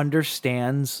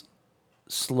understands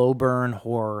slow burn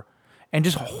horror and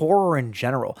just horror in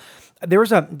general. There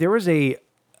was an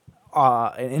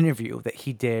interview that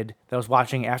he did that I was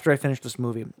watching after I finished this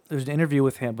movie. There was an interview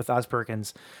with Oz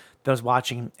Perkins that I was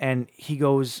watching, and he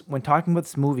goes, when talking about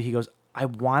this movie, he goes, I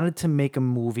wanted to make a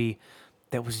movie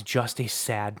that was just a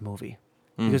sad movie.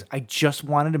 Because I just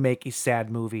wanted to make a sad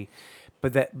movie,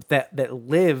 but that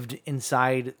lived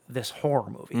inside this horror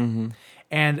movie. Mm-hmm.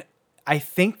 And I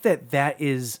think that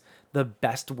is the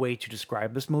best way to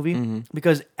describe this movie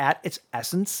because at its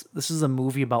essence, this is a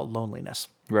movie about loneliness.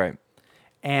 Right.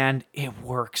 And it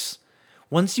works.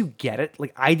 Once you get it,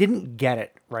 like I didn't get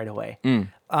it right away.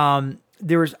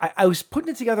 I was putting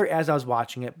it together as I was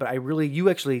watching it, but you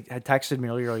actually had texted me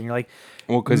earlier and you're like,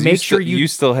 well, because you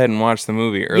still hadn't watched the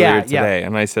movie earlier today.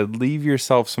 And I said, leave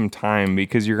yourself some time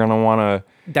because you're going to want to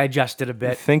digest it a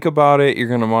bit. Think about it. You're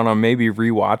going to want to maybe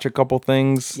rewatch a couple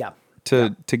things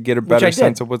to get a better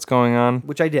sense of what's going on.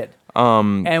 Which I did.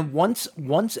 And once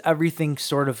everything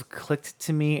sort of clicked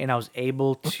to me and I was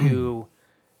able to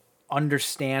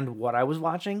understand what I was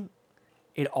watching,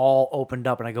 it all opened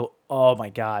up and I go, oh my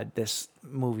God, this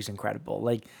movie's incredible.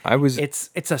 Like it's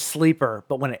a sleeper,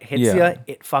 but when it hits you,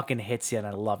 it fucking hits you and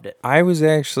I loved it. I was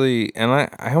actually, and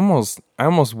I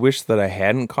almost wish that I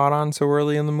hadn't caught on so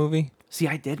early in the movie. See,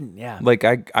 I didn't, yeah. Like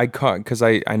I caught, because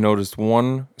I noticed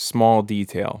one small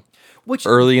detail which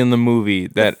early in the movie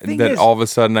that all of a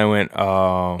sudden I went,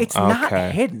 oh, it's not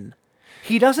hidden.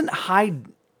 He doesn't hide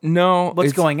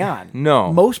what's going on.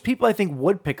 No. Most people I think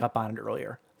would pick up on it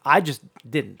earlier. I just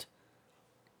didn't.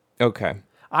 Okay.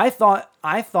 I thought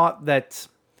that.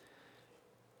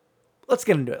 Let's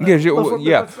get into it.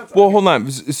 Let's hold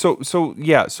on.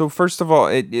 So first of all,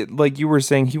 it like you were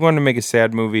saying, he wanted to make a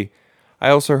sad movie. I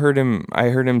also heard him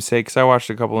say, because I watched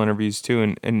a couple interviews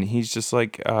too, and he's just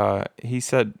like, he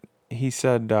said,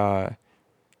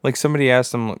 like somebody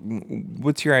asked him,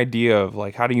 what's your idea of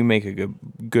like, how do you make a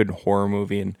good horror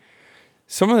movie? And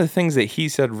some of the things that he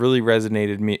said really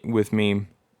resonated with me.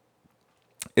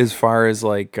 As far as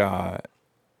like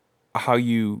how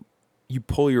you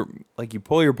pull your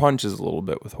punches a little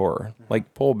bit with horror,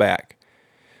 like pull back,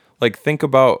 like think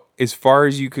about as far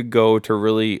as you could go to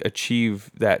really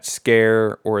achieve that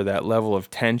scare or that level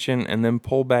of tension, and then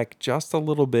pull back just a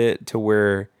little bit to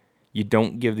where you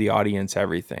don't give the audience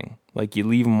everything, like you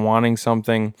leave them wanting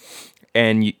something,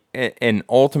 and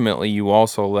ultimately you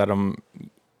also let them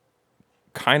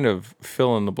kind of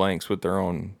fill in the blanks with their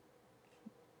own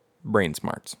brain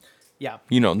smarts. Yeah.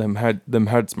 You know, them head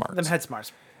smarts. Them head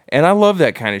smarts. And I love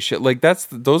that kind of shit. Like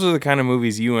those are the kind of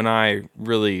movies you and I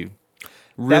really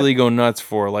really go nuts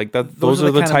for. Like that, those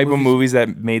are the type of movies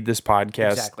that made this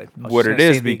podcast Exactly. what it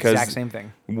is. Because exact same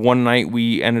thing. one night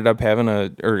we ended up having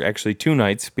or actually 2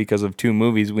 nights because of 2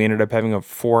 movies, we ended up having a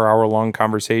 4-hour long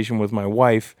conversation with my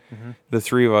wife. The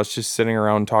 3 of us just sitting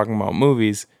around talking about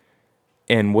movies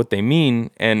and what they mean,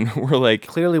 and we're like,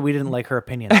 Clearly, we didn't like her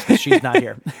opinions because she's not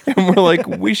here. and we're like,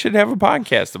 we should have a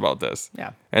podcast about this.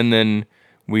 Yeah. And then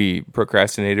we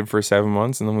procrastinated for 7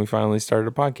 months, and then we finally started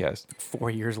a podcast. 4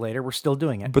 years later, we're still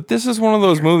doing it. But this is one of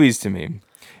those movies to me,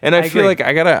 and I feel agree.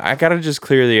 like I gotta just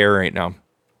clear the air right now.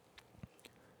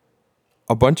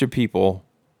 A bunch of people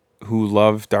who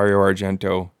love Dario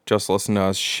Argento just listen to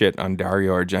us shit on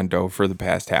Dario Argento for the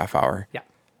past half hour. Yeah.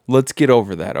 Let's get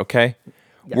over that, okay?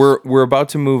 Yes. We're about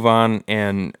to move on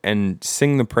and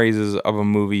sing the praises of a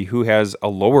movie who has a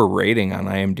lower rating on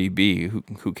IMDb.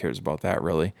 Who cares about that,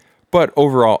 really? But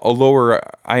overall, a lower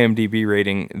IMDb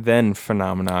rating than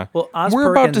Phenomena. Well, Oz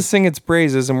we're about to Perkins- sing its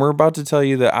praises, and we're about to tell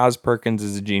you that Oz Perkins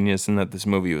is a genius and that this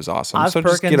movie was awesome. Oz So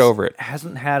Perkins just get over it.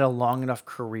 hasn't had a long enough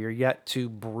career yet to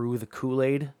brew the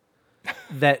Kool-Aid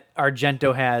that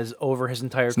Argento has over his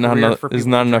entire career. There's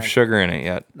not enough sugar in it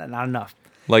yet. Not enough.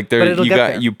 Like But there, it'll get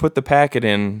there. you put the packet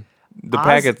in. The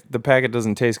packet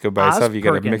doesn't taste good by Oz itself. You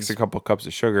got to mix Perkins- a couple cups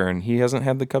of sugar, and he hasn't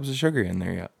had the cups of sugar in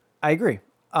there yet. I agree.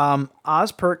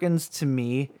 Oz Perkins to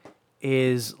me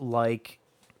is like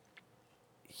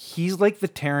he's like the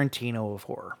Tarantino of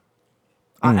horror.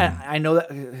 I know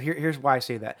that. Here's why I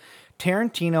say that.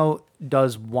 Tarantino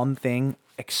does one thing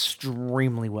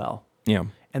extremely well, Yeah.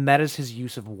 and that is his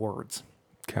use of words.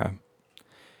 Okay.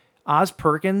 Oz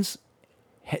Perkins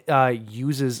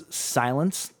uses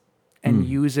silence and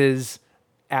uses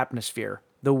atmosphere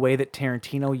the way that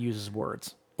Tarantino uses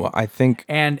words. Well, I think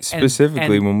And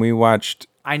specifically when we watched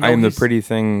I I know Am the he's- Pretty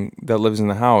Thing That Lives in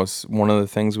the House, one of the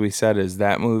things we said is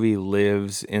that movie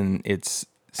lives in its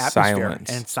Atmosphere silence.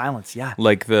 and silence, yeah.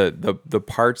 Like the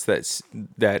parts I'm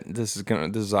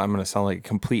gonna sound like a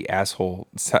complete asshole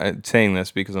saying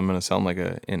this because I'm gonna sound like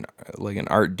an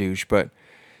art douche, but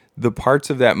the parts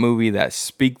of that movie that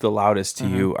speak the loudest to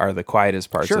you are the quietest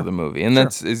parts Sure. of the movie, and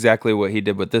that's exactly what he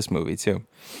did with this movie too.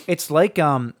 It's like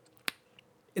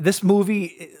this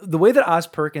movie, the way that Oz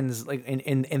Perkins, like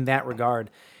in that regard,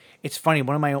 it's funny.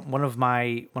 One of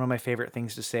my favorite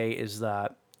things to say is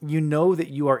that you know that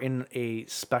you are in a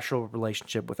special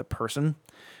relationship with a person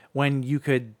when you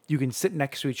can sit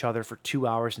next to each other for 2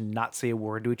 hours and not say a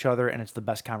word to each other, and it's the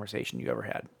best conversation you ever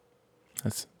had.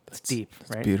 That's Deep,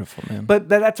 right? beautiful, man. But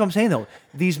that's what I'm saying, though.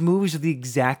 These movies are the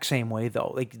exact same way,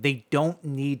 though. Like, they don't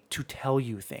need to tell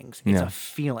you things. It's Yeah. a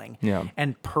feeling. Yeah.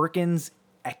 And Perkins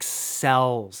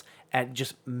excels at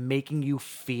just making you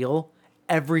feel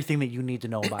everything that you need to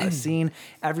know about a scene,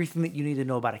 everything that you need to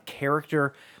know about a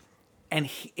character. And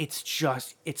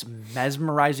it's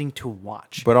mesmerizing to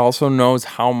watch. but also knows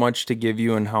how much to give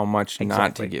you and how much not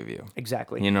to Exactly. give you.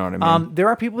 Exactly. You know what I mean? There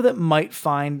are people that might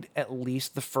find at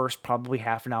least the first probably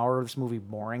half an hour of this movie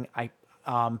boring.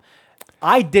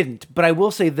 I didn't, but I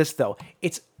will say this though.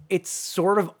 It's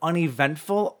sort of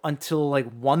uneventful until like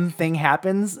one thing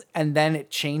happens and then it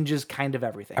changes kind of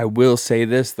everything. I will say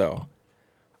this though.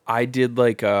 I did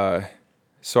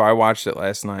so I watched it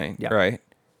last night, Yeah. right?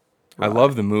 I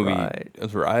love the movie. right.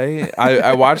 Right.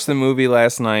 I watched the movie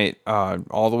last night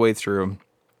all the way through.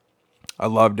 I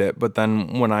loved it, but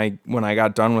then when I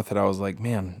got done with it, I was like,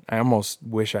 man, I almost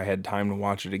wish I had time to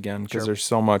watch it again because there's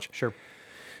so much. Sure.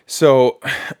 So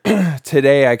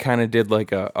today I kind of did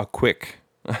like a quick,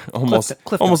 almost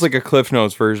Cliff almost notes. like a Cliff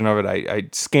Notes version of it. I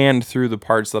scanned through the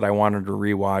parts that I wanted to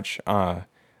rewatch on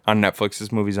Netflix.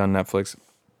 This movie's on Netflix,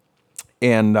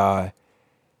 and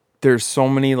there's so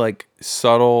many like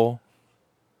subtle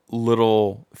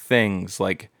little things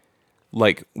like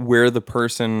where the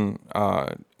person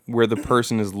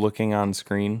is looking on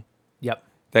screen Yep.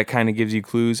 that kind of gives you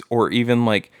clues, or even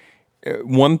like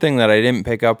one thing that I didn't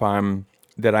pick up on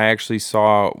that I actually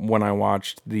saw when I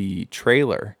watched the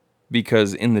trailer,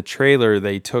 because in the trailer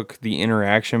they took the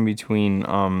interaction between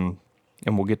and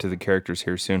we'll get to the characters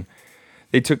here soon.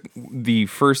 They took the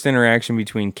first interaction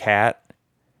between Kat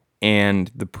and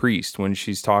the priest when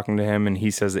she's talking to him and he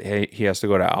says that he has to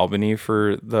go to Albany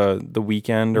for the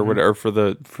weekend or whatever, for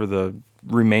the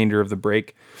remainder of the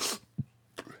break.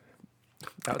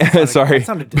 Sorry. That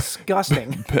sounded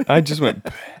disgusting. I just went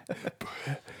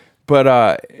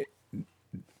but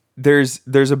there's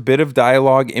a bit of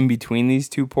dialogue in between these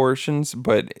two portions,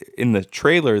 but in the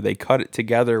trailer they cut it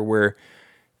together where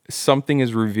something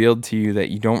is revealed to you that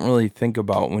you don't really think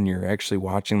about when you're actually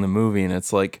watching the movie. And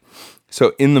it's like,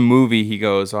 so in the movie he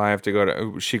goes,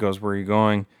 she goes, where are you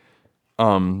going?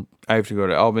 I have to go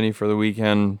to Albany for the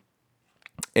weekend.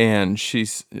 and she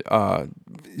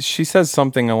says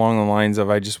something along the lines of,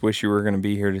 "I just wish you were going to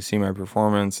be here to see my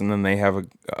performance." And then they have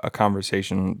a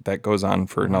conversation that goes on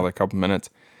for another couple minutes.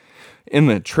 In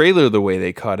the trailer, the way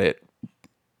they cut it,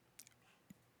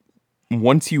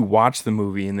 once you watch the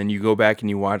movie and then you go back and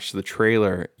you watch the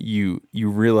trailer, you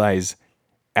realize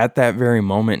at that very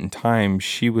moment in time,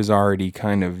 she was already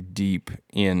kind of deep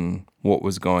in what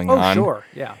was going on. Oh, sure,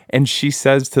 yeah. And she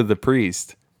says to the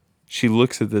priest, she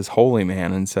looks at this holy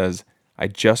man and says, "I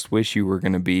just wish you were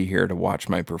going to be here to watch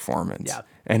my performance." Yeah.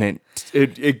 And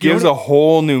it gives a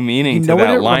whole new meaning to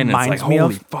that line. It's like,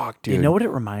 holy fuck, dude. You know what it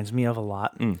reminds me of a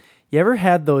lot? You ever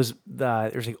had those,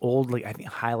 there's like old, like I think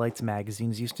Highlights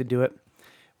magazines used to do it,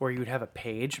 where you would have a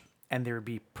page and there would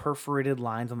be perforated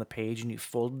lines on the page and you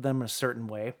folded them in a certain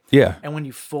way. Yeah. And when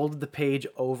you folded the page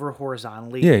over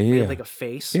horizontally, Yeah, it made yeah. like a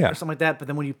face Yeah. or something like that. But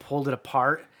then when you pulled it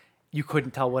apart, you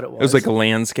couldn't tell what it was. It was like a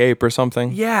landscape or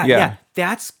something. Yeah.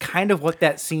 That's kind of what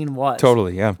that scene was.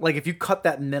 Totally, yeah. Like if you cut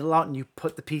that middle out and you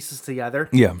put the pieces together,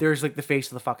 Yeah. there's like the face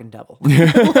of the fucking devil.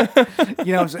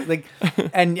 You know, so like,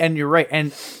 and you're right.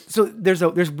 And so there's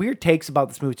weird takes about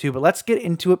this movie too. But let's get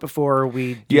into it before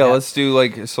we. Yeah, that. let's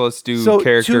do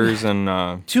characters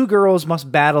and. Two girls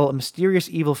must battle a mysterious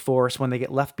evil force when they get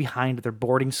left behind at their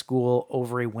boarding school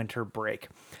over a winter break.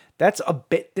 That's a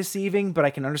bit deceiving, but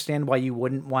I can understand why you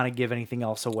wouldn't want to give anything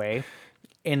else away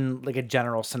in like a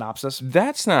general synopsis.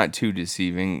 That's not too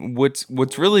deceiving. What's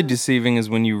really deceiving is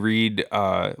when you read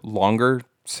longer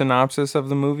synopsis of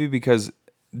the movie, because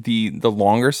the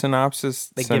longer synopsis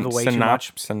They give away too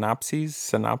much.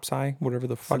 synopsi, whatever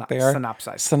the fuck they are.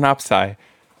 Synopsi.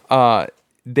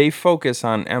 They focus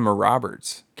on Emma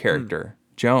Roberts' character,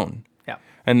 Joan. Yeah.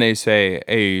 And they say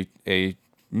a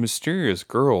mysterious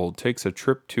girl takes a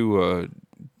trip to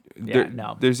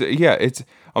it's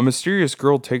a mysterious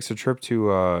girl takes a trip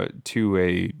to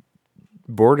a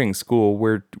boarding school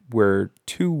where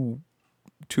two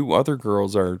other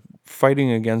girls are fighting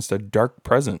against a dark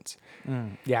presence.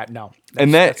 Yeah, no.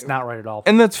 That's not right at all.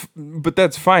 And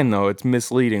that's fine though. It's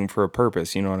misleading for a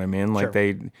purpose, you know what I mean? Like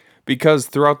Sure. because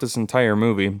throughout this entire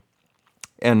movie,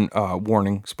 and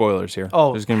warning, spoilers here.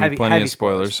 Oh, there's going to be plenty heavy of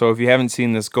spoilers. So if you haven't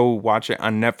seen this, go watch it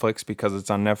on Netflix because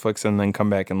it's on Netflix, and then come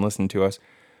back and listen to us.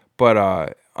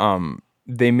 But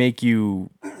they make you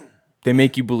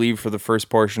believe for the first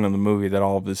portion of the movie that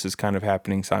all of this is kind of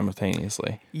happening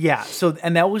simultaneously. Yeah. So,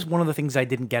 and that was one of the things I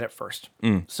didn't get at first.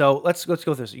 So let's go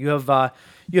through this. You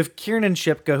have Kiernan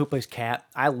Shipka, who plays Kat.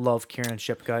 I love Kiernan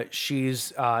Shipka.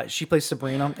 She plays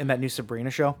Sabrina in that new Sabrina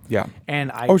show. Yeah.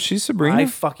 And she's Sabrina? I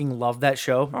fucking love that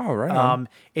show. Oh, right on.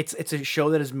 It's a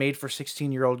show that is made for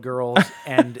 16-year-old girls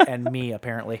and me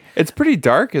apparently. It's pretty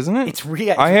dark, isn't it? It's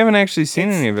real. I haven't actually seen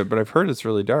any of it, but I've heard it's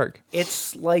really dark.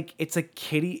 It's like it's a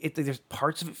kiddie. There's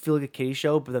parts of it feel like a kiddie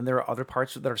show, but then there are other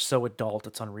parts that are so adult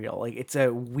it's unreal. Like it's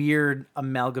a weird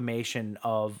amalgamation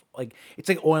of like it's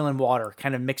like oil and water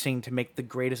kind of mixing to make the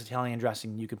greatest Italian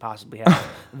dressing you could possibly have.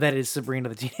 That is Sabrina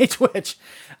the Teenage Witch.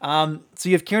 So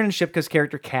you have Kiernan Shipka's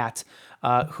character Kat,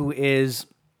 who is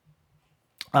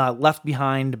left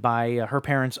behind by her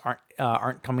parents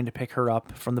aren't coming to pick her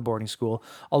up from the boarding school,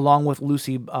 along with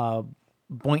Lucy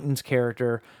Boynton's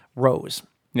character Rose.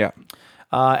 Yeah.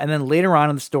 And then later on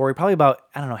in the story, probably about,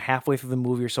 I don't know, halfway through the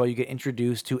movie or so, you get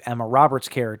introduced to Emma Roberts'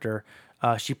 character.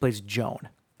 She plays Joan.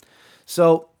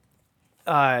 So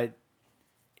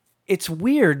it's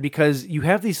weird because you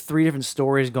have these three different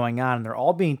stories going on, and they're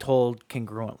all being told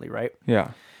congruently, right?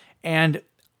 Yeah. And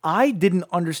I didn't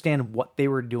understand what they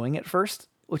were doing at first,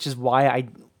 which is why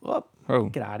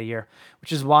get out of here.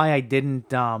 Which is why I didn't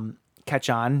catch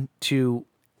on to,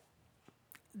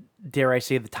 dare I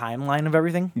say, the timeline of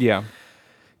everything. Yeah.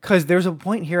 Because there's a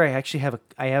point here. I actually have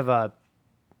a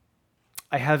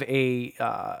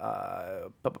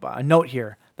note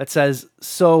here that says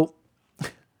so.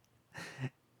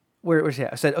 Where's it?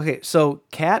 I said, okay, so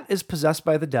Kat is possessed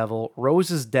by the devil,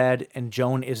 Rose is dead, and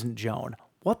Joan isn't Joan.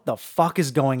 What the fuck is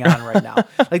going on right now?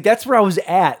 Like that's where I was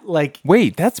at. Like,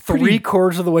 wait, that's pretty,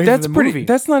 3/4 of the way through the movie.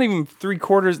 That's not even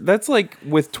 3/4. That's like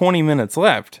with 20 minutes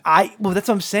left. Well, that's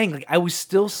what I'm saying. Like I was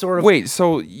still sort of. Wait,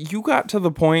 so you got to the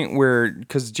point where,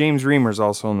 because James Reamer's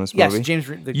also in this movie. Yes, James.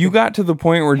 You got to the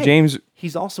point where James.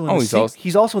 He's also in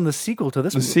he's also in the sequel to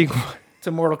this. The sequel. To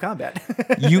Mortal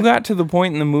Kombat. You got to the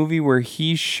point in the movie where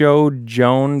he showed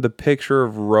Joan the picture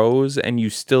of Rose and you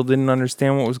still didn't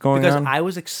understand what was going on? Because I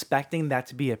was expecting that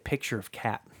to be a picture of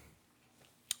Kat.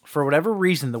 For whatever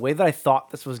reason, the way that I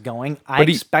thought this was going, I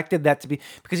expected that to be...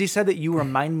 Because he said that you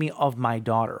remind me of my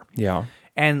daughter. Yeah.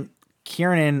 And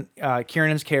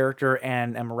Kiernan's character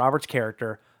and Emma Roberts'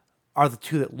 character are the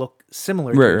two that look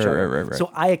similar to each other. Right.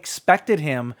 So I expected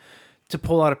him to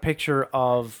pull out a picture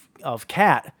of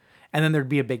Kat, and then there'd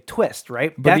be a big twist,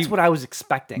 right? But That's what I was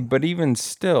expecting. But even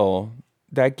still,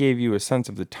 that gave you a sense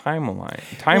of the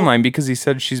timeline because he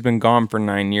said she's been gone for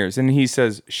 9 years, and he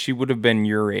says she would have been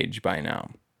your age by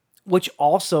now. Which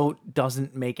also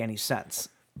doesn't make any sense.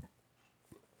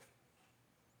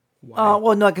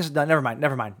 Well, no, I guess never mind.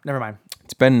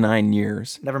 It's been 9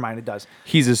 years. Never mind, it does.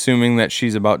 He's assuming that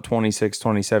she's about 26,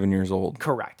 27 years old.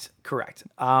 Correct.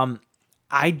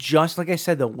 I just, like I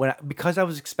said, though, because I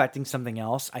was expecting something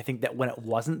else, I think that when it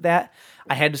wasn't that,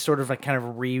 I had to sort of like kind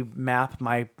of remap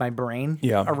my brain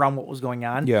around what was going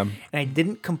on. Yeah. And I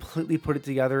didn't completely put it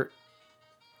together.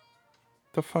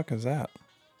 The fuck is that?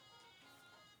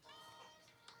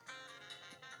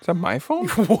 Is that my phone?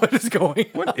 What is going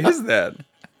on? What is that?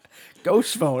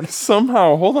 Ghost phone.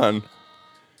 Somehow, hold on.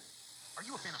 Are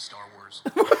you a fan of Star Wars?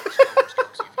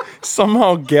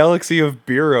 Somehow Galaxy of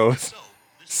Bureaus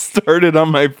started on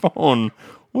my phone.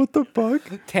 What the fuck?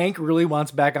 Tank really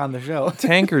wants back on the show.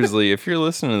 Tankersley, if you're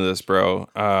listening to this, bro,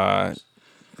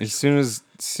 as soon as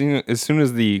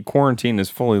the quarantine is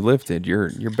fully lifted,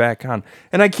 you're back on.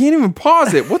 And I can't even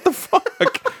pause it. What the fuck?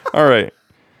 All right.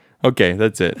 Okay,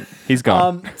 that's it. He's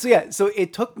gone. So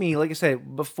it took me, like I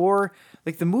said, before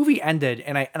like the movie ended,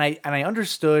 and I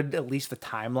understood at least the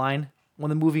timeline when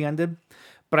the movie ended,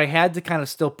 but I had to kind of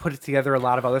still put it together a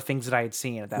lot of other things that I had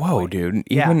seen at that point. Whoa, dude!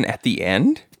 Even at the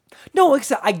end? No, like I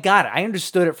said, I got it. I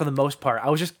understood it for the most part.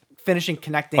 I was just finishing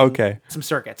connecting some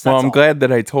circuits. Well, that's I'm all. glad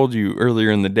that I told you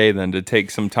earlier in the day then to take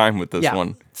some time with this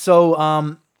one. So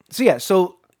I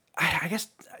guess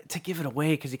to give it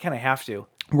away because you kind of have to.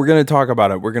 We're going to talk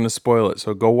about it. We're going to spoil it.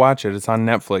 So go watch it. It's on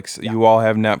Netflix. Yeah. You all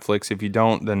have Netflix. If you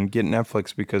don't, then get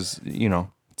Netflix because,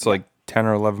 it's like 10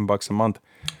 or 11 bucks a month.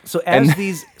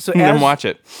 Then watch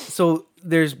it. So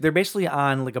they're basically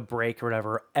on like a break or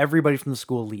whatever. Everybody from the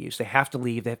school leaves. They have to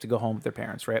leave. They have to go home with their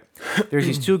parents, right? There's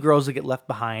these two girls that get left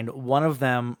behind. One of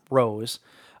them, Rose,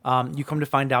 you come to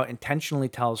find out intentionally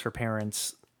tells her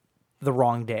parents the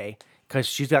wrong day because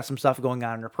she's got some stuff going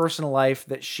on in her personal life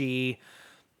that she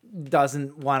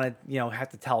doesn't want to, have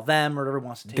to tell them or whatever,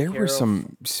 wants to take care of. There were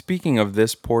some, speaking of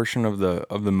this portion of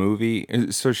the movie,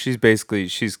 so she's basically,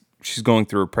 she's going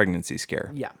through a pregnancy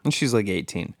scare. Yeah. And she's like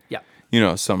 18. Yeah.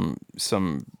 Some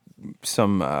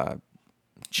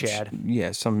Chad.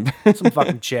 Some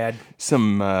fucking Chad.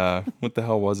 What the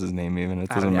hell was his name even? It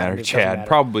doesn't matter. It Chad. doesn't matter.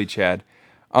 Probably Chad.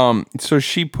 So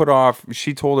she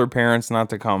told her parents not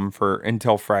to come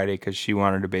until Friday because she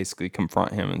wanted to basically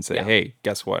confront him and say, hey,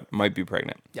 guess what? Might be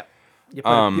pregnant. Yeah. You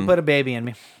put a baby in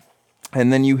me.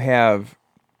 And then you have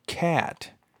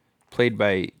Kat, played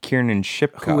by Kiernan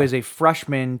Shipka. Who is a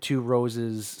freshman to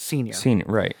Rose's senior.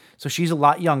 Right. So she's a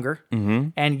lot younger. Mm-hmm.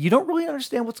 And you don't really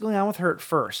understand what's going on with her at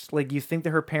first. Like, you think that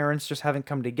her parents just haven't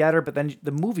come together, but then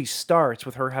the movie starts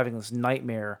with her having this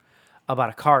nightmare about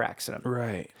a car accident.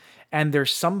 Right. And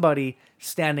there's somebody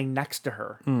standing next to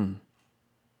her.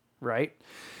 Right?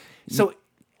 So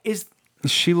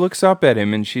she looks up at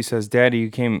him and she says, "Daddy, you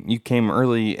came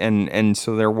early," and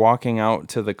so they're walking out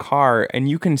to the car, and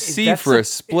you can see for a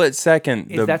split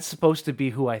second. Is that supposed to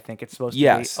be who I think it's supposed to be?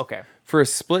 Yes. Okay. For a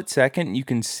split second, you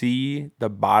can see the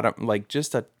bottom, like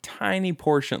just a tiny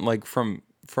portion, like from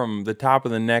the top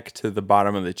of the neck to the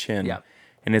bottom of the chin. Yeah.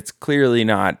 And it's clearly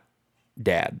not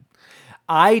Dad.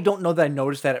 I don't know that I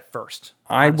noticed that at first.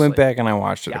 I honestly. went back and I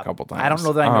watched it a couple times. I don't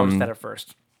know that I noticed that at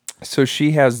first. So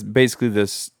she has basically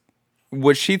this,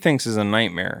 what she thinks is a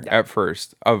nightmare at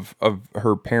first of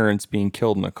her parents being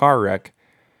killed in a car wreck,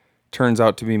 turns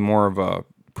out to be more of a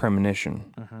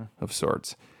premonition of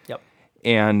sorts. Yep.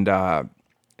 And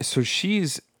so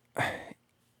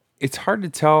it's hard to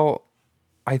tell.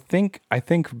 I think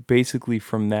basically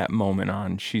from that moment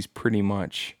on, she's pretty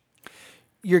much.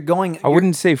 I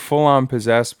wouldn't say full on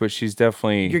possessed, but she's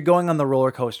definitely. You're going on the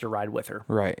roller coaster ride with her,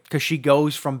 right? Because she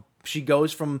goes from,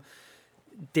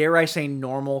 dare I say,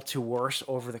 normal to worse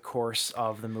over the course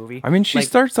of the movie. I mean, she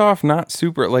starts off not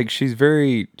super, like she's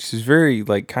very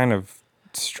like kind of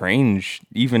strange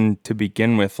even to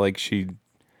begin with. Like she,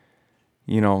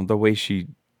 the way she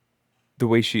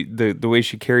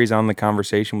carries on the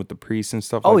conversation with the priest and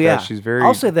stuff like that. She's very.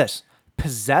 I'll say this: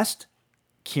 possessed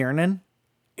Kiernan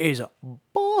is a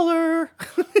baller.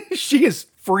 She is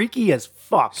freaky as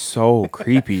fuck. So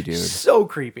creepy, dude. So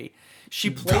creepy.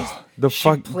 She plays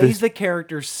the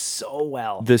character so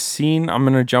well. The scene, I'm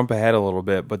gonna jump ahead a little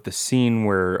bit, but the scene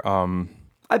where I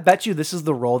bet you this is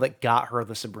the role that got her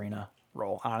the Sabrina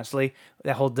role. Honestly,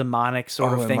 that whole demonic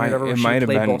sort of thing. Whatever, it she might have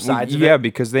played been both sides of it. Yeah,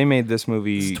 because they made this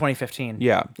movie. This is 2015.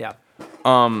 Yeah. Yeah.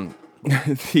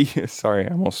 Sorry,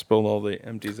 I almost spilled all the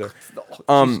empties there.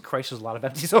 Jesus Christ, there's a lot of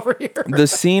empties over here. The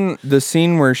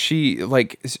scene where she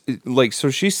so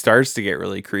she starts to get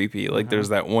really creepy. Like there's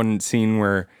that one scene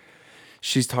where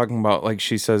she's talking about, like,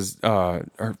 she says,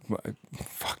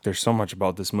 there's so much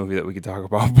about this movie that we could talk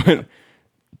about, but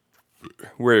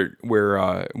where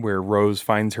Rose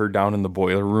finds her down in the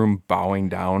boiler room bowing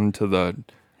down to the,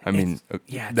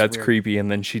 that's weird. creepy. And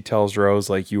then she tells Rose,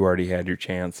 like, you already had your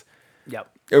chance. Yep.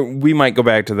 We might go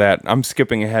back to that. I'm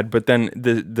skipping ahead, but then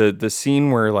the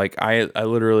scene where, like, I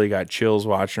literally got chills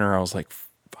watching her. I was like,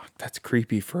 fuck, that's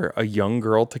creepy for a young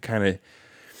girl to kind of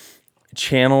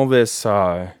channel this,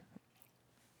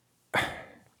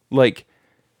 like,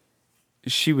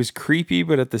 she was creepy,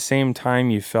 but at the same time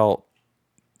you felt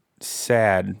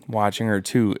sad watching her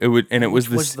too. Which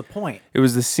was the point? It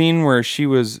was the scene where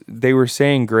they were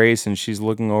saying grace and she's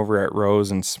looking over at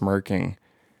Rose and smirking.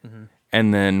 Mm-hmm.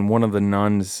 And then one of the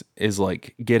nuns is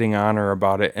like getting on her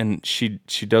about it, and she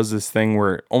does this thing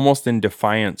where, almost in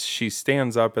defiance, she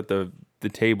stands up at the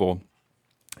table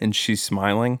and she's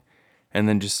smiling and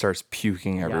then just starts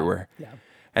puking everywhere. Yeah.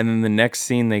 And then the next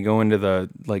scene, they go into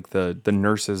the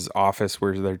nurse's office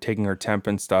where they're taking her temp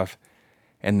and stuff.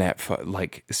 And that,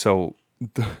 so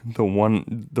the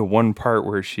one part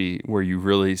where you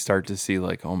really start to see,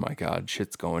 like, oh my God,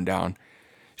 shit's going down.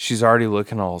 She's already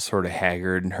looking all sort of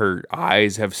haggard, and her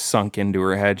eyes have sunk into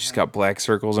her head. She's got black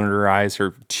circles under her eyes.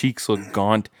 Her cheeks look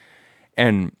gaunt.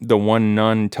 And the one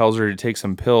nun tells her to take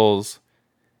some pills.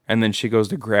 And then she goes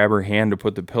to grab her hand to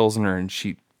put the pills in her, and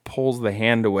she pulls the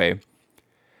hand away.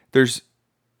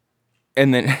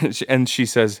 And she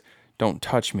says, "Don't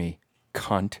touch me,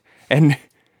 cunt."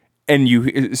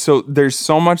 So there's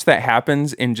so much that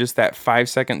happens in just that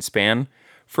 5-second span.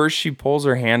 First, she pulls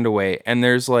her hand away, and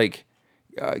there's like,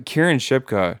 Kieran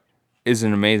Shipka is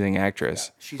an amazing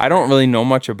actress. I don't really know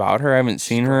much about her. I haven't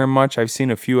seen her in much. I've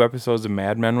seen a few episodes of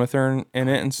Mad Men with her in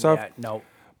it and stuff. Yeah, no.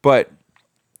 But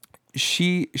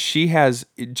she has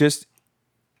just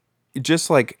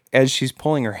like, as she's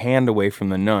pulling her hand away from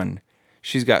the nun,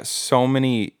 she's got so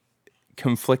many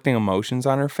conflicting emotions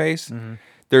on her face. Mm-hmm.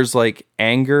 There's like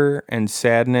anger and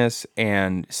sadness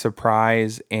and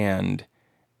surprise and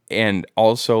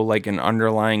also like an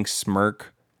underlying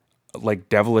smirk, like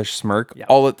devilish smirk,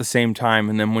 all at the same time.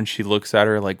 And then when she looks at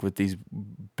her, like, with these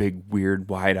big weird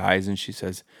wide eyes, and she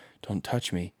says, "Don't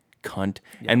touch me, cunt."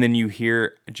 And then you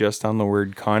hear, just on the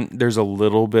word cunt, there's a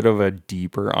little bit of a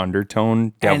deeper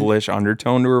undertone, devilish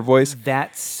undertone to her voice.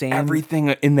 Everything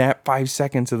in that 5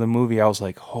 seconds of the movie, I was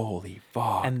like, holy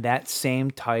fuck. And that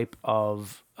same type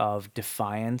of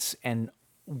defiance and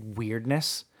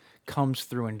weirdness comes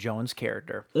through in Joan's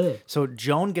character. So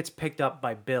Joan gets picked up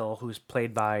by Bill, who's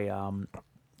played by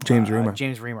James Remar.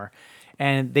 James Remar.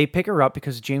 And they pick her up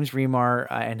because James Remar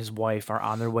and his wife are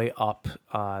on their way up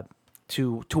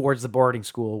towards the boarding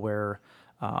school where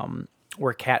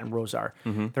Kat and Rose are.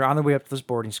 Mm-hmm. They're on their way up to this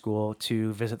boarding school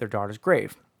to visit their daughter's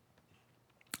grave.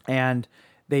 And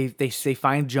they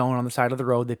find Joan on the side of the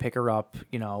road. They pick her up,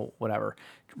 whatever.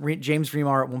 James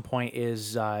Remar at one point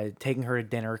is taking her to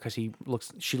dinner because she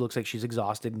looks like she's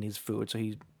exhausted and needs food, so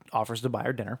he offers to buy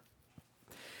her dinner.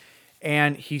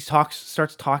 And he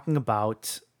starts talking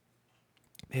about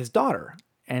his daughter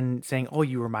and saying, "Oh,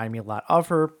 you remind me a lot of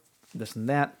her, this and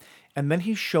that." And then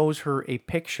he shows her a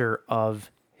picture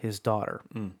of his daughter.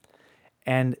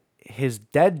 And his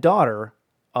dead daughter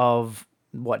of,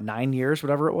 9 years,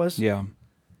 whatever it was? Yeah.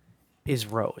 Is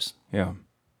Rose. Yeah.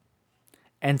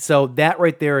 And so that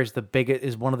right there is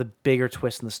one of the bigger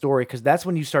twists in the story, because that's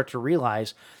when you start to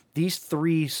realize these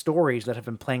three stories that have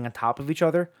been playing on top of each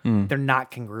other, they're not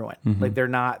congruent. Mm-hmm. Like they're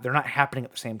not happening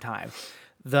at the same time.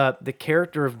 The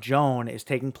character of Joan is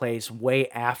taking place way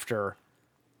after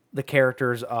the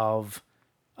characters of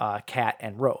Kat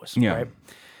and Rose, right?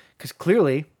 Because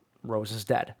clearly Rose is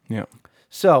dead. Yeah.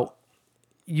 So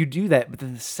you do that, but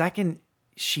then the second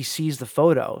she sees the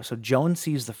photo, so Joan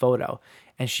sees the photo,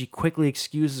 and she quickly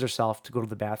excuses herself to go to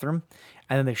the bathroom,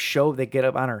 and then they get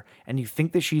up on her, and you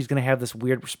think that she's going to have this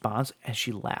weird response, and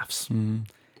she laughs. Mm-hmm.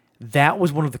 That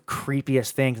was one of the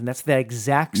creepiest things, and that's the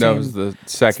exact same... That was the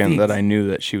second that I knew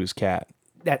that she was Kat.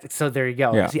 So there you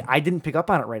go. Yeah. See, I didn't pick up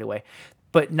on it right away.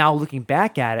 But now looking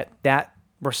back at it, that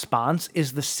response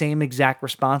is the same exact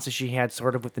response as she had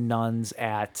sort of with the nuns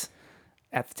at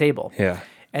the table. Yeah.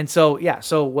 And so,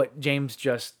 so what James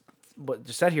just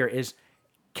said here is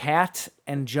Kat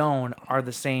and Joan are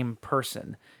the same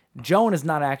person. Joan is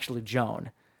not actually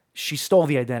Joan. She stole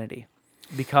the identity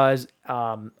because,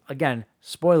 again,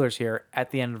 spoilers here,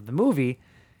 at the end of the movie,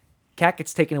 Kat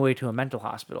gets taken away to a mental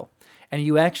hospital. And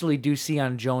you actually do see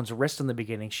on Joan's wrist in the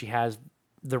beginning, she has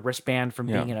the wristband from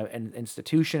being in an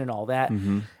institution and all that.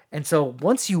 Mm-hmm. And so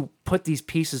once you put these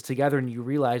pieces together and you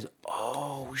realize,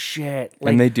 oh shit.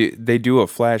 Like, and they do a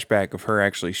flashback of her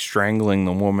actually strangling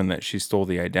the woman that she stole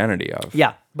the identity of.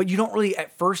 Yeah. But you don't really,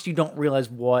 at first you don't realize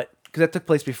what, because that took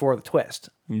place before the twist.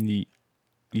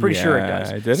 Pretty sure it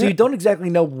does. So you don't exactly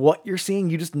know what you're seeing.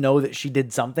 You just know that she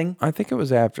did something. I think it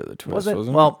was after the twist, wasn't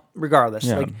it? Well, regardless,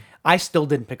 Yeah. like I still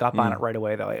didn't pick up on it right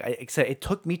away though. Except it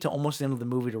took me to almost the end of the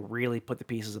movie to really put the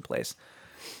pieces in place,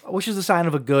 which is a sign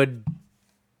of a good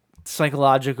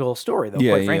psychological story though.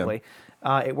 Yeah, Quite frankly,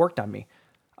 it worked on me.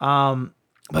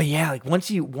 But yeah, like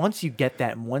once you get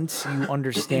that, and once you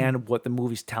understand what the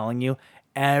movie's telling you,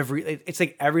 it's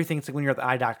like everything. It's like when you're at the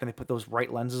eye doctor and they put those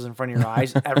right lenses in front of your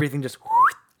eyes. Everything just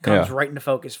comes right into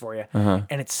focus for you, and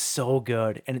it's so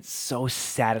good and it's so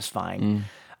satisfying.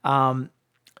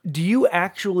 Do you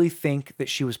actually think that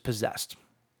she was possessed,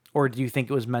 or do you think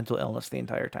it was mental illness the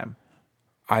entire time?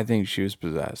 I think she was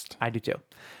possessed. I do too.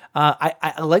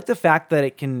 I like the fact that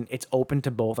it's open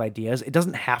to both ideas. It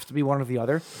doesn't have to be one or the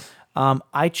other.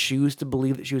 I choose to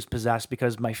believe that she was possessed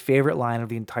because my favorite line of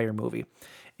the entire movie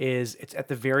is it's at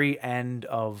the very end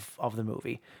of the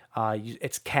movie.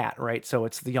 It's Kat, right? So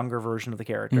it's the younger version of the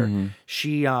character.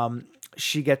 Mm-hmm.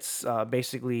 She gets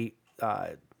basically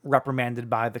reprimanded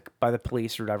by the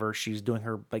police or whatever. She's doing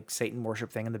her like Satan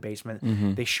worship thing in the basement.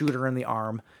 Mm-hmm. They shoot her in the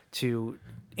arm to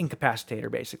incapacitate her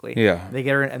basically. Yeah. They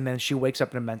get her and then she wakes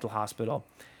up in a mental hospital.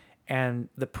 And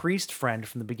the priest friend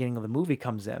from the beginning of the movie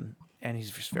comes in and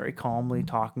he's just very calmly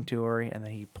talking to her. And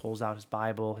then he pulls out his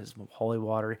Bible, his holy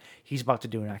water. He's about to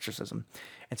do an exorcism.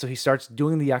 And so he starts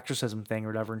doing the exorcism thing or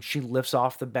whatever. And she lifts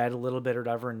off the bed a little bit or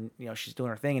whatever. And, she's doing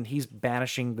her thing and he's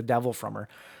banishing the devil from her.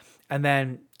 And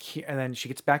then she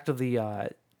gets back to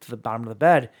the bottom of the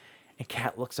bed and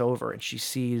Kat looks over and she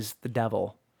sees the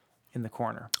devil in the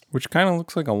corner. Which kind of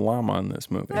looks like a llama in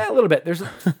this movie. A little bit. There's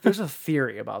a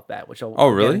theory about that, which I'll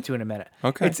really? get into in a minute.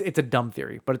 Okay. It's a dumb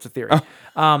theory, but it's a theory.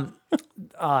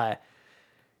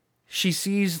 She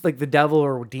sees like the devil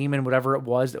or demon, whatever it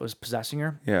was that was possessing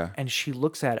her. Yeah. And she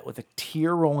looks at it with a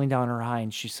tear rolling down her eye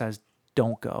and she says,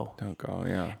 "Don't go." Don't go,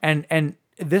 yeah. And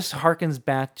this harkens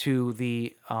back to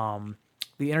the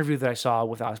interview that I saw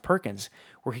with Oz Perkins,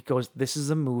 where he goes, "This is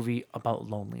a movie about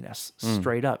loneliness,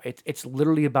 straight up. It's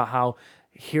literally about how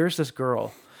here's this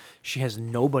girl, she has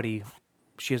nobody,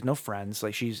 she has no friends,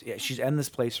 like she's in this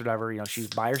place or whatever, she's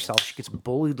by herself, she gets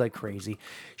bullied like crazy,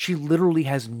 she literally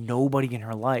has nobody in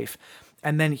her life,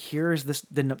 and then here's this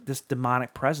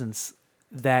demonic presence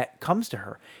that comes to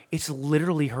her. It's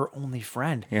literally her only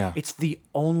friend. Yeah. It's the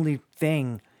only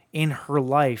thing in her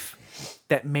life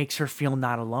that makes her feel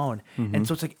not alone. And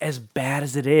so it's like, as bad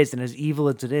as it is and as evil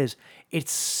as it is,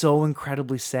 it's so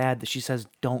incredibly sad that she says,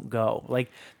 "Don't go."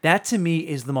 Like, that to me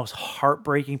is the most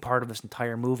heartbreaking part of this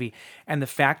entire movie. And the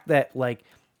fact that like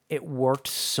it worked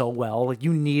so well, like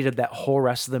you needed that whole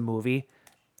rest of the movie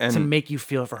to make you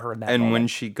feel for her in that And moment. when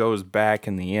she goes back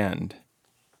in the end,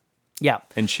 yeah,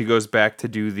 and she goes back to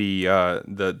do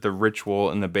the ritual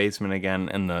in the basement again,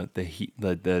 and the heat,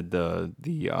 the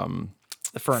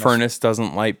furnace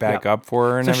doesn't light back up for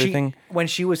her and everything. When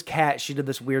she was Kat, she did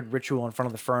this weird ritual in front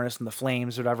of the furnace and the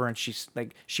flames or whatever, and she's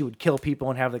like, she would kill people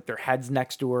and have like their heads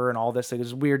next to her and all this. Like, it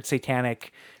was weird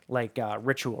satanic like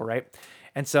ritual, right?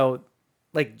 And so,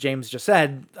 like James just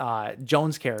said,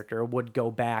 Joan's character would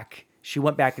go back. She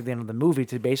went back at the end of the movie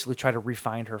to basically try to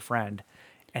re-find her friend,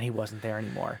 and he wasn't there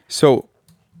anymore. So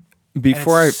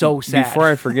before sad.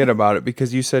 I forget about it,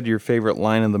 because you said your favorite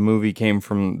line of the movie came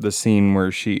from the scene where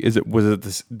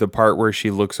the part where she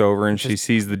looks over and she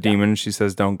sees the demon and she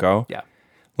says, "Don't go." Yeah.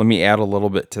 Let me add a little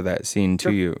bit to that scene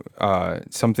to you.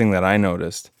 Something that I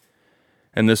noticed,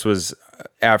 and this was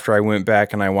after I went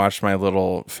back and I watched my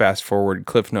little fast forward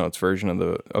Cliff Notes version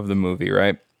of the movie,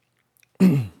 right?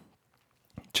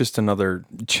 Just another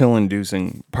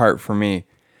chill-inducing part for me.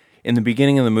 In the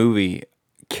beginning of the movie,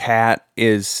 Kat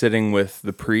is sitting with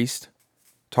the priest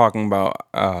talking about,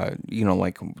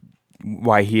 like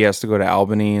why he has to go to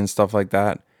Albany and stuff like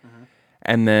that. Mm-hmm.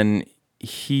 And then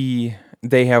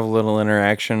they have a little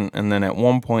interaction. And then at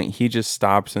one point he just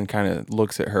stops and kind of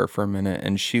looks at her for a minute,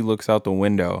 and she looks out the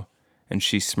window and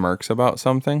she smirks about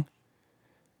something.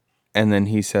 And then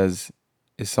he says,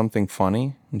 "Is something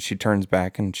funny?" And she turns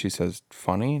back and she says,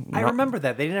 "Funny?" I remember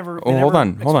that. They never. Hold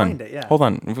on. It, yeah. Hold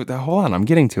on. I'm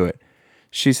getting to it.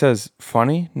 She says,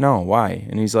 "Funny? No, why?"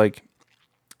 And he's like,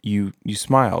 "You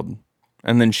smiled."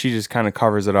 And then she just kind of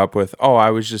covers it up with, "Oh, I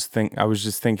was just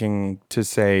thinking to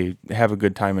say, have a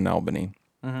good time in Albany."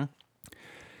 Mm-hmm.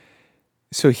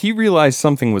 So he realized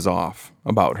something was off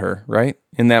about her, right?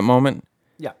 In that moment.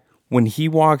 Yeah. When he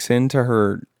walks into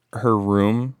her her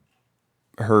room,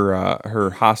 her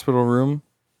hospital room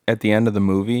at the end of the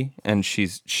movie, and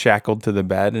she's shackled to the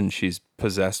bed and she's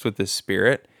possessed with this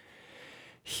spirit.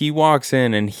 He walks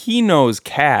in and he knows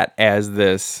Kat as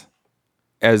this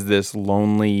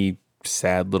lonely,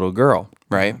 sad little girl,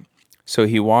 right? So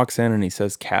he walks in and he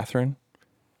says, "Catherine,"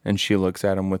 and she looks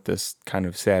at him with this kind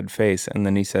of sad face, and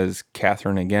then he says,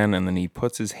 "Catherine," again, and then he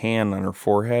puts his hand on her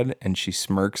forehead and she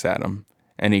smirks at him,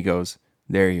 and he goes,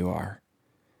 "There you are.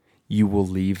 You will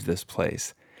leave this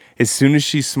place." As soon as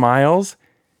she smiles,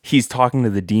 he's talking to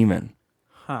the demon.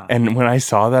 And when I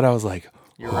saw that, I was like,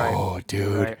 "Oh,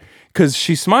 dude." Because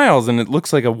she smiles and it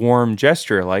looks like a warm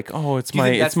gesture, like, "Oh, it's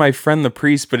my friend the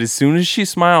priest." But as soon as she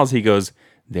smiles, he goes,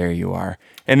 "There you are."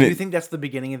 And Do you think that's the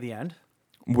beginning of the end?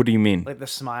 What do you mean? Like the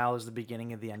smile is the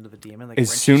beginning of the end of the demon? Like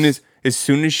as soon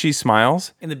as she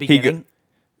smiles, in the beginning,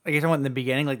 like you're talking about in the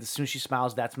beginning, like as soon as she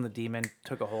smiles, that's when the demon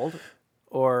took a hold,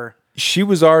 or she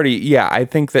was already. Yeah, I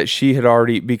think that she had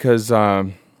already, because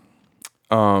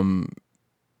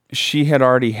she had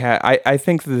already had. I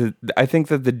think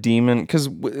that the demon, because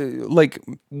like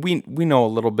we know a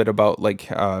little bit about like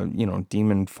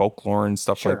demon folklore and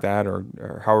stuff like that,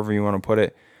 or however you want to put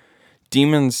it.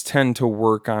 Demons tend to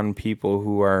work on people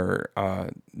who are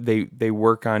they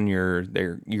work on your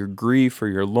grief or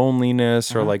your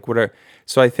loneliness or like whatever.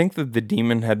 So I think that the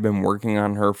demon had been working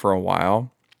on her for a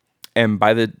while, and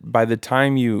by the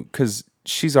time because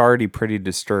she's already pretty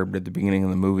disturbed at the beginning of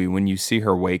the movie when you see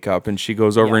her wake up and she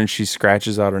goes over and she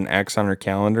scratches out an X on her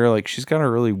calendar. Like she's got a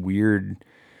really weird.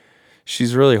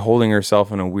 She's really holding herself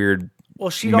in a weird. Well,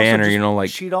 she'd manner,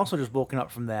 she'd also just woken up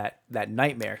from that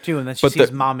nightmare too, and then she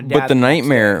sees mom and dad. But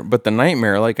the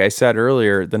nightmare, like I said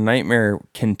earlier, the nightmare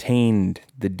contained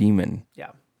the demon,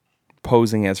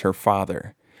 posing as her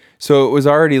father. So it was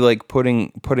already like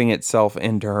putting itself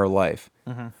into her life.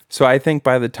 Mm-hmm. So I think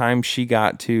by the time she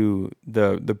got to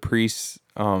the priest's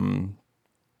office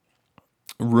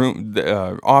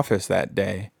that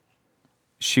day,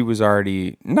 she was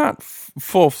already not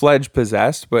full-fledged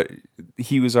possessed, but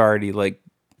he was already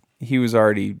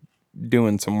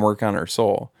doing some work on her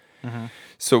soul. Mm-hmm.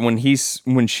 So when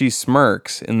she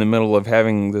smirks in the middle of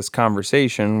having this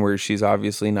conversation where she's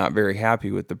obviously not very happy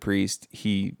with the priest,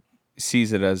 he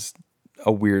sees it as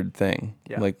a weird thing,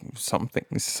 like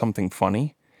something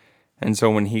funny. And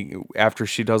so after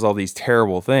she does all these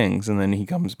terrible things, and then he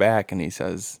comes back and he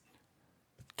says,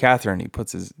 "Catherine," he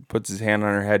puts his hand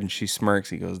on her head and she smirks.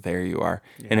 He goes, "There you are."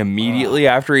 Yeah. And immediately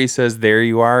after he says, "There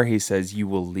you are," he says, "You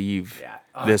will leave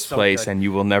this place and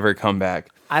you will never come back."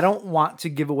 I don't want to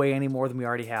give away any more than we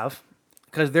already have,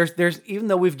 because there's even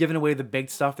though we've given away the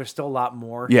big stuff, there's still a lot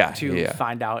more to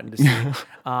find out and to see.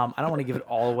 I don't want to give it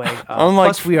all away.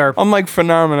 Unlike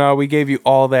Phenomena, we gave you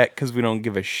all that because we don't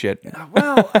give a shit.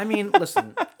 Well, I mean,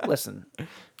 listen.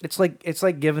 It's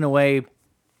like giving away.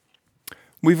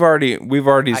 We've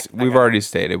already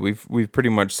stated we've pretty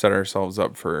much set ourselves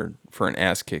up for an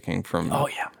ass kicking from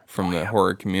the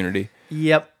horror community.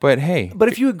 Yep. But hey,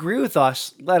 if you agree with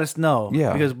us, let us know.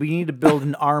 Yeah. Because we need to build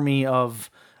an army of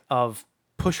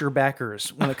pusher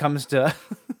backers when it comes to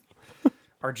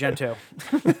Argento.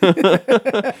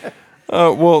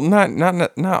 Well,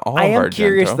 not all. I am of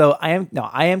curious Argento. Though.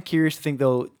 I am curious to think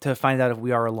though, to find out if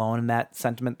we are alone in that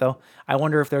sentiment though. I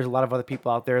wonder if there's a lot of other people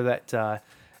out there that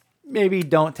maybe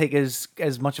don't take as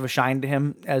much of a shine to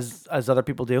him as other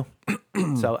people do.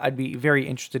 So I'd be very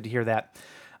interested to hear that.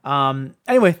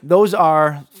 Anyway, those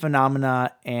are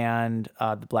Phenomena and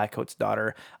The Blackcoat's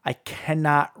Daughter. I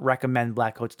cannot recommend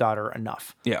Blackcoat's Daughter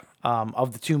enough. Yeah.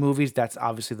 Of the two movies, that's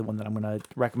obviously the one that I'm going to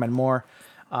recommend more.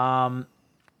 And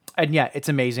yeah, it's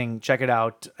amazing. Check it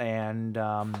out. And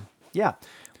yeah,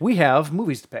 we have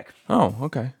movies to pick. Oh,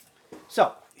 okay.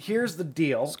 So here's the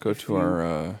deal. Let's go to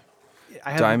our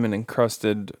diamond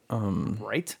encrusted.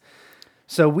 Right.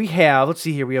 So we have, let's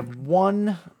see here. We have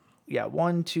we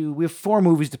have 4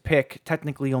 movies to pick.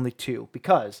 Technically only 2,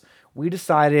 because we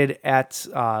decided at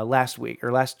last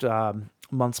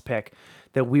month's pick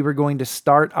that we were going to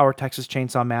start our Texas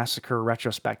Chainsaw Massacre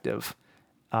retrospective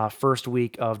first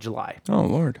week of July. Oh,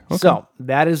 Lord. Okay. So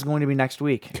that is going to be next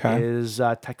week. Okay. Is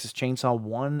Texas Chainsaw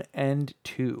 1 and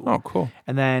 2. Oh, cool.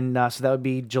 And then, so that would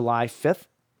be July 5th,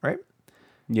 right?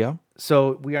 Yeah.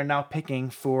 So we are now picking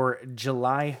for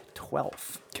July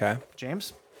 12th. Okay.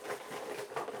 James?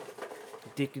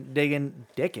 Dick into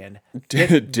the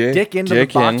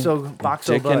box.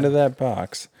 Dick into that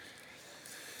box.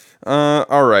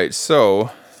 All right.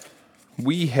 So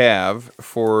we have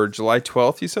for July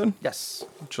 12th, you said? Yes.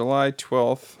 July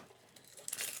 12th.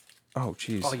 Oh,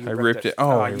 jeez. I ripped it.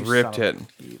 Oh, I ripped it.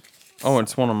 Oh,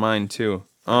 it's one of mine too.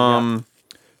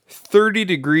 30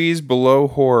 degrees below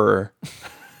horror.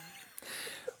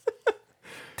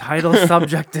 Title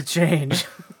subject to change.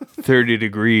 30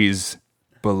 degrees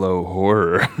below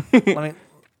horror.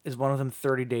 Is one of them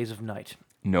 30 Days of Night?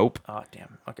 Nope. Oh,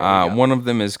 damn. Okay. One of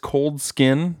them is Cold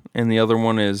Skin, and the other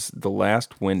one is The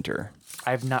Last Winter.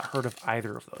 I've not heard of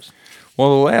either of those. Well,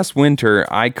 The Last Winter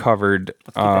I covered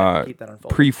keep that unfolded.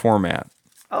 pre-format.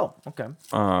 Oh, okay.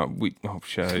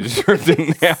 Shit! I just ripped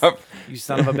it nap. You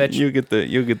son of a bitch. You'll get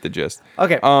the gist.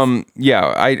 Okay.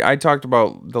 Yeah, I talked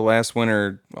about The Last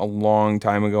Winter a long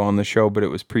time ago on the show, but it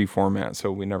was pre-format,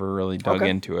 so we never really dug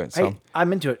into it. So hey,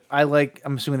 I'm into it.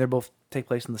 I'm assuming they're both take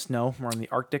place in the snow or in the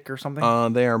Arctic or something.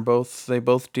 They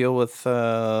both deal with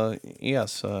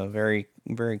very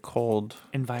very cold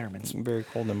environments. Very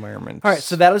cold environments. All right,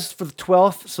 so that is for the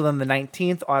 12th. So then the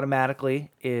 19th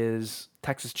automatically is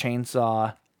Texas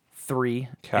Chainsaw 3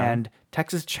 and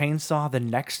Texas Chainsaw: The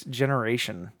Next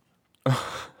Generation.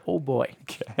 Oh boy.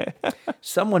 Okay.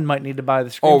 Someone might need to buy the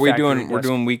Scream Factory we're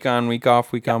doing week on, week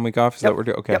off, week on, week off. Is that what we're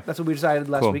doing? Okay. Yep, that's what we decided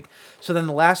last week. So then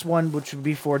the last one, which would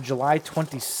be for July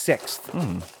 26th. All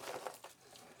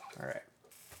right.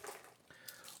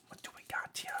 What do we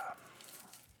got here?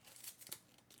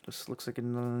 This looks like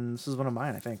this is one of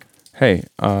mine, I think. Hey,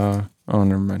 oh,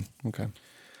 never mind. Okay.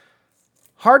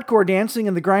 Hardcore Dancing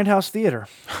in the Grindhouse Theater.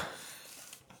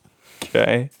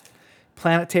 Okay.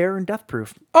 Planet Terror and Death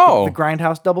Proof. Oh. The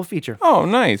Grindhouse double feature. Oh,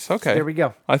 nice. Okay. There we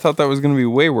go. I thought that was going to be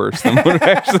way worse than what it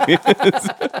actually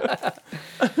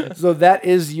is. So that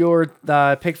is your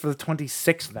pick for the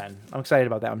 26th then. I'm excited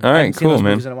about that one. All right, I haven't seen cool, those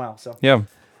man. movies in a while, so. Yeah.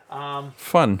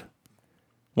 Fun.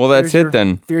 Well, that's it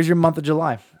then. There's your month of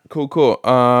July. Cool.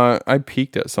 I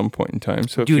peaked at some point in time,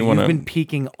 so Dude, if you want to... you've been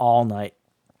peaking all night.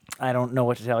 I don't know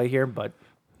what to tell you here, but...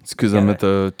 It's because I'm at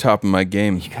the top of my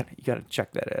game. You gotta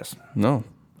check that ass. No.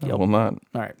 I will not.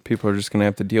 All right. People are just going to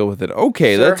have to deal with it.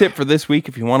 Okay, Sir? That's it for this week.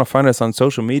 If you want to find us on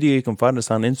social media, you can find us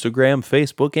on Instagram,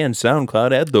 Facebook, and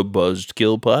SoundCloud at The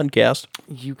Buzzkill Podcast.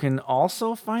 You can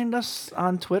also find us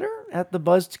on Twitter at The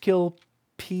Buzzkill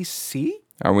PC.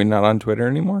 Are we not on Twitter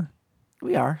anymore?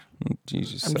 We are.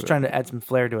 Jesus. I'm just trying to add some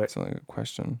flair to it. It's like a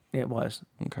question. It was.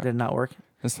 Okay. Did it not work?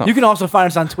 It's not. You can also find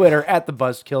us on Twitter at The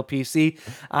Buzzkill PC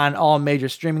on all major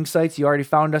streaming sites. You already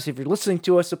found us if you're listening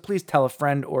to us, so please tell a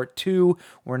friend or two.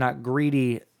 We're not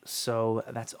greedy, so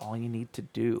that's all you need to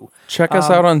do. Check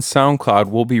us out on SoundCloud.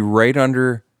 We'll be right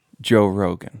under Joe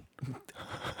Rogan.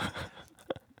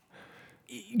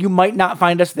 You might not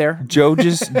find us there. Joe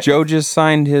just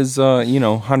signed his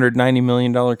 $190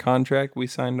 million contract. We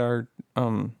signed our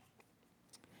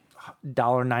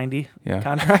 $1.90 Yeah.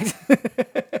 contract.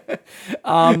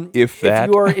 If that.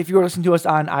 If you're listening to us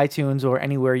on iTunes or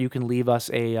anywhere, you can leave us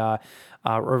a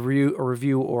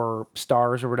review or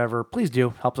stars or whatever. Please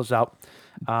do. Helps us out.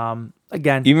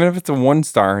 Again, Even if it's a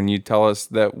 1-star and you tell us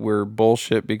that we're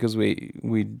bullshit because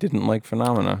we didn't like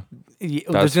Phenomena.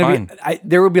 That's fine.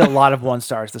 There will be a lot of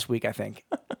 1-stars this week, I think.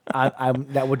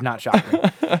 That would not shock me.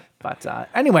 But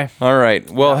anyway. All right.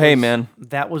 Well, hey, man.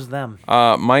 That was them.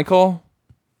 Michael.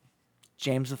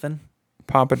 Jamesathan.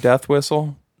 Papa Death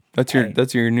Whistle. That's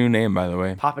your new name, by the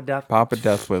way. Papa Death. Papa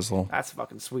Death Whistle. That's a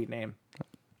fucking sweet name.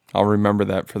 I'll remember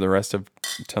that for the rest of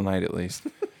tonight, at least.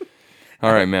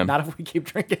 All right, man. Not if we keep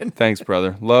drinking. Thanks,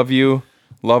 brother. Love you.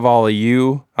 Love all of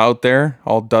you out there,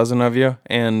 all dozen of you.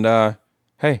 And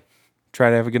hey,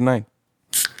 try to have a good night.